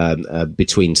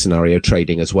between scenario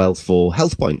trading as well for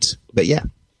health points. But yeah,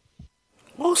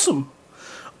 awesome.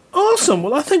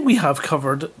 Well, I think we have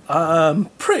covered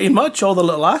pretty much all the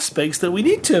little aspects that we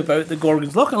need to about the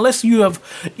Gorgon's Luck, unless you have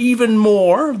even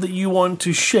more that you want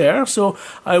to share. So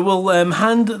I will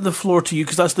hand the floor to you,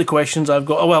 because that's the questions I've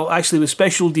got. Well, actually, with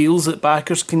special deals that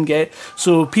backers can get.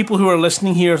 So people who are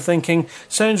listening here thinking,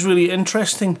 sounds really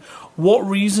interesting. What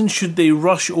reason should they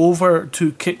rush over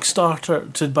to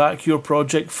Kickstarter to back your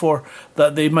project for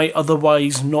that they might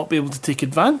otherwise not be able to take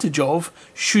advantage of,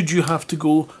 should you have to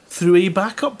go through a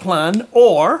backup plan,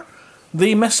 or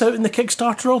they miss out in the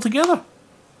Kickstarter altogether?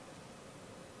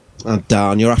 Oh,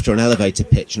 darn, you're after an elevator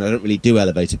pitch, and I don't really do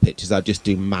elevator pitches. I just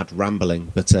do mad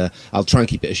rambling, but I'll try and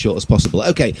keep it as short as possible.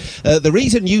 Okay, the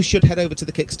reason you should head over to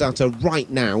the Kickstarter right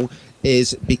now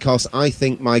is because I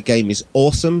think my game is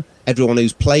awesome. Everyone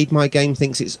who's played my game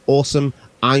thinks it's awesome.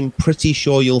 I'm pretty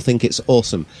sure you'll think it's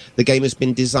awesome. The game has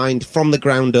been designed from the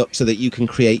ground up so that you can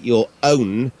create your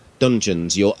own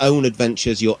dungeons, your own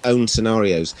adventures, your own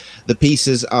scenarios. The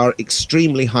pieces are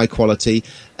extremely high quality,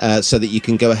 so that you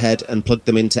can go ahead and plug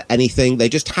them into anything. They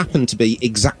just happen to be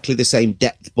exactly the same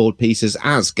depth board pieces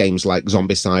as games like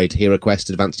Zombicide, HeroQuest,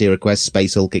 Advanced HeroQuest,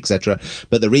 Space Hulk, etc.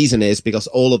 But the reason is because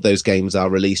all of those games are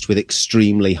released with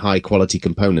extremely high quality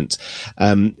components.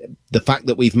 The fact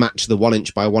that we've matched the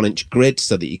 1-inch by 1-inch grid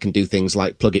so that you can do things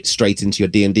like plug it straight into your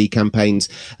D&D campaigns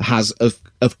has,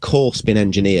 of course, been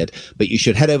engineered. But you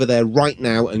should head over there right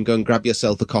now and go and grab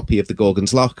yourself a copy of the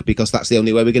Gorgon's Lock, because that's the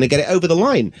only way we're going to get it over the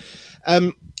line.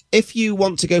 If you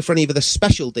want to go for any of the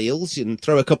special deals and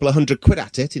throw a couple of £100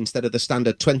 at it instead of the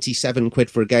standard 27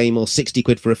 quid for a game or 60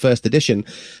 quid for a first edition,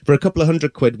 for a couple of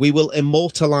 £100, we will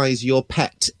immortalise your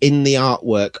pet in the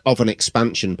artwork of an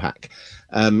expansion pack.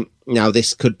 Now,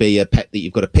 this could be a pet that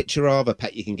you've got a picture of, a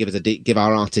pet you can give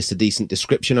our artist a decent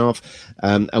description of,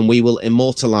 and we will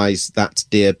immortalise that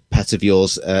dear pet of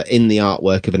yours in the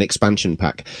artwork of an expansion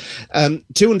pack.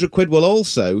 £200 will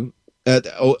also,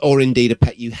 or indeed a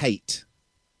pet you hate,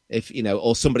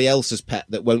 or somebody else's pet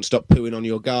that won't stop pooing on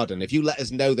your garden. If you let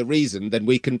us know the reason, then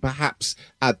we can perhaps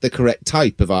add the correct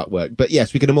type of artwork. But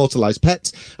yes, we can immortalise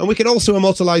pets, and we can also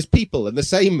immortalise people, and the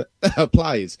same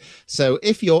applies. So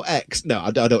if your ex... No,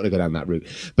 I don't want to go down that route.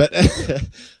 But...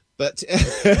 but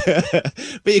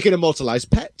you can immortalise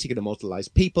pets, you can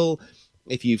immortalise people.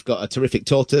 If you've got a terrific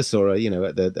tortoise or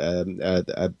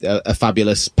a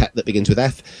fabulous pet that begins with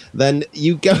F, then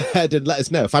you go ahead and let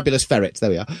us know. Fabulous ferret,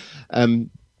 there we are.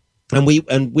 And we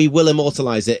will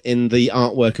immortalise it in the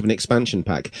artwork of an expansion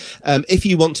pack. If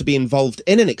you want to be involved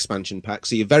in an expansion pack,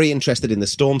 so you're very interested in the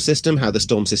Storm system, how the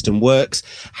Storm system works,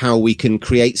 how we can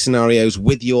create scenarios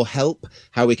with your help,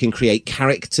 how we can create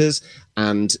characters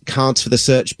and cards for the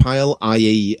search pile,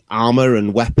 i.e. armour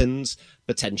and weapons,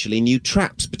 potentially new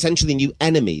traps, potentially new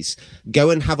enemies.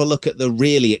 Go and have a look at the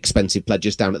really expensive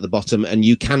pledges down at the bottom, and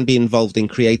you can be involved in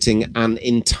creating an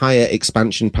entire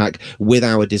expansion pack with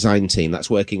our design team. That's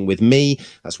working with me,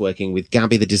 that's working with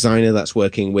Gabby, the designer, that's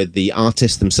working with the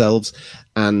artists themselves,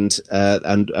 and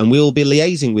we'll be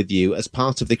liaising with you as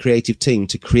part of the creative team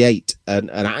to create an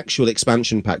actual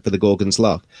expansion pack for the Gorgon's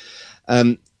Lock.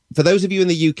 For those of you in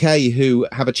the UK who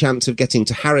have a chance of getting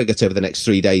to Harrogate over the next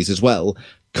 3 days as well,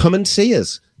 come and see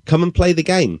us. Come and play the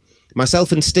game.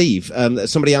 Myself and Steve,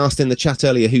 somebody asked in the chat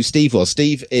earlier who Steve was.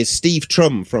 Steve is Steve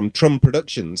Trum from Trum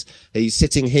Productions. He's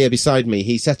sitting here beside me.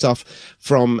 He set off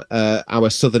from our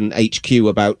southern HQ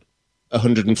about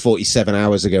 147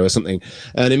 hours ago or something,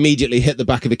 and immediately hit the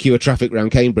back of a queue of traffic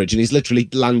around Cambridge, and he's literally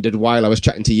landed while I was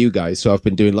chatting to you guys, so I've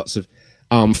been doing lots of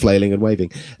arm flailing and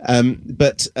waving.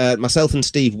 But myself and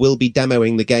Steve will be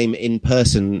demoing the game in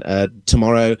person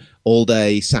tomorrow all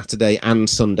day, Saturday and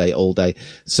Sunday all day.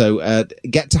 So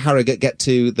get to Harrogate, get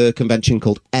to the convention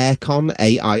called Airecon,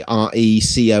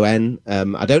 AIRECON.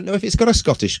 I don't know if it's got a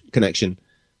Scottish connection.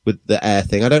 with the Air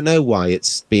thing. I don't know why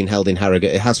it's been held in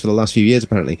Harrogate. It has for the last few years,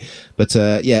 apparently. But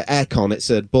AirCon, it's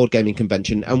a board gaming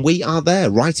convention, and we are there,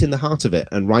 right in the heart of it,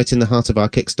 and right in the heart of our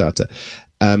Kickstarter.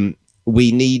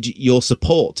 We need your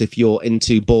support if you're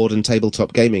into board and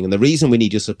tabletop gaming. And the reason we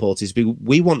need your support is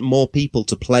we want more people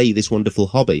to play this wonderful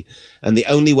hobby. And the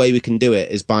only way we can do it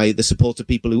is by the support of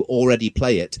people who already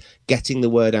play it, getting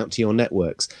the word out to your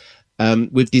networks.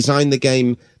 We've designed the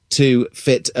game to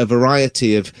fit a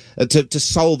variety of, to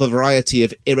solve a variety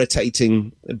of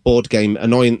irritating board game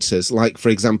annoyances, like, for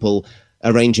example,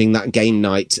 arranging that game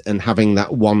night and having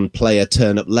that one player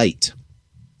turn up late.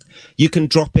 You can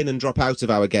drop in and drop out of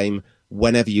our game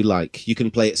whenever you like. You can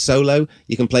play it solo.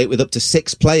 You can play it with up to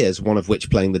 6 players, one of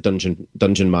which playing the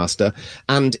dungeon master.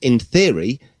 And in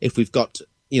theory, if you've got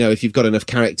enough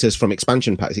characters from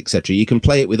expansion packs, etc., you can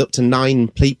play it with up to 9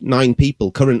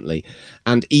 people currently,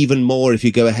 and even more if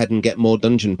you go ahead and get more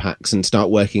dungeon packs and start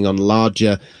working on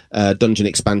larger dungeon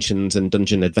expansions and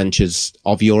dungeon adventures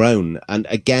of your own. And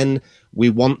again, we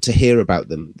want to hear about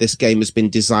them. This game has been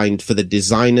designed for the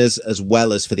designers as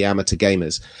well as for the amateur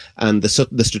gamers. And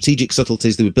the strategic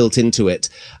subtleties that we built into it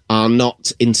are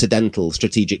not incidental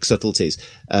strategic subtleties.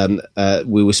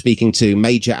 We were speaking to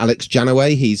Major Alex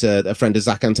Janaway. He's a friend of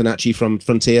Zach Antonacci from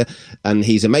Frontier, and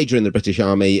he's a major in the British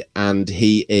Army, and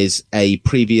he is a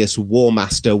previous War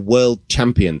Master world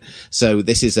champion. So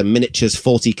this is a miniatures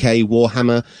 40k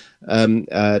Warhammer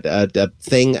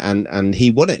thing, and he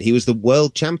won it. He was the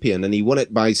world champion, and he won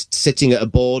it by sitting at a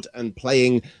board and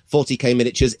playing 40k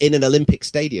miniatures in an Olympic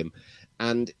stadium.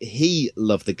 And he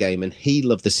loved the game, and he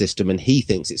loved the system, and he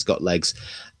thinks it's got legs.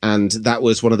 And that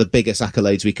was one of the biggest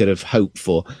accolades we could have hoped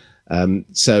for.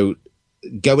 So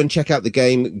go and check out the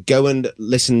game. Go and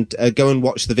listen. Go and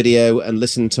watch the video and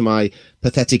listen to my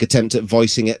pathetic attempt at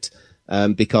voicing it.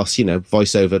 Because,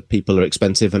 voiceover people are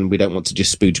expensive and we don't want to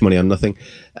just spooge money on nothing.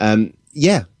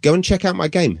 Go and check out my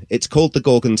game. It's called The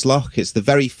Gorgon's Loch. It's the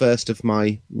very first of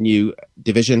my new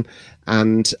division,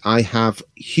 and I have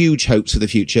huge hopes for the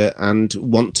future and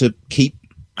want to keep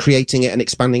creating it and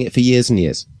expanding it for years and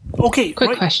years. Okay.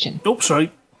 Quick question. Oh,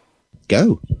 sorry.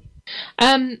 Go.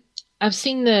 I've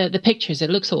seen the pictures. It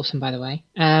looks awesome, by the way.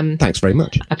 Thanks very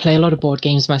much. I play a lot of board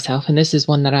games myself, and this is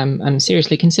one that I'm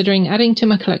seriously considering adding to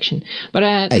my collection.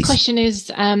 But the question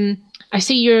is, I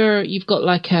see you've got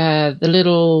like the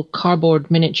little cardboard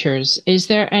miniatures. Is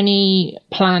there any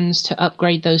plans to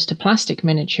upgrade those to plastic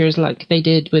miniatures like they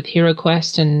did with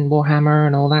HeroQuest and Warhammer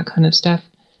and all that kind of stuff?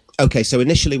 Okay, so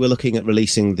initially we're looking at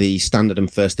releasing the standard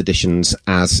and first editions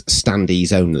as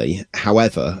standees only.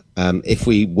 However, if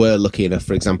we were lucky enough,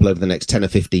 for example, over the next 10 or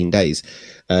 15 days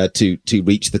to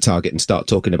reach the target and start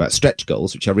talking about stretch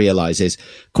goals, which I realise is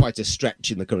quite a stretch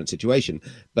in the current situation,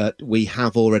 but we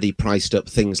have already priced up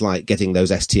things like getting those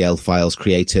STL files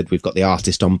created. We've got the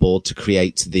artist on board to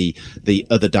create the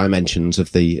other dimensions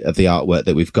of the artwork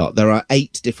that we've got. There are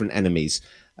 8 different enemies.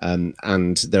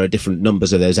 And there are different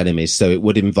numbers of those enemies. So it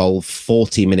would involve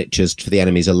 40 miniatures for the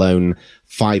enemies alone,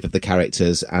 5 of the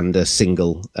characters, and a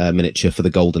single miniature for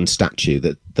the golden statue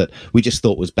that we just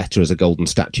thought was better as a golden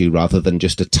statue rather than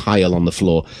just a tile on the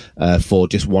floor for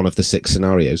just one of the 6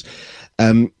 scenarios.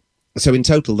 So in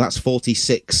total, that's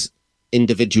 46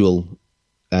 individual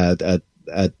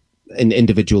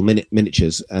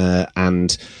miniatures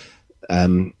and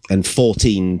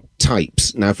 14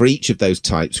 types. Now, for each of those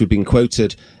types, we've been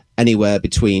quoted anywhere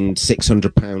between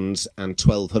 £600 and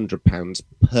 £1,200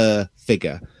 per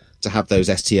figure to have those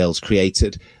STLs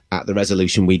created at the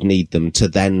resolution we'd need them to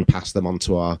then pass them on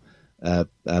to our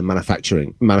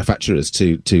manufacturers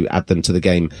to add them to the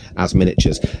game as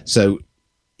miniatures. So,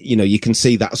 you can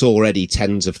see that's already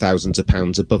tens of thousands of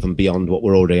pounds above and beyond what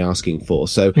we're already asking for.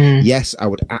 So, yes, I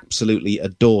would absolutely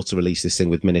adore to release this thing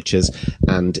with miniatures.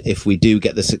 And if we do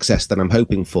get the success that I'm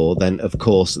hoping for, then, of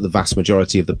course, the vast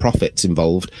majority of the profits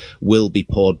involved will be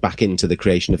poured back into the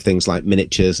creation of things like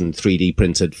miniatures and 3D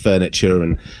printed furniture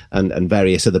and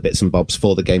various other bits and bobs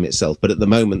for the game itself. But at the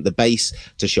moment, the base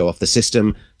to show off the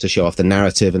system, to show off the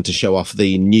narrative, and to show off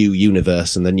the new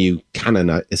universe and the new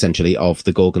canon, essentially, of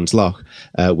the Gorgon's Loch,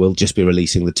 we'll just be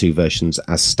releasing the 2 versions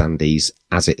as standees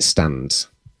as it stands.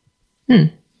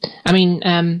 I mean,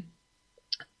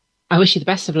 I wish you the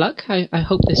best of luck. I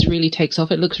hope this really takes off.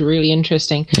 It looks really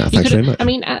interesting. Thanks very much. I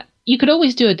mean, you could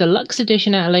always do a deluxe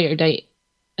edition at a later date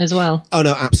as well. Oh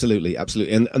no, absolutely. And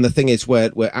the thing is,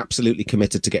 we're absolutely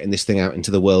committed to getting this thing out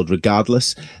into the world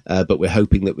regardless. But we're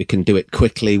hoping that we can do it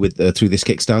quickly through this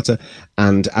Kickstarter.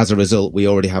 And as a result, we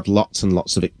already have lots and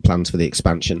lots of plans for the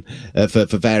expansion, for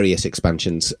various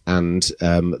expansions. And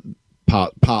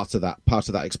part of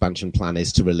that expansion plan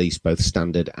is to release both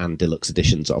standard and deluxe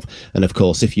editions of. And of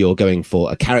course, if you're going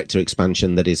for a character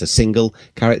expansion that is a single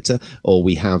character, or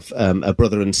we have a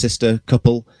brother and sister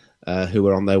couple who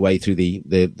are on their way through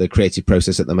the creative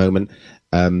process at the moment.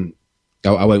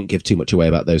 I won't give too much away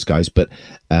about those guys, but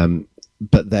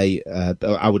they,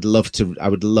 I would love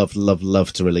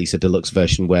to release a deluxe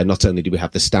version where not only do we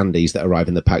have the standees that arrive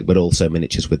in the pack, but also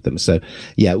miniatures with them. So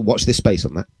yeah, watch this space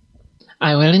on that.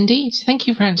 I will indeed. Thank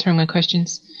you for answering my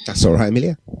questions. That's all right,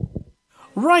 Amelia.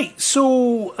 Right,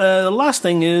 so the last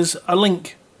thing is a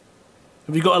link.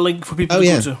 Have you got a link for people to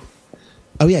go to?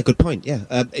 Oh, yeah, good point, yeah.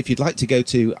 If you'd like to go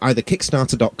to either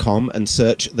Kickstarter.com and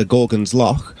search the Gorgon's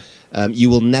Loch, you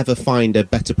will never find a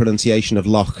better pronunciation of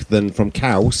Loch than from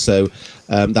cow, so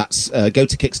that's go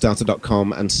to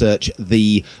Kickstarter.com and search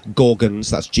the Gorgons,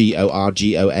 that's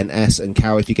Gorgons, and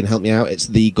cow, if you can help me out, it's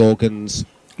the Gorgons...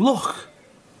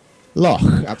 Loch,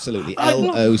 absolutely.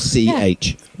 Loch. Yeah.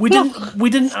 We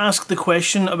didn't ask the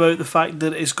question about the fact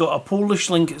that it's got a Polish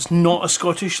link. It's not a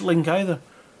Scottish link either.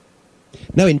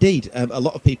 No, indeed. A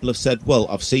lot of people have said, "Well,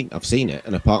 I've seen it,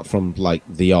 and apart from like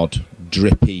the odd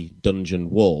drippy dungeon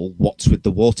wall, what's with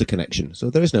the water connection?" So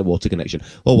there is no water connection.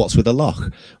 Or what's with a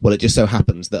loch? Well, it just so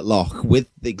happens that loch, with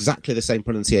exactly the same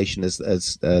pronunciation as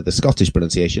the Scottish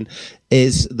pronunciation,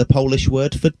 is the Polish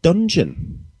word for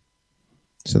dungeon.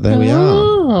 So there we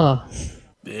are.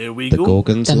 There we the go.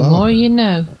 Gorgon's The Loch. more you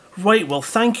know. Right, well,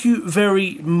 thank you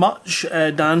very much,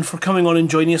 Dan, for coming on and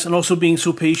joining us, and also being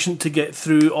so patient to get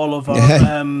through all of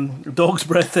our Dog's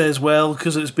Breath as well,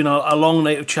 because it's been a long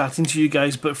night of chatting to you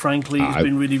guys, but frankly, it's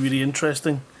been really, really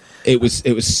interesting. It was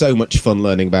so much fun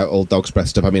learning about all Dog's Breath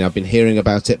stuff. I mean, I've been hearing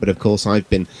about it, but of course, I've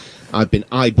been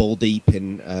eyeball deep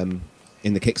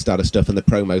in the Kickstarter stuff and the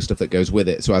promo stuff that goes with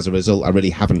it. So as a result, I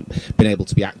really haven't been able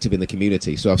to be active in the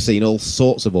community. So I've seen all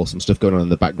sorts of awesome stuff going on in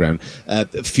the background.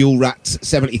 Fuel Rats,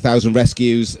 70,000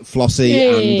 Rescues, Flossie,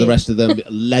 and the rest of them,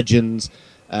 Legends.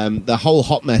 The whole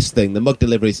hot mess thing, the mug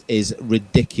deliveries is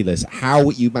ridiculous.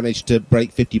 How you managed to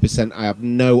break 50%, I have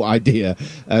no idea.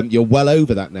 You're well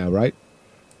over that now, right?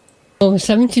 Over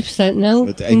 70% now.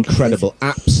 Incredible,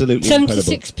 absolutely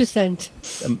 76%.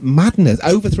 Madness,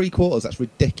 over 3/4. That's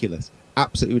ridiculous.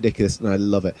 Absolutely ridiculous, and I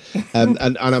love it.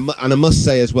 And I must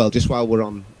say as well, just while we're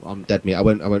on Dead Meat, I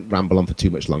won't ramble on for too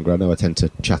much longer. I know I tend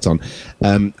to chat on.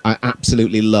 I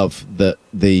absolutely love that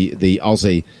the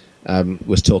Aussie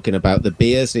was talking about the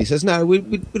beers, and he says, "No, we're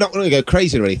not going to go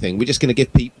crazy or anything. We're just going to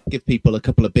give people a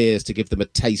couple of beers to give them a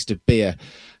taste of beer."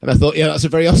 And I thought, yeah, that's a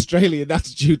very Australian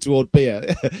attitude toward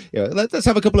beer. Let's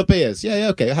have a couple of beers. Yeah,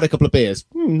 okay. I had a couple of beers.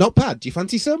 Not bad. Do you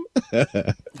fancy some? Yeah,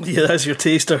 that's your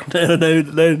taster.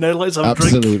 Now let's have a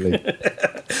drink. Absolutely.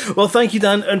 Well, thank you,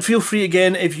 Dan, and feel free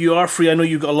again if you are free. I know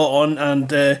you've got a lot on,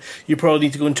 and you probably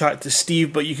need to go and chat to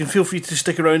Steve, but you can feel free to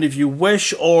stick around if you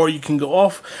wish, or you can go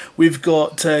off. We've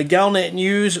got Galnet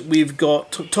News, we've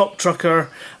got Top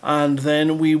Trucker, and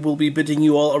then we will be bidding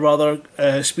you all a rather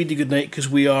speedy good night, because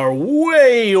we are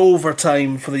way over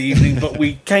time for the evening, but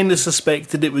we kind of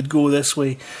suspected it would go this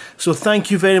way. So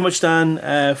thank you very much, Dan,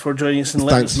 for joining us and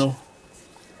letting us know.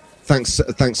 Thanks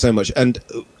so much. And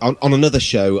on another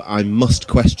show, I must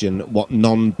question what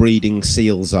non-breeding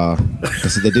seals are,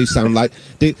 because they do sound like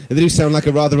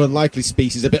a rather unlikely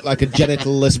species, a bit like a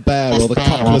genitalless bear or the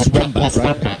cockless wombat,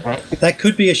 right? That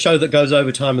could be a show that goes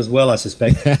over time as well, I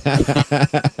suspect.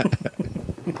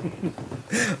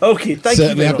 Okay, thank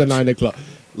Certainly you. After 9 o'clock.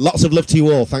 Lots of love to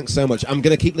you all. Thanks so much. I'm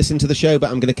going to keep listening to the show,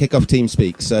 but I'm going to kick off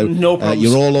TeamSpeak. So no problems.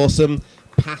 You're all awesome.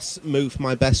 Pass Move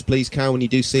my best, please, Cal, when you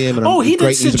do see him. And he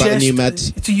great did news about the new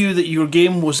suggest meds. to you that your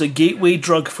game was a gateway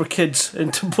drug for kids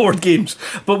into board games,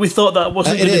 but we thought that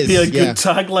wasn't going to be a good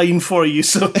tagline for you.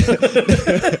 So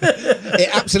it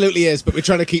absolutely is, but we're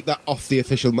trying to keep that off the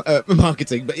official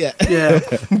marketing. But yeah,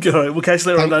 all right, we'll catch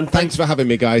you later on, Dan. Thanks for having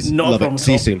me, guys. Not Love a problem. it.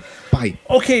 See you soon. Bye.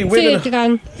 Okay, we're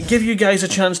going to give you guys a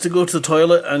chance to go to the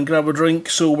toilet and grab a drink,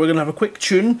 so we're going to have a quick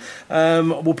tune.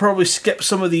 We'll probably skip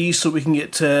some of these so we can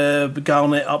get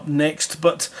Galnet up next,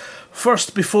 but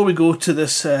first, before we go to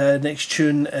this next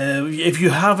tune, if you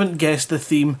haven't guessed the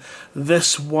theme,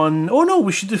 this one... Oh no,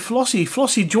 we should do Flossie.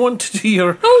 Flossie, do you want to do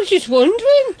your... I was just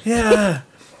wondering. Yeah.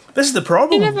 This is the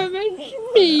problem. You never mentioned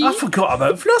me. I forgot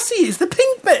about Flossie. It's the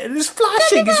pink bit and it's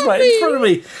flashing. It's right in front of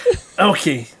me.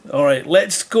 Okay, alright,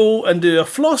 let's go and do a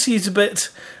Flossie's bit,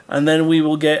 and then we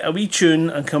will get a wee tune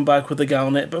and come back with the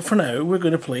Galnet. But for now, we're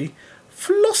going to play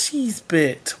Flossie's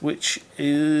bit, which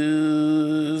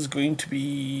is going to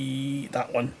be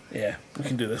that one. Yeah, we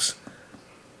can do this.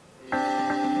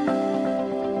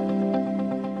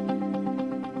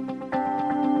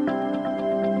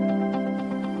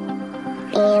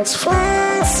 It's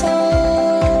Flossie.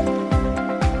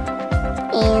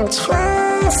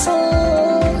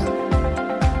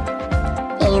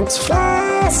 It's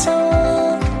Flossie.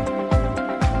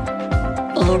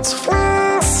 It's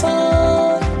Flossie.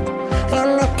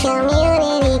 And the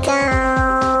community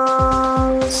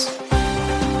goes.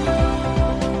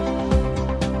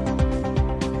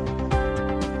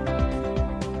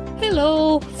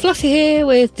 Hello, Flossie here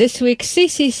with this week's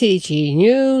CCCG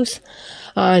news,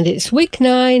 and it's week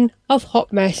 9 of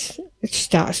Hot Mess, which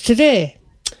starts today.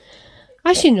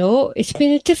 As you know, it's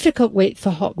been a difficult week for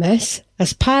Hot Mess,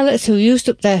 as pilots who used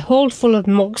up their hold full of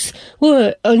mugs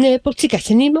were unable to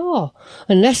get any more,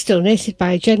 unless donated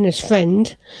by a generous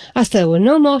friend, as there were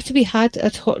no more to be had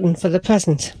at Hutton for the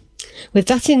present. With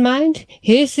that in mind,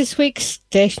 here's this week's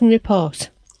station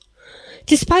report.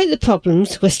 Despite the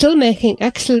problems, we're still making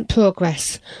excellent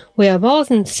progress. We are more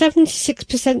than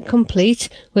 76% complete,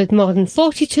 with more than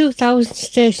 42,000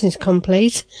 stations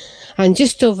complete, and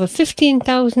just over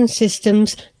 15,000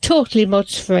 systems totally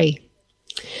mods free.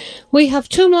 We have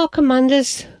 2 more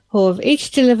commanders who have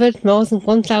each delivered more than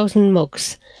 1,000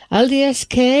 mugs.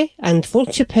 LDSK and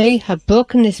Vulture P have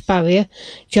broken this barrier,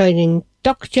 joining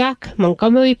Doc Jack,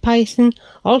 Montgomery Python,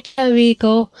 Alter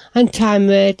Ego and Time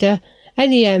Raider,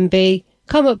 NEMB,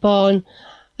 Comet Born,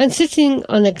 and sitting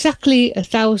on exactly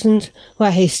 1,000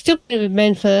 where he's stubbornly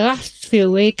remained for the last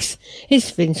few weeks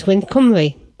is Vince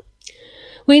Wincomrie.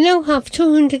 We now have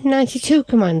 292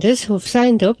 commanders who have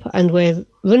signed up, and we're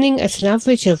running at an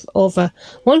average of over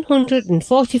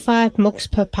 145 mugs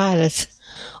per pilot.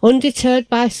 Undeterred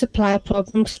by supply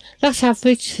problems, that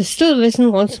average has still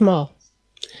risen once more.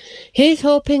 Here's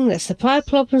hoping that supply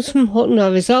problems from Hutton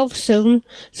are resolved soon,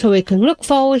 so we can look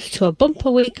forward to a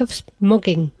bumper week of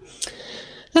mugging.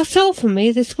 That's all from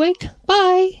me this week.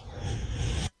 Bye!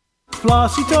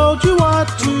 Flossie told you what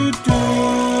to do.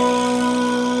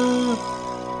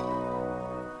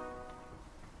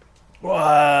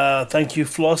 Thank you,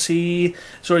 Flossie.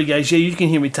 Sorry, guys. Yeah, you can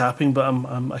hear me tapping, but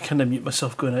I kind of mute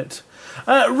myself going out.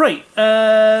 Right.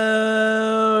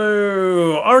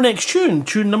 Our next tune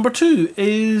number 2,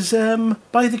 is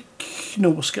by the... No,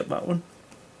 we'll skip that one.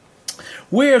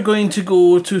 We're going to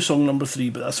go to song number 3,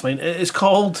 but that's fine. It's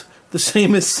called the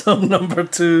same as song number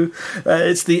 2.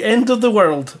 It's The End of the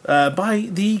World by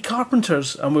the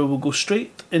Carpenters, and we will go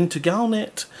straight into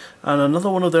Galnet and another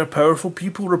one of their Powerful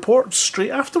People reports straight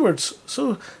afterwards.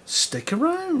 So stick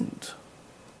around.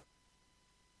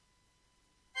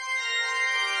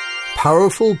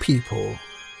 Powerful People.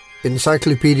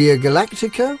 Encyclopedia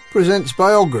Galactica presents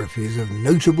biographies of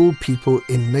notable people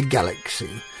in the galaxy.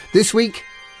 This week,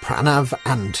 Pranav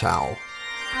Antal.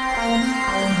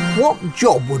 What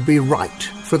job would be right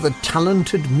for the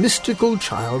talented mystical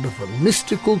child of a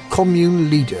mystical commune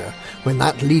leader when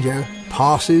that leader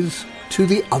passes to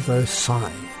the other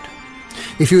side?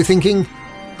 If you're thinking,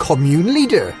 commune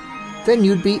leader, then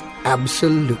you'd be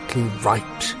absolutely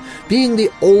right. Being the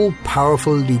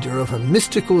all-powerful leader of a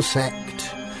mystical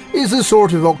sect is the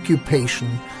sort of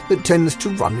occupation that tends to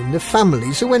run in the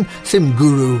family. So when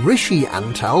Simguru Rishi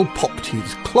Antal popped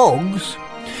his clogs,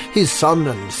 his son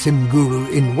and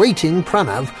Simguru-in-waiting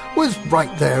Pranav was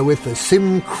right there with the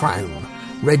Sim crown,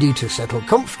 ready to settle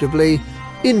comfortably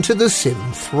into the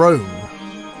Sim throne.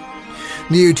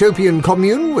 The Utopian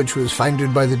Commune, which was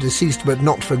founded by the deceased but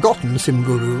not forgotten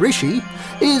Simguru Rishi,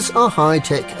 is a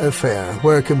high-tech affair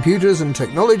where computers and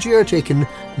technology are taken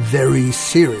very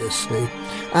seriously,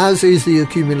 as is the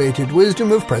accumulated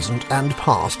wisdom of present and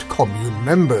past commune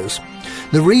members.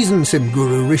 The reason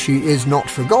Simguru Rishi is not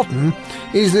forgotten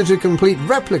is that a complete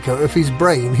replica of his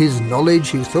brain, his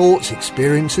knowledge, his thoughts,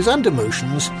 experiences and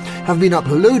emotions have been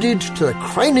uploaded to the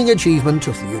crowning achievement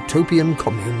of the Utopian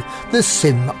Commune, the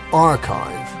Sim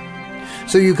Archive.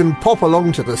 So you can pop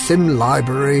along to the Sim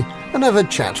Library and have a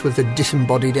chat with the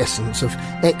disembodied essence of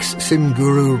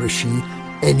ex-Simguru Rishi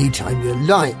anytime you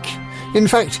like. In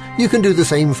fact, you can do the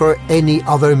same for any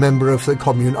other member of the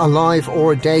commune, alive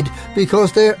or dead,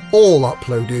 because they're all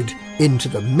uploaded into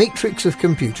the matrix of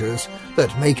computers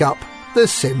that make up the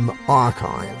Sim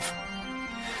Archive.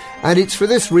 And it's for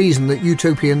this reason that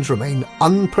Utopians remain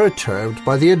unperturbed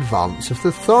by the advance of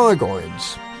the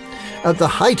Thargoids. At the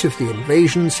height of the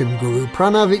invasion, Simguru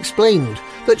Pranav explained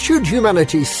that should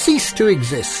humanity cease to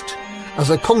exist, as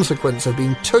a consequence of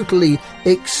being totally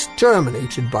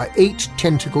exterminated by 8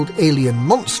 tentacled alien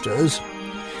monsters,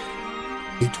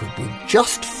 it would be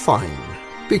just fine,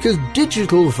 because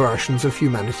digital versions of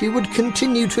humanity would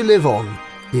continue to live on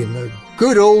in the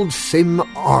good old Sim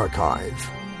Archive.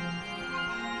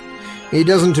 It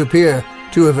doesn't appear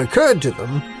to have occurred to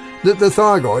them that the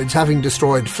Thargoids, having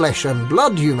destroyed flesh and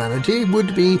blood humanity,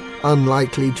 would be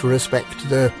unlikely to respect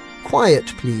the quiet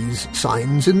please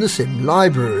signs in the Sim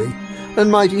Library, and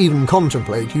might even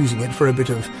contemplate using it for a bit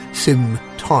of Sim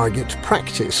target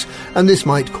practice, and this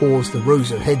might cause the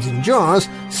rows of heads in jars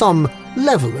some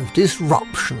level of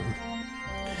disruption.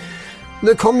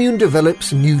 The commune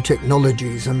develops new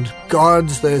technologies and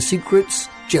guards their secrets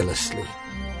jealously.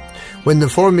 When the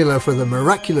formula for the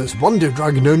miraculous wonder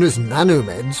drug known as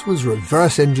nanomeds was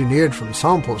reverse-engineered from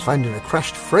samples found in a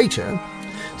crashed freighter,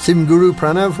 Simguru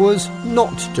Pranav was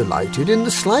not delighted in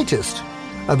the slightest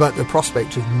about the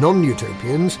prospect of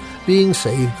non-utopians being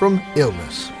saved from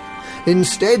illness.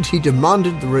 Instead, he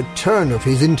demanded the return of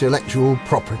his intellectual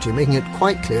property, making it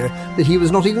quite clear that he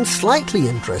was not even slightly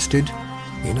interested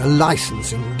in a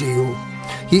licensing deal.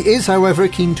 He is, however,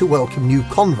 keen to welcome new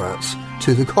converts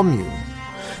to the commune,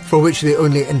 for which the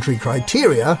only entry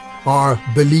criteria are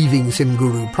believing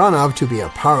Simguru Pranav to be a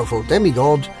powerful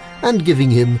demigod and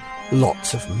giving him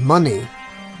lots of money.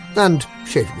 And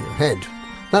shaving your head.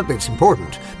 That bit's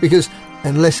important, because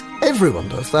unless everyone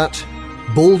does that,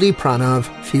 Baldy Pranav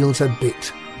feels a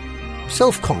bit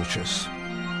self-conscious.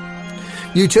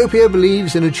 Utopia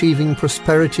believes in achieving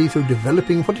prosperity through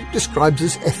developing what it describes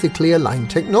as ethically aligned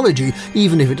technology,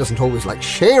 even if it doesn't always like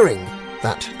sharing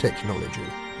that technology.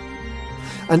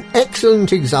 An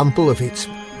excellent example of its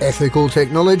ethical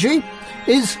technology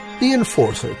is the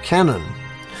Enforcer Cannon,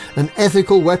 an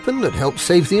ethical weapon that helps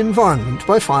save the environment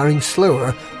by firing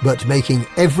slower but making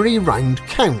every round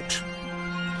count.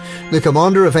 The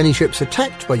commander of any ships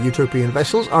attacked by Utopian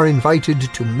vessels are invited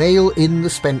to mail in the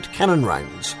spent cannon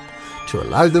rounds to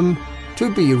allow them to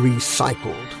be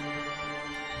recycled.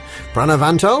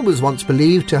 Pranavantal was once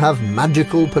believed to have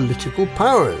magical political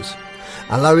powers,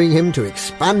 allowing him to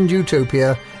expand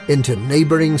Utopia into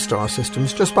neighbouring star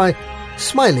systems just by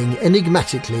smiling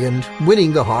enigmatically and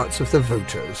winning the hearts of the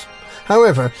voters.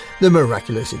 However, the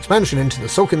miraculous expansion into the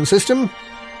Sulcan system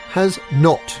has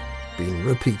not been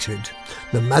repeated.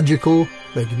 The magical,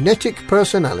 magnetic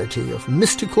personality of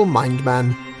mystical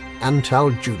mindman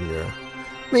Antal Jr.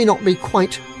 may not be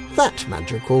quite that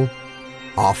magical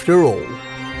after all.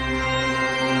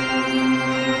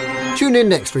 Tune in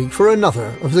next week for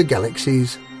another of the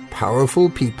galaxy's powerful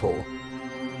people.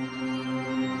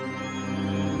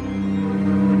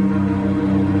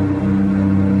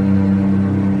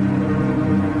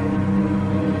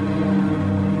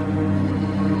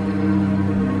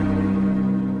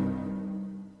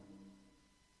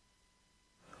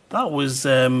 That was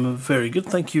very good.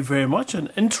 Thank you very much. An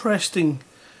interesting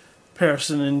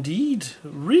person indeed.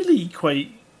 Really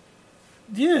quite,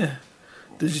 yeah.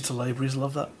 Digital libraries,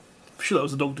 love that. I'm sure that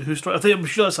was a Doctor Who story. I'm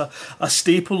sure that's a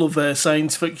staple of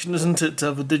science fiction, isn't it, to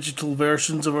have the digital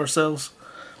versions of ourselves?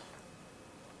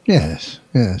 Yes,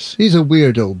 yes. He's a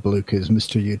weird old bloke, is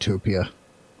Mr. Utopia.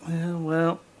 Yeah,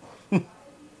 well...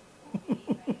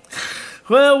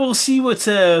 Well, we'll see what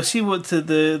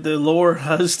the lore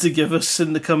has to give us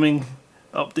in the coming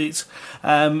updates,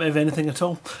 if anything at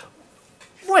all.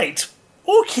 Right,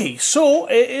 okay, so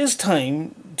it is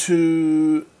time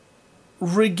to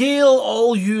regale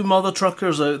all you mother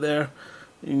truckers out there,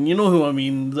 and you know who I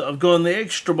mean, that have gone the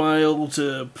extra mile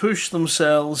to push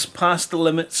themselves past the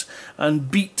limits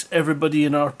and beat everybody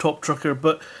in our top trucker,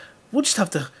 but we'll just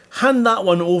have to hand that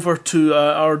one over to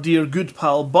our dear good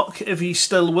pal Buck, if he's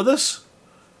still with us.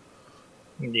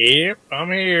 Yep,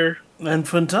 I'm here. And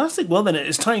fantastic. Well, then it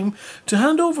is time to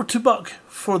hand over to Buck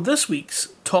for this week's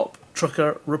Top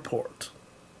Trucker Report.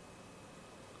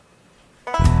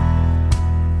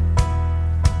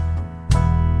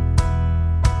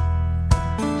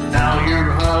 Now you're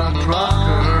a hub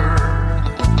trucker.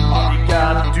 All you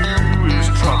gotta do is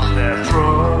truck that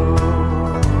truck.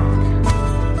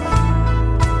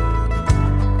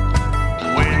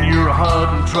 When you're a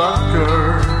hub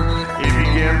trucker, if you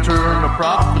can't turn a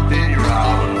profit, then you're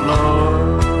out of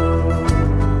luck.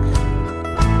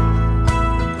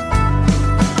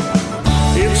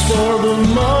 It's for the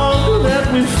mug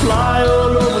that we fly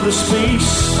all over the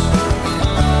space.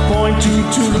 Point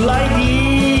to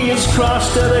lightly, it's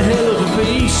crossed at a hell of a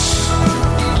pace.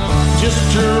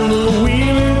 Just turn the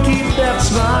wheel and keep that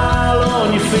smile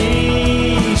on your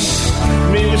face.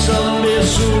 Maybe someday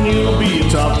soon you'll be a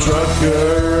top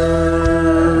trucker.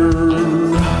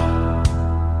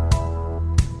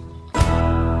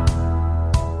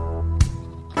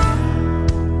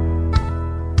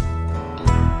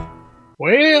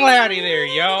 Well, howdy there,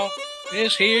 y'all.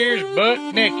 This here's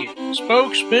Buck Naked,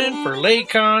 spokesman for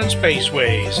Lakon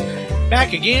Spaceways.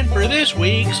 Back again for this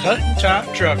week's Hutton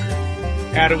Top Trucker.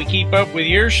 How do we keep up with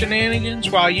your shenanigans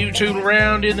while you tootle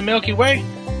around in the Milky Way?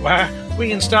 Why,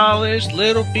 we install this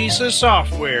little piece of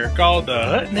software called the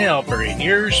Hutton Helper in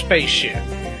your spaceship.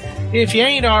 If you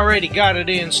ain't already got it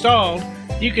installed,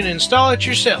 you can install it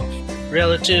yourself,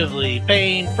 relatively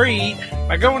pain-free,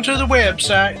 by going to the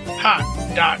website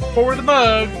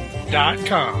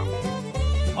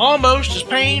hot.forthemug.com. Almost as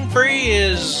pain-free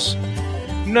as...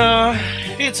 Nah,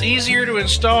 it's easier to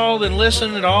install than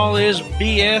listen to all this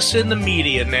BS in the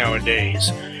media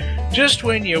nowadays. Just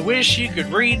when you wish you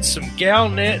could read some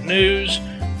Galnet news,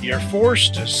 you're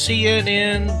forced to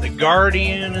CNN, The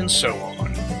Guardian, and so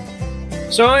on.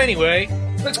 So anyway,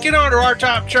 let's get on to our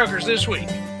top truckers this week.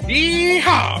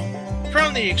 Yeehaw!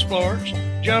 From the Explorers,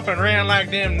 jumping around like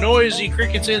them noisy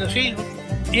crickets in the field.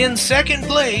 In second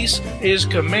place is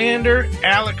Commander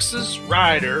Alex's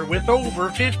Rider with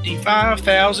over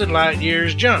 55,000 light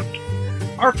years jumped.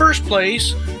 Our first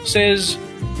place says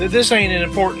that this ain't an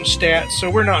important stat, so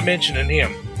we're not mentioning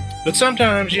him. But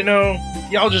sometimes, you know,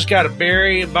 y'all just gotta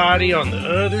bury a body on the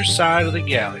other side of the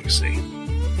galaxy.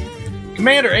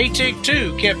 Commander Atik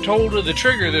 2 kept hold of the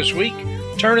trigger this week,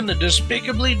 turning the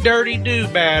despicably dirty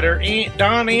do-batter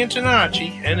Don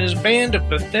Antonacci and his band of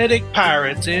pathetic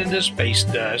pirates into space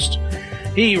dust.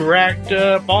 He racked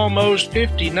up almost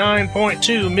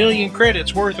 59.2 million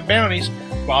credits worth of bounties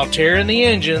while tearing the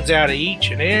engines out of each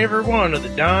and every one of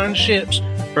the Don ships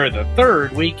for the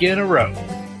third week in a row.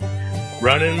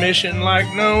 Running mission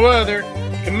like no other,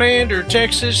 Commander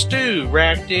Texas Stew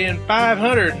racked in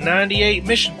 598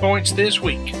 mission points this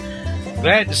week.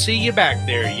 Glad to see you back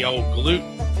there, you old galoot.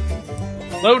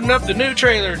 Loading up the new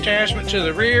trailer attachment to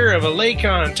the rear of a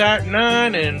Lakon Type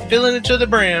 9 and filling it to the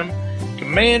brim,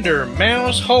 Commander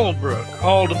Mouse Holbrook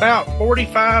hauled about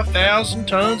 45,000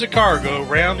 tons of cargo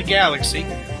around the galaxy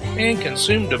and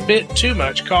consumed a bit too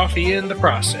much coffee in the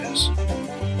process.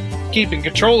 Keeping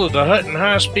control of the Hutton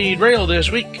high-speed rail this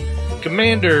week,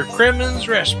 Commander Kremen's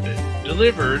Respite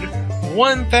delivered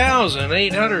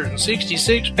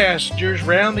 1,866 passengers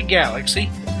round the galaxy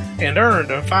and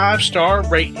earned a 5-star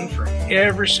rating from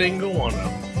every single one of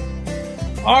them.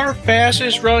 Our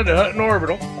fastest run to Hutton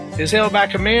Orbital is held by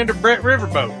Commander Brett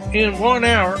Riverboat in 1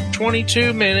 hour,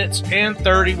 22 minutes, and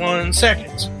 31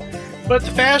 seconds. But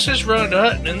the fastest run to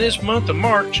Hutton in this month of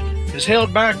March is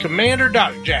held by Commander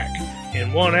Doc Jack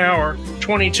in 1 hour,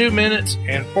 22 minutes,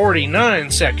 and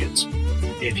 49 seconds.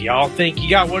 If y'all think you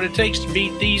got what it takes to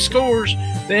beat these scores,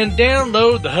 then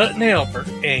download the Hutton Helper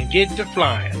and get to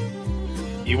flying.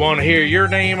 You want to hear your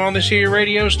name on this here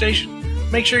radio station?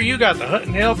 Make sure you got the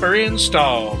Hutton Helper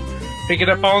installed. Pick it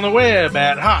up on the web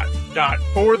at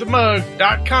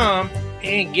hot.forthemug.com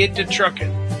and get to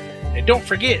trucking. And don't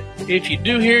forget, if you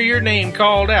do hear your name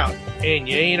called out and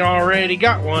you ain't already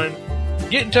got one,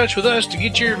 get in touch with us to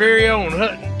get your very own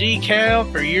Hutton decal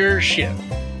for your ship.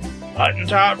 Hutton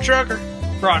Top Trucker,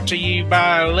 brought to you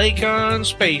by Lakon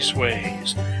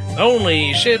Spaceways.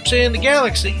 Only ships in the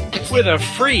galaxy with a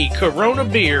free Corona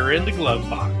beer in the glove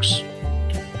box.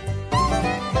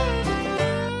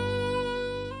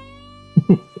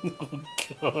 Oh,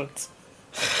 God.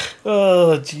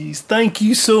 Oh, jeez. Thank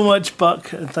you so much,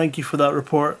 Buck, and thank you for that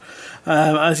report.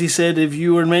 As he said, if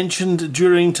you were mentioned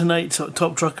during tonight's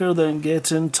Top Trucker, then get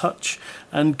in touch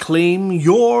and claim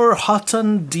your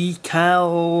Hutton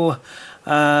decal.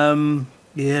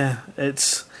 Yeah,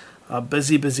 it's a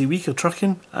busy week of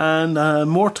trucking, and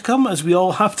more to come as we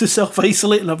all have to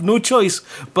self-isolate and have no choice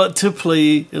but to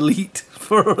play Elite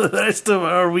for the rest of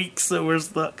our weeks that we're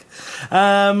stuck.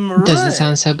 Doesn't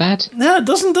sound so bad. Yeah, it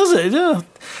doesn't, does it? Yeah.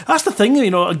 That's the thing,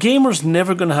 you know, a gamer's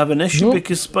never going to have an issue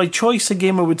because by choice a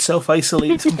gamer would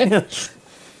self-isolate. Yeah. As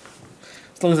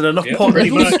long as there are enough pot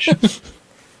pretty much.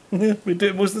 Yeah, we do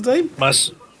it most of the time.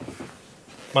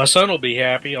 My son will be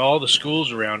happy. All the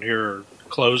schools around here are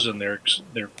closing. They're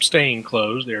staying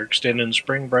closed. They're extending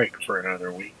spring break for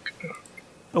another week.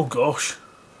 Oh, gosh.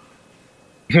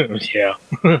 Yeah.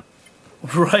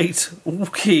 Right.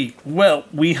 Okay. Well,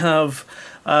 we have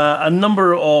a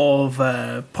number of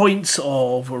points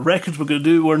of records we're going to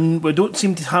do. We don't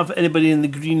seem to have anybody in the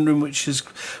green room, which is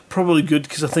probably good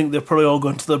because I think they're probably all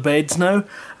going to their beds now.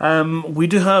 We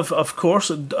do have, of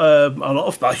course,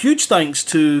 a huge thanks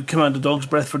to Commander Dog's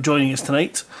Breath for joining us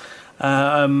tonight.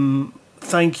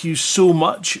 Thank you so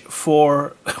much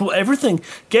for everything,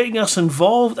 getting us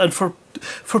involved, and for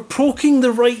poking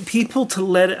the right people to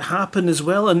let it happen as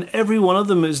well. And every one of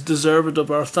them is deserved of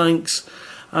our thanks.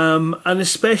 And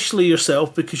especially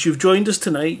yourself, because you've joined us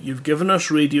tonight, you've given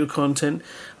us radio content,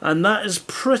 and that is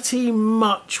pretty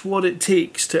much what it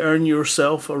takes to earn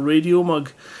yourself a radio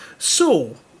mug.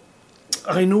 So,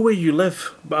 I know where you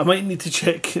live, but I might need to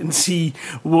check and see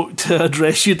what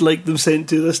address you'd like them sent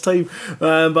to this time.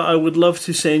 But I would love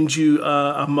to send you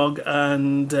a mug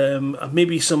and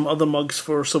maybe some other mugs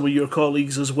for some of your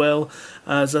colleagues as well,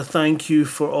 as a thank you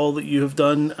for all that you have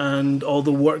done and all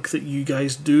the work that you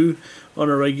guys do on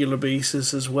a regular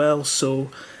basis as well. So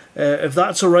if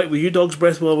that's all right with you, Dog's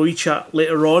Breath, we'll have a wee chat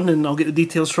later on, and I'll get the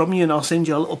details from you, and I'll send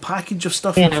you a little package of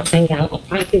stuff. Yeah, I'll send you a little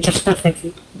package of stuff.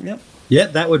 Yep. Yeah,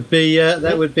 that would be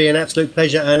an absolute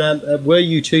pleasure. And were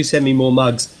you to send me more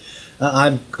mugs,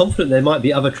 I'm confident there might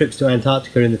be other trips to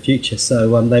Antarctica in the future.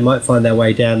 So they might find their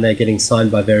way down there, getting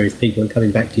signed by various people and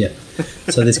coming back to you.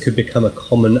 So this could become a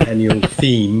common annual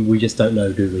theme. We just don't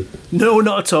know, do we? No,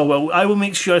 not at all. Well, I will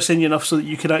make sure I send you enough so that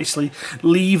you can actually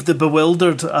leave the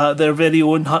bewildered their very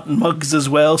own Hutton mugs as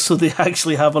well, so they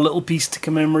actually have a little piece to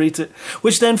commemorate it,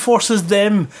 which then forces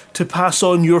them to pass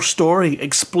on your story,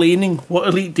 explaining what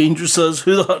Elite Dangerous is,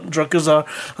 who the Hutton Truckers are,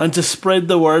 and to spread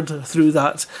the word through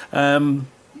that.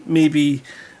 Maybe...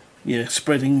 Yeah,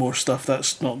 spreading more stuff,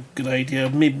 that's not a good idea.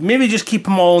 Maybe just keep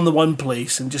them all in the one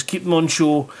place and just keep them on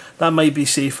show. That might be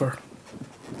safer.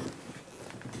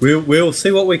 We'll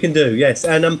see what we can do, yes.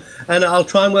 And I'll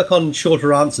try and work on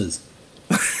shorter answers.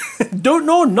 Don't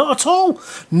know, not at all.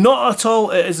 Not at all.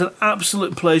 It is an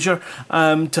absolute pleasure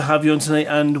to have you on tonight,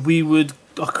 and we would...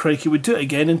 Oh, crikey, we'd do it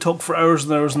again and talk for hours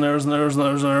and hours and hours and hours and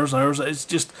hours and hours and hours. It's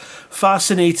just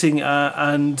fascinating,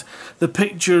 and the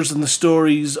pictures and the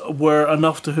stories were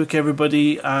enough to hook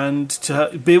everybody, and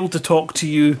to be able to talk to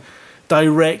you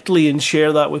directly and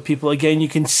share that with people. Again, you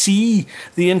can see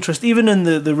the interest, even in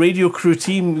the radio crew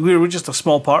team. We're just a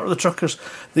small part of the Truckers.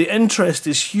 The interest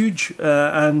is huge,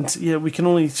 and yeah, we can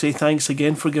only say thanks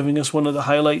again for giving us one of the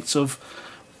highlights of...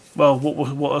 Well,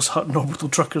 what us Hutton Orbital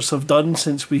Truckers have done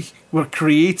since we were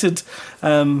created.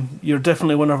 You're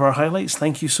definitely one of our highlights.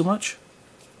 Thank you so much.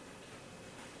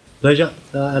 Pleasure.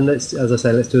 And let's, as I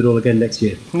say, let's do it all again next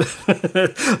year.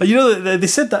 You know, they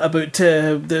said that about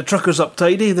the Truckers Up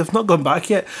Tidy. They've not gone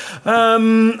back yet.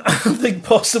 I think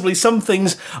possibly some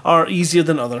things are easier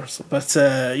than others. But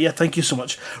yeah, thank you so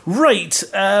much. Right,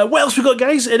 what else we got,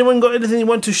 guys? Anyone got anything you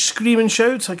want to scream and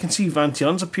shout? I can see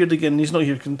Vantion's appeared again. He's not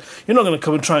here. You're not going to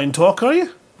come and try and talk, are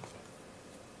you?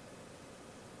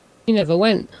 He never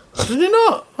went. Did he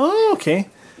not? Oh, okay.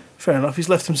 Fair enough. He's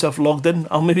left himself logged in.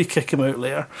 I'll maybe kick him out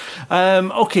later.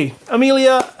 Okay,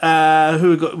 Amelia.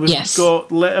 Who we got? We've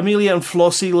got Amelia and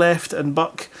Flossie left, and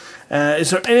Buck.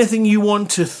 Is there anything you want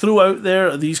to throw out there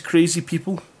at these crazy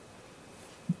people?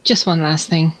 Just one last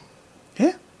thing.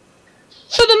 Yeah.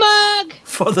 For the mug!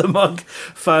 For the mug.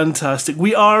 Fantastic.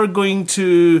 We are going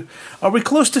to... Are we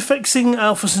close to fixing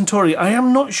Alpha Centauri? I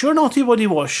am not sure, Naughty Body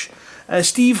Wash.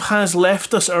 Steve has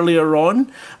left us earlier on,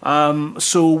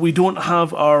 so we don't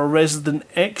have our resident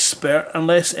expert,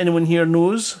 unless anyone here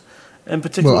knows in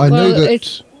particular. Well, I know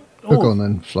that... Go on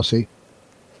then, Flossie.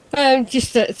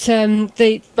 Just that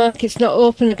the market's not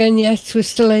open again yet. We're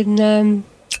still in...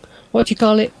 what do you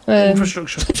call it?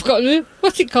 Infrastructure. I've forgotten.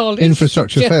 What's it called?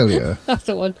 Infrastructure failure. That's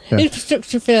the one. Yeah.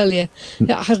 Infrastructure failure.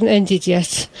 That hasn't ended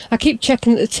yet. I keep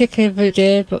checking the tick every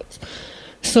day, but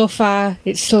so far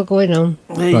it's still going on.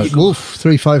 Right, Wolf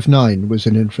 359 was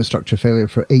in infrastructure failure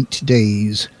for 8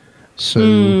 days.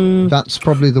 So that's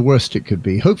probably the worst it could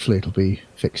be. Hopefully it'll be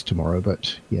fixed tomorrow,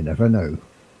 but you never know.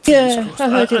 Yeah, I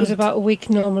heard it was about a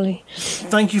week normally.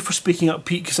 Thank you for speaking up,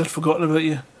 Pete, because I'd forgotten about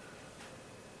you.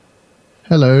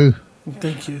 Hello.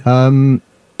 Thank you.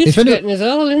 He's forgetting us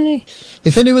all, isn't he?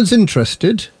 If anyone's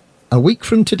interested, a week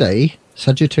from today,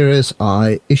 Sagittarius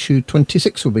Eye issue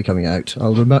 26 will be coming out.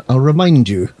 I'll remind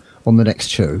you on the next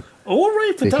show. All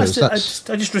right, fantastic.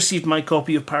 I just received my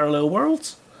copy of Parallel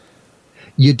Worlds.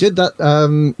 You did that.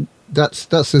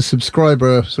 That's a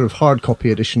subscriber sort of hard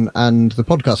copy edition, and the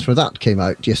podcast for that came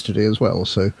out yesterday as well.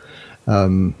 So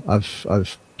I've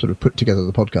sort of put together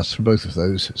the podcast for both of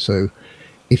those. So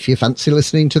if you fancy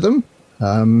listening to them,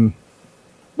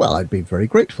 well, I'd be very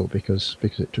grateful because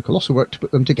it took a lot of work to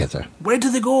put them together. Where do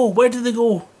they go?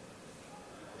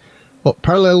 What,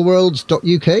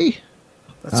 parallelworlds.uk,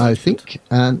 I think,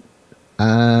 and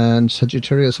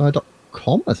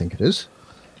SagittariusEye.com, I think it is.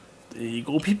 There you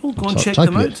go, people. Go and check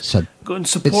them out. Go and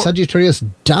support. It's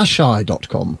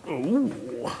Sagittarius-eye.com.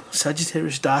 Ooh,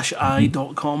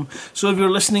 Sagittarius-eye.com. So if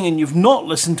you're listening and you've not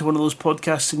listened to one of those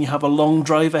podcasts and you have a long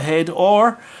drive ahead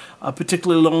or a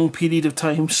particularly long period of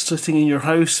time sitting in your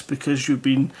house because you've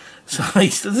been...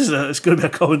 it's going to be a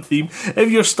common theme. If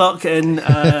you're stuck in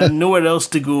nowhere else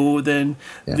to go, then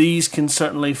these can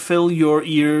certainly fill your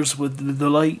ears with the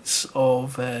delights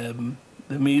of the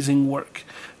amazing work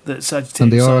that Sagittarius...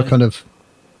 And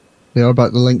they are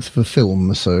about the length of a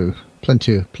film, so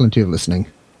plenty of listening.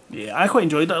 Yeah, I quite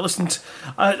enjoyed it. I listened.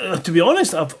 To be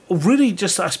honest, I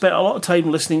spent a lot of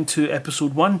time listening to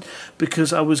episode 1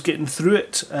 because I was getting through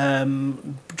it,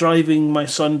 driving my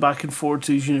son back and forth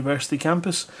to his university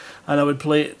campus, and I would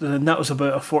play it, and that was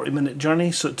about a 40-minute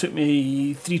journey, so it took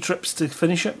me 3 trips to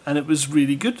finish it, and it was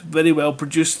really good, very well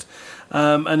produced,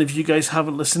 And if you guys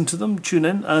haven't listened to them, tune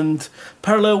in. And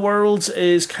Parallel Worlds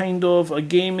is kind of a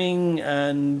gaming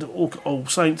and all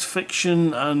science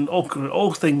fiction and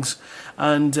all things.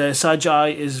 And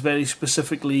Sajai is very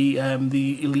specifically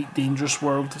the Elite Dangerous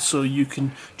World. So you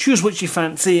can choose which you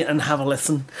fancy and have a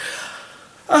listen.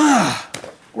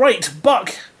 Right,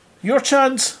 Buck, your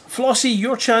chance. Flossie,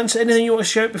 your chance. Anything you want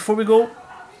to shout before we go?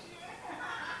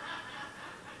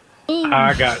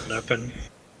 I got nothing.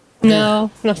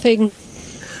 No, nothing.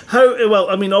 Well,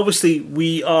 I mean, obviously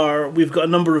we've got a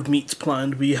number of meets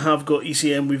planned. We have got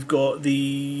ECM, we've got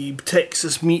the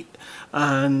Texas meet,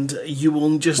 and you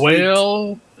will just...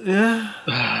 Well, yeah.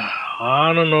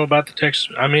 I don't know about the Texas.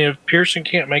 I mean, if Pearson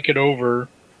can't make it over,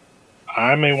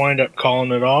 I may wind up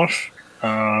calling it off.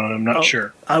 I'm not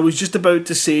sure. I was just about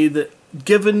to say that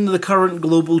given the current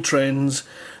global trends,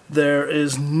 there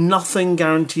is nothing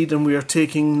guaranteed and we are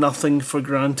taking nothing for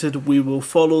granted. We will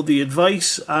follow the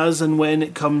advice as and when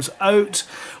it comes out.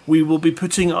 We will be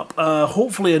putting up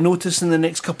hopefully a notice in the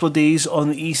next couple of days on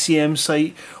the ECM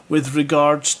site with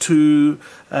regards to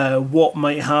what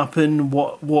might happen,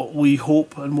 what we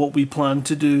hope and what we plan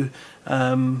to do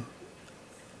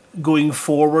going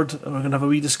forward. And we're going to have a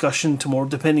wee discussion tomorrow,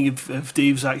 depending if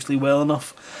Dave's actually well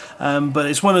enough. But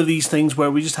it's one of these things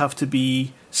where we just have to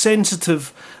be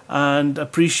sensitive and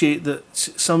appreciate that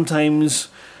sometimes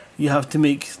you have to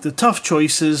make the tough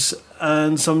choices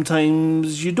and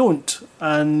sometimes you don't,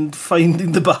 and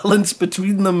finding the balance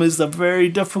between them is a very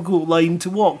difficult line to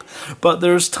walk. But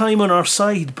there's time on our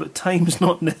side, but time's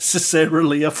not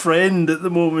necessarily a friend at the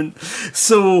moment.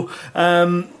 So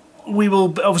we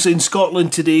will, obviously in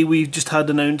Scotland today, we've just had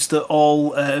announced that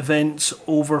all events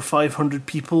over 500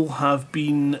 people have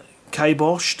been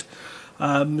kiboshed.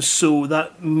 So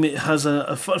that has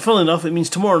funnily enough, it means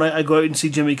tomorrow night I go out and see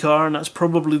Jimmy Carr, and that's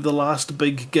probably the last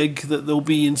big gig that there'll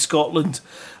be in Scotland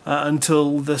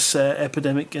until this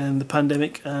epidemic and the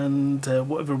pandemic and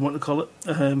whatever you want to call it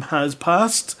has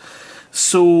passed.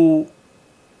 So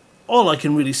all I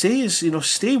can really say is,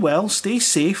 stay well, stay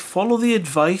safe, follow the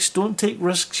advice, don't take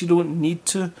risks you don't need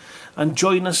to, and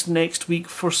join us next week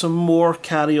for some more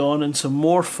carry on and some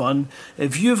more fun.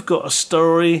 If you've got a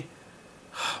story,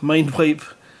 mind wipe,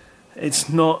 it's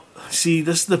not... See,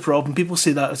 this is the problem. People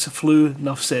say that it's a flu,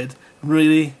 enough said.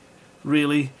 Really?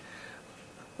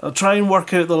 I'll try and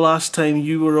work out the last time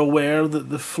you were aware that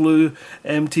the flu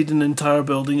emptied an entire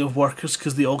building of workers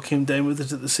because they all came down with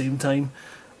it at the same time.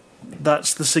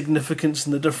 That's the significance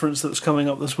and the difference that's coming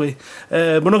up this way.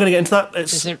 We're not going to get into that.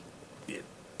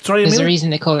 There's a reason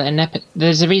they call it an epic.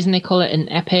 There's a reason they call it an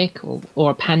epic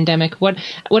or a pandemic.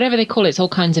 Whatever they call it, it's all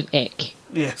kinds of ick.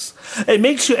 Yes, it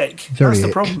makes you ick. Very That's the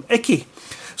ick. problem. Icky.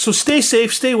 So stay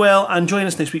safe, stay well, and join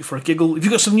us next week for a giggle. If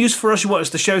you've got some news for us you want us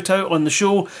to shout out on the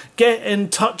show, get in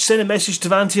touch, send a message to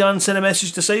Vantian, send a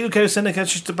message to Sayuko, send a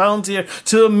message to Palantir,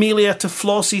 to Amelia, to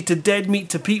Flossie, to Deadmeat,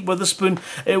 to Pete Witherspoon.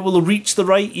 It will reach the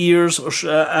right ears,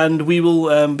 and we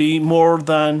will be more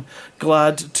than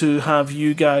glad to have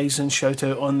you guys and shout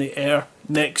out on the air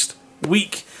next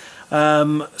week.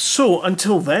 So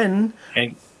until then...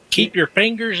 And keep your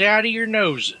fingers out of your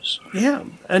noses. Yeah,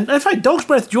 and in fact, Dog's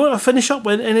Breath, do you want to finish up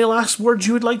with any last words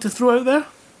you would like to throw out there?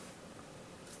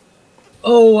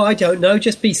 Oh, I don't know.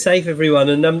 Just be safe, everyone,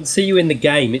 and see you in the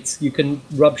game. You can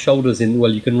rub shoulders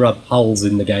you can rub hulls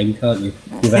in the game, can't you?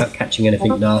 Without catching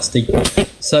anything nasty.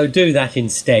 So do that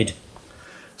instead.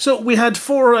 So we had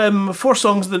four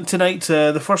songs tonight.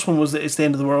 The first one was It's the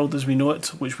End of the World as We Know It,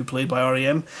 which we played by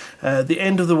R.E.M. The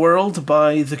End of the World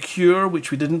by The Cure,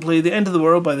 which we didn't play. The End of the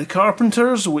World by The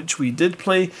Carpenters, which we did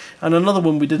play. And another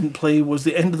one we didn't play was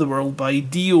The End of the World by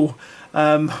Dio.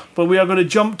 But we are going to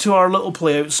jump to our little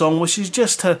play-out song, which is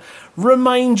just to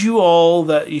remind you all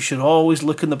that you should always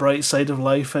look on the bright side of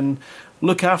life and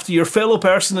look after your fellow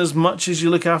person as much as you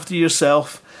look after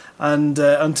yourself. And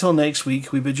until next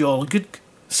week, we bid you all a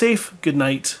safe good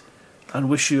night and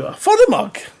wish you a for the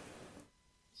mug.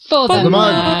 For the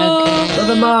mug. For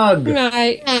the mug.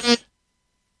 Right.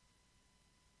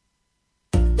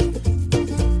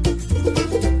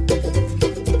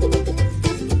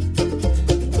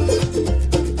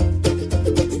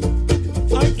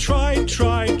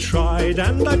 I tried,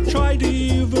 and I tried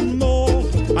even more.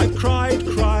 I cried,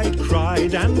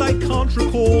 and I can't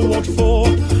recall what for.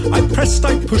 I pressed,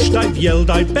 I pushed, I've yelled,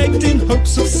 I begged in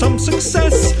hopes of some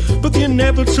success. But the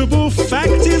inevitable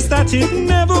fact is that it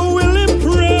never will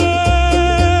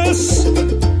impress.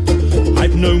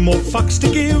 I've no more fucks to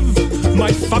give,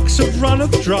 my fucks have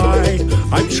runneth dry.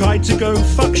 I've tried to go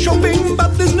fuck shopping,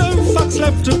 but there's no fucks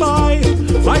left to buy.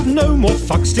 I've no more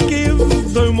fucks to give,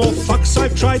 though more fucks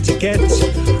I've tried to get.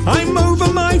 I'm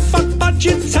over my fuck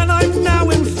budget and I'm now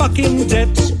in fucking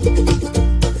debt.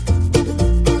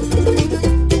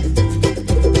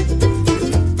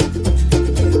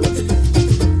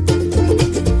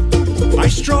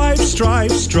 I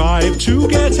strive to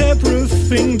get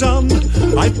everything done.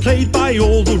 I've played by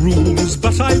all the rules,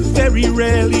 but I've very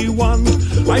rarely won.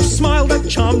 I've smiled, I've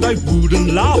charmed, I've wooed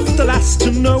and laughed, alas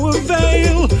to no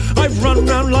avail. I've run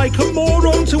round like a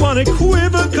moron to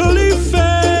unequivocally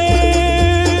fail.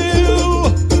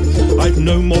 I've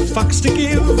no more fucks to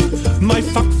give, my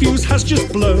fuck fuse has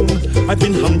just blown. I've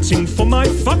been hunting for my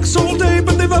fucks all day,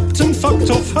 but they've upped and fucked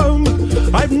off home.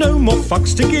 I've no more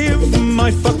fucks to give,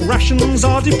 my fuck rations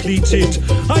are depleted.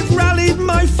 I've rallied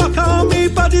my fuck army,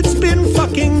 but it's been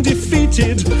fucking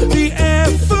defeated. The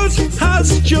effort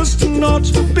has just not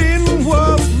been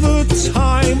worth the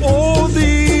time or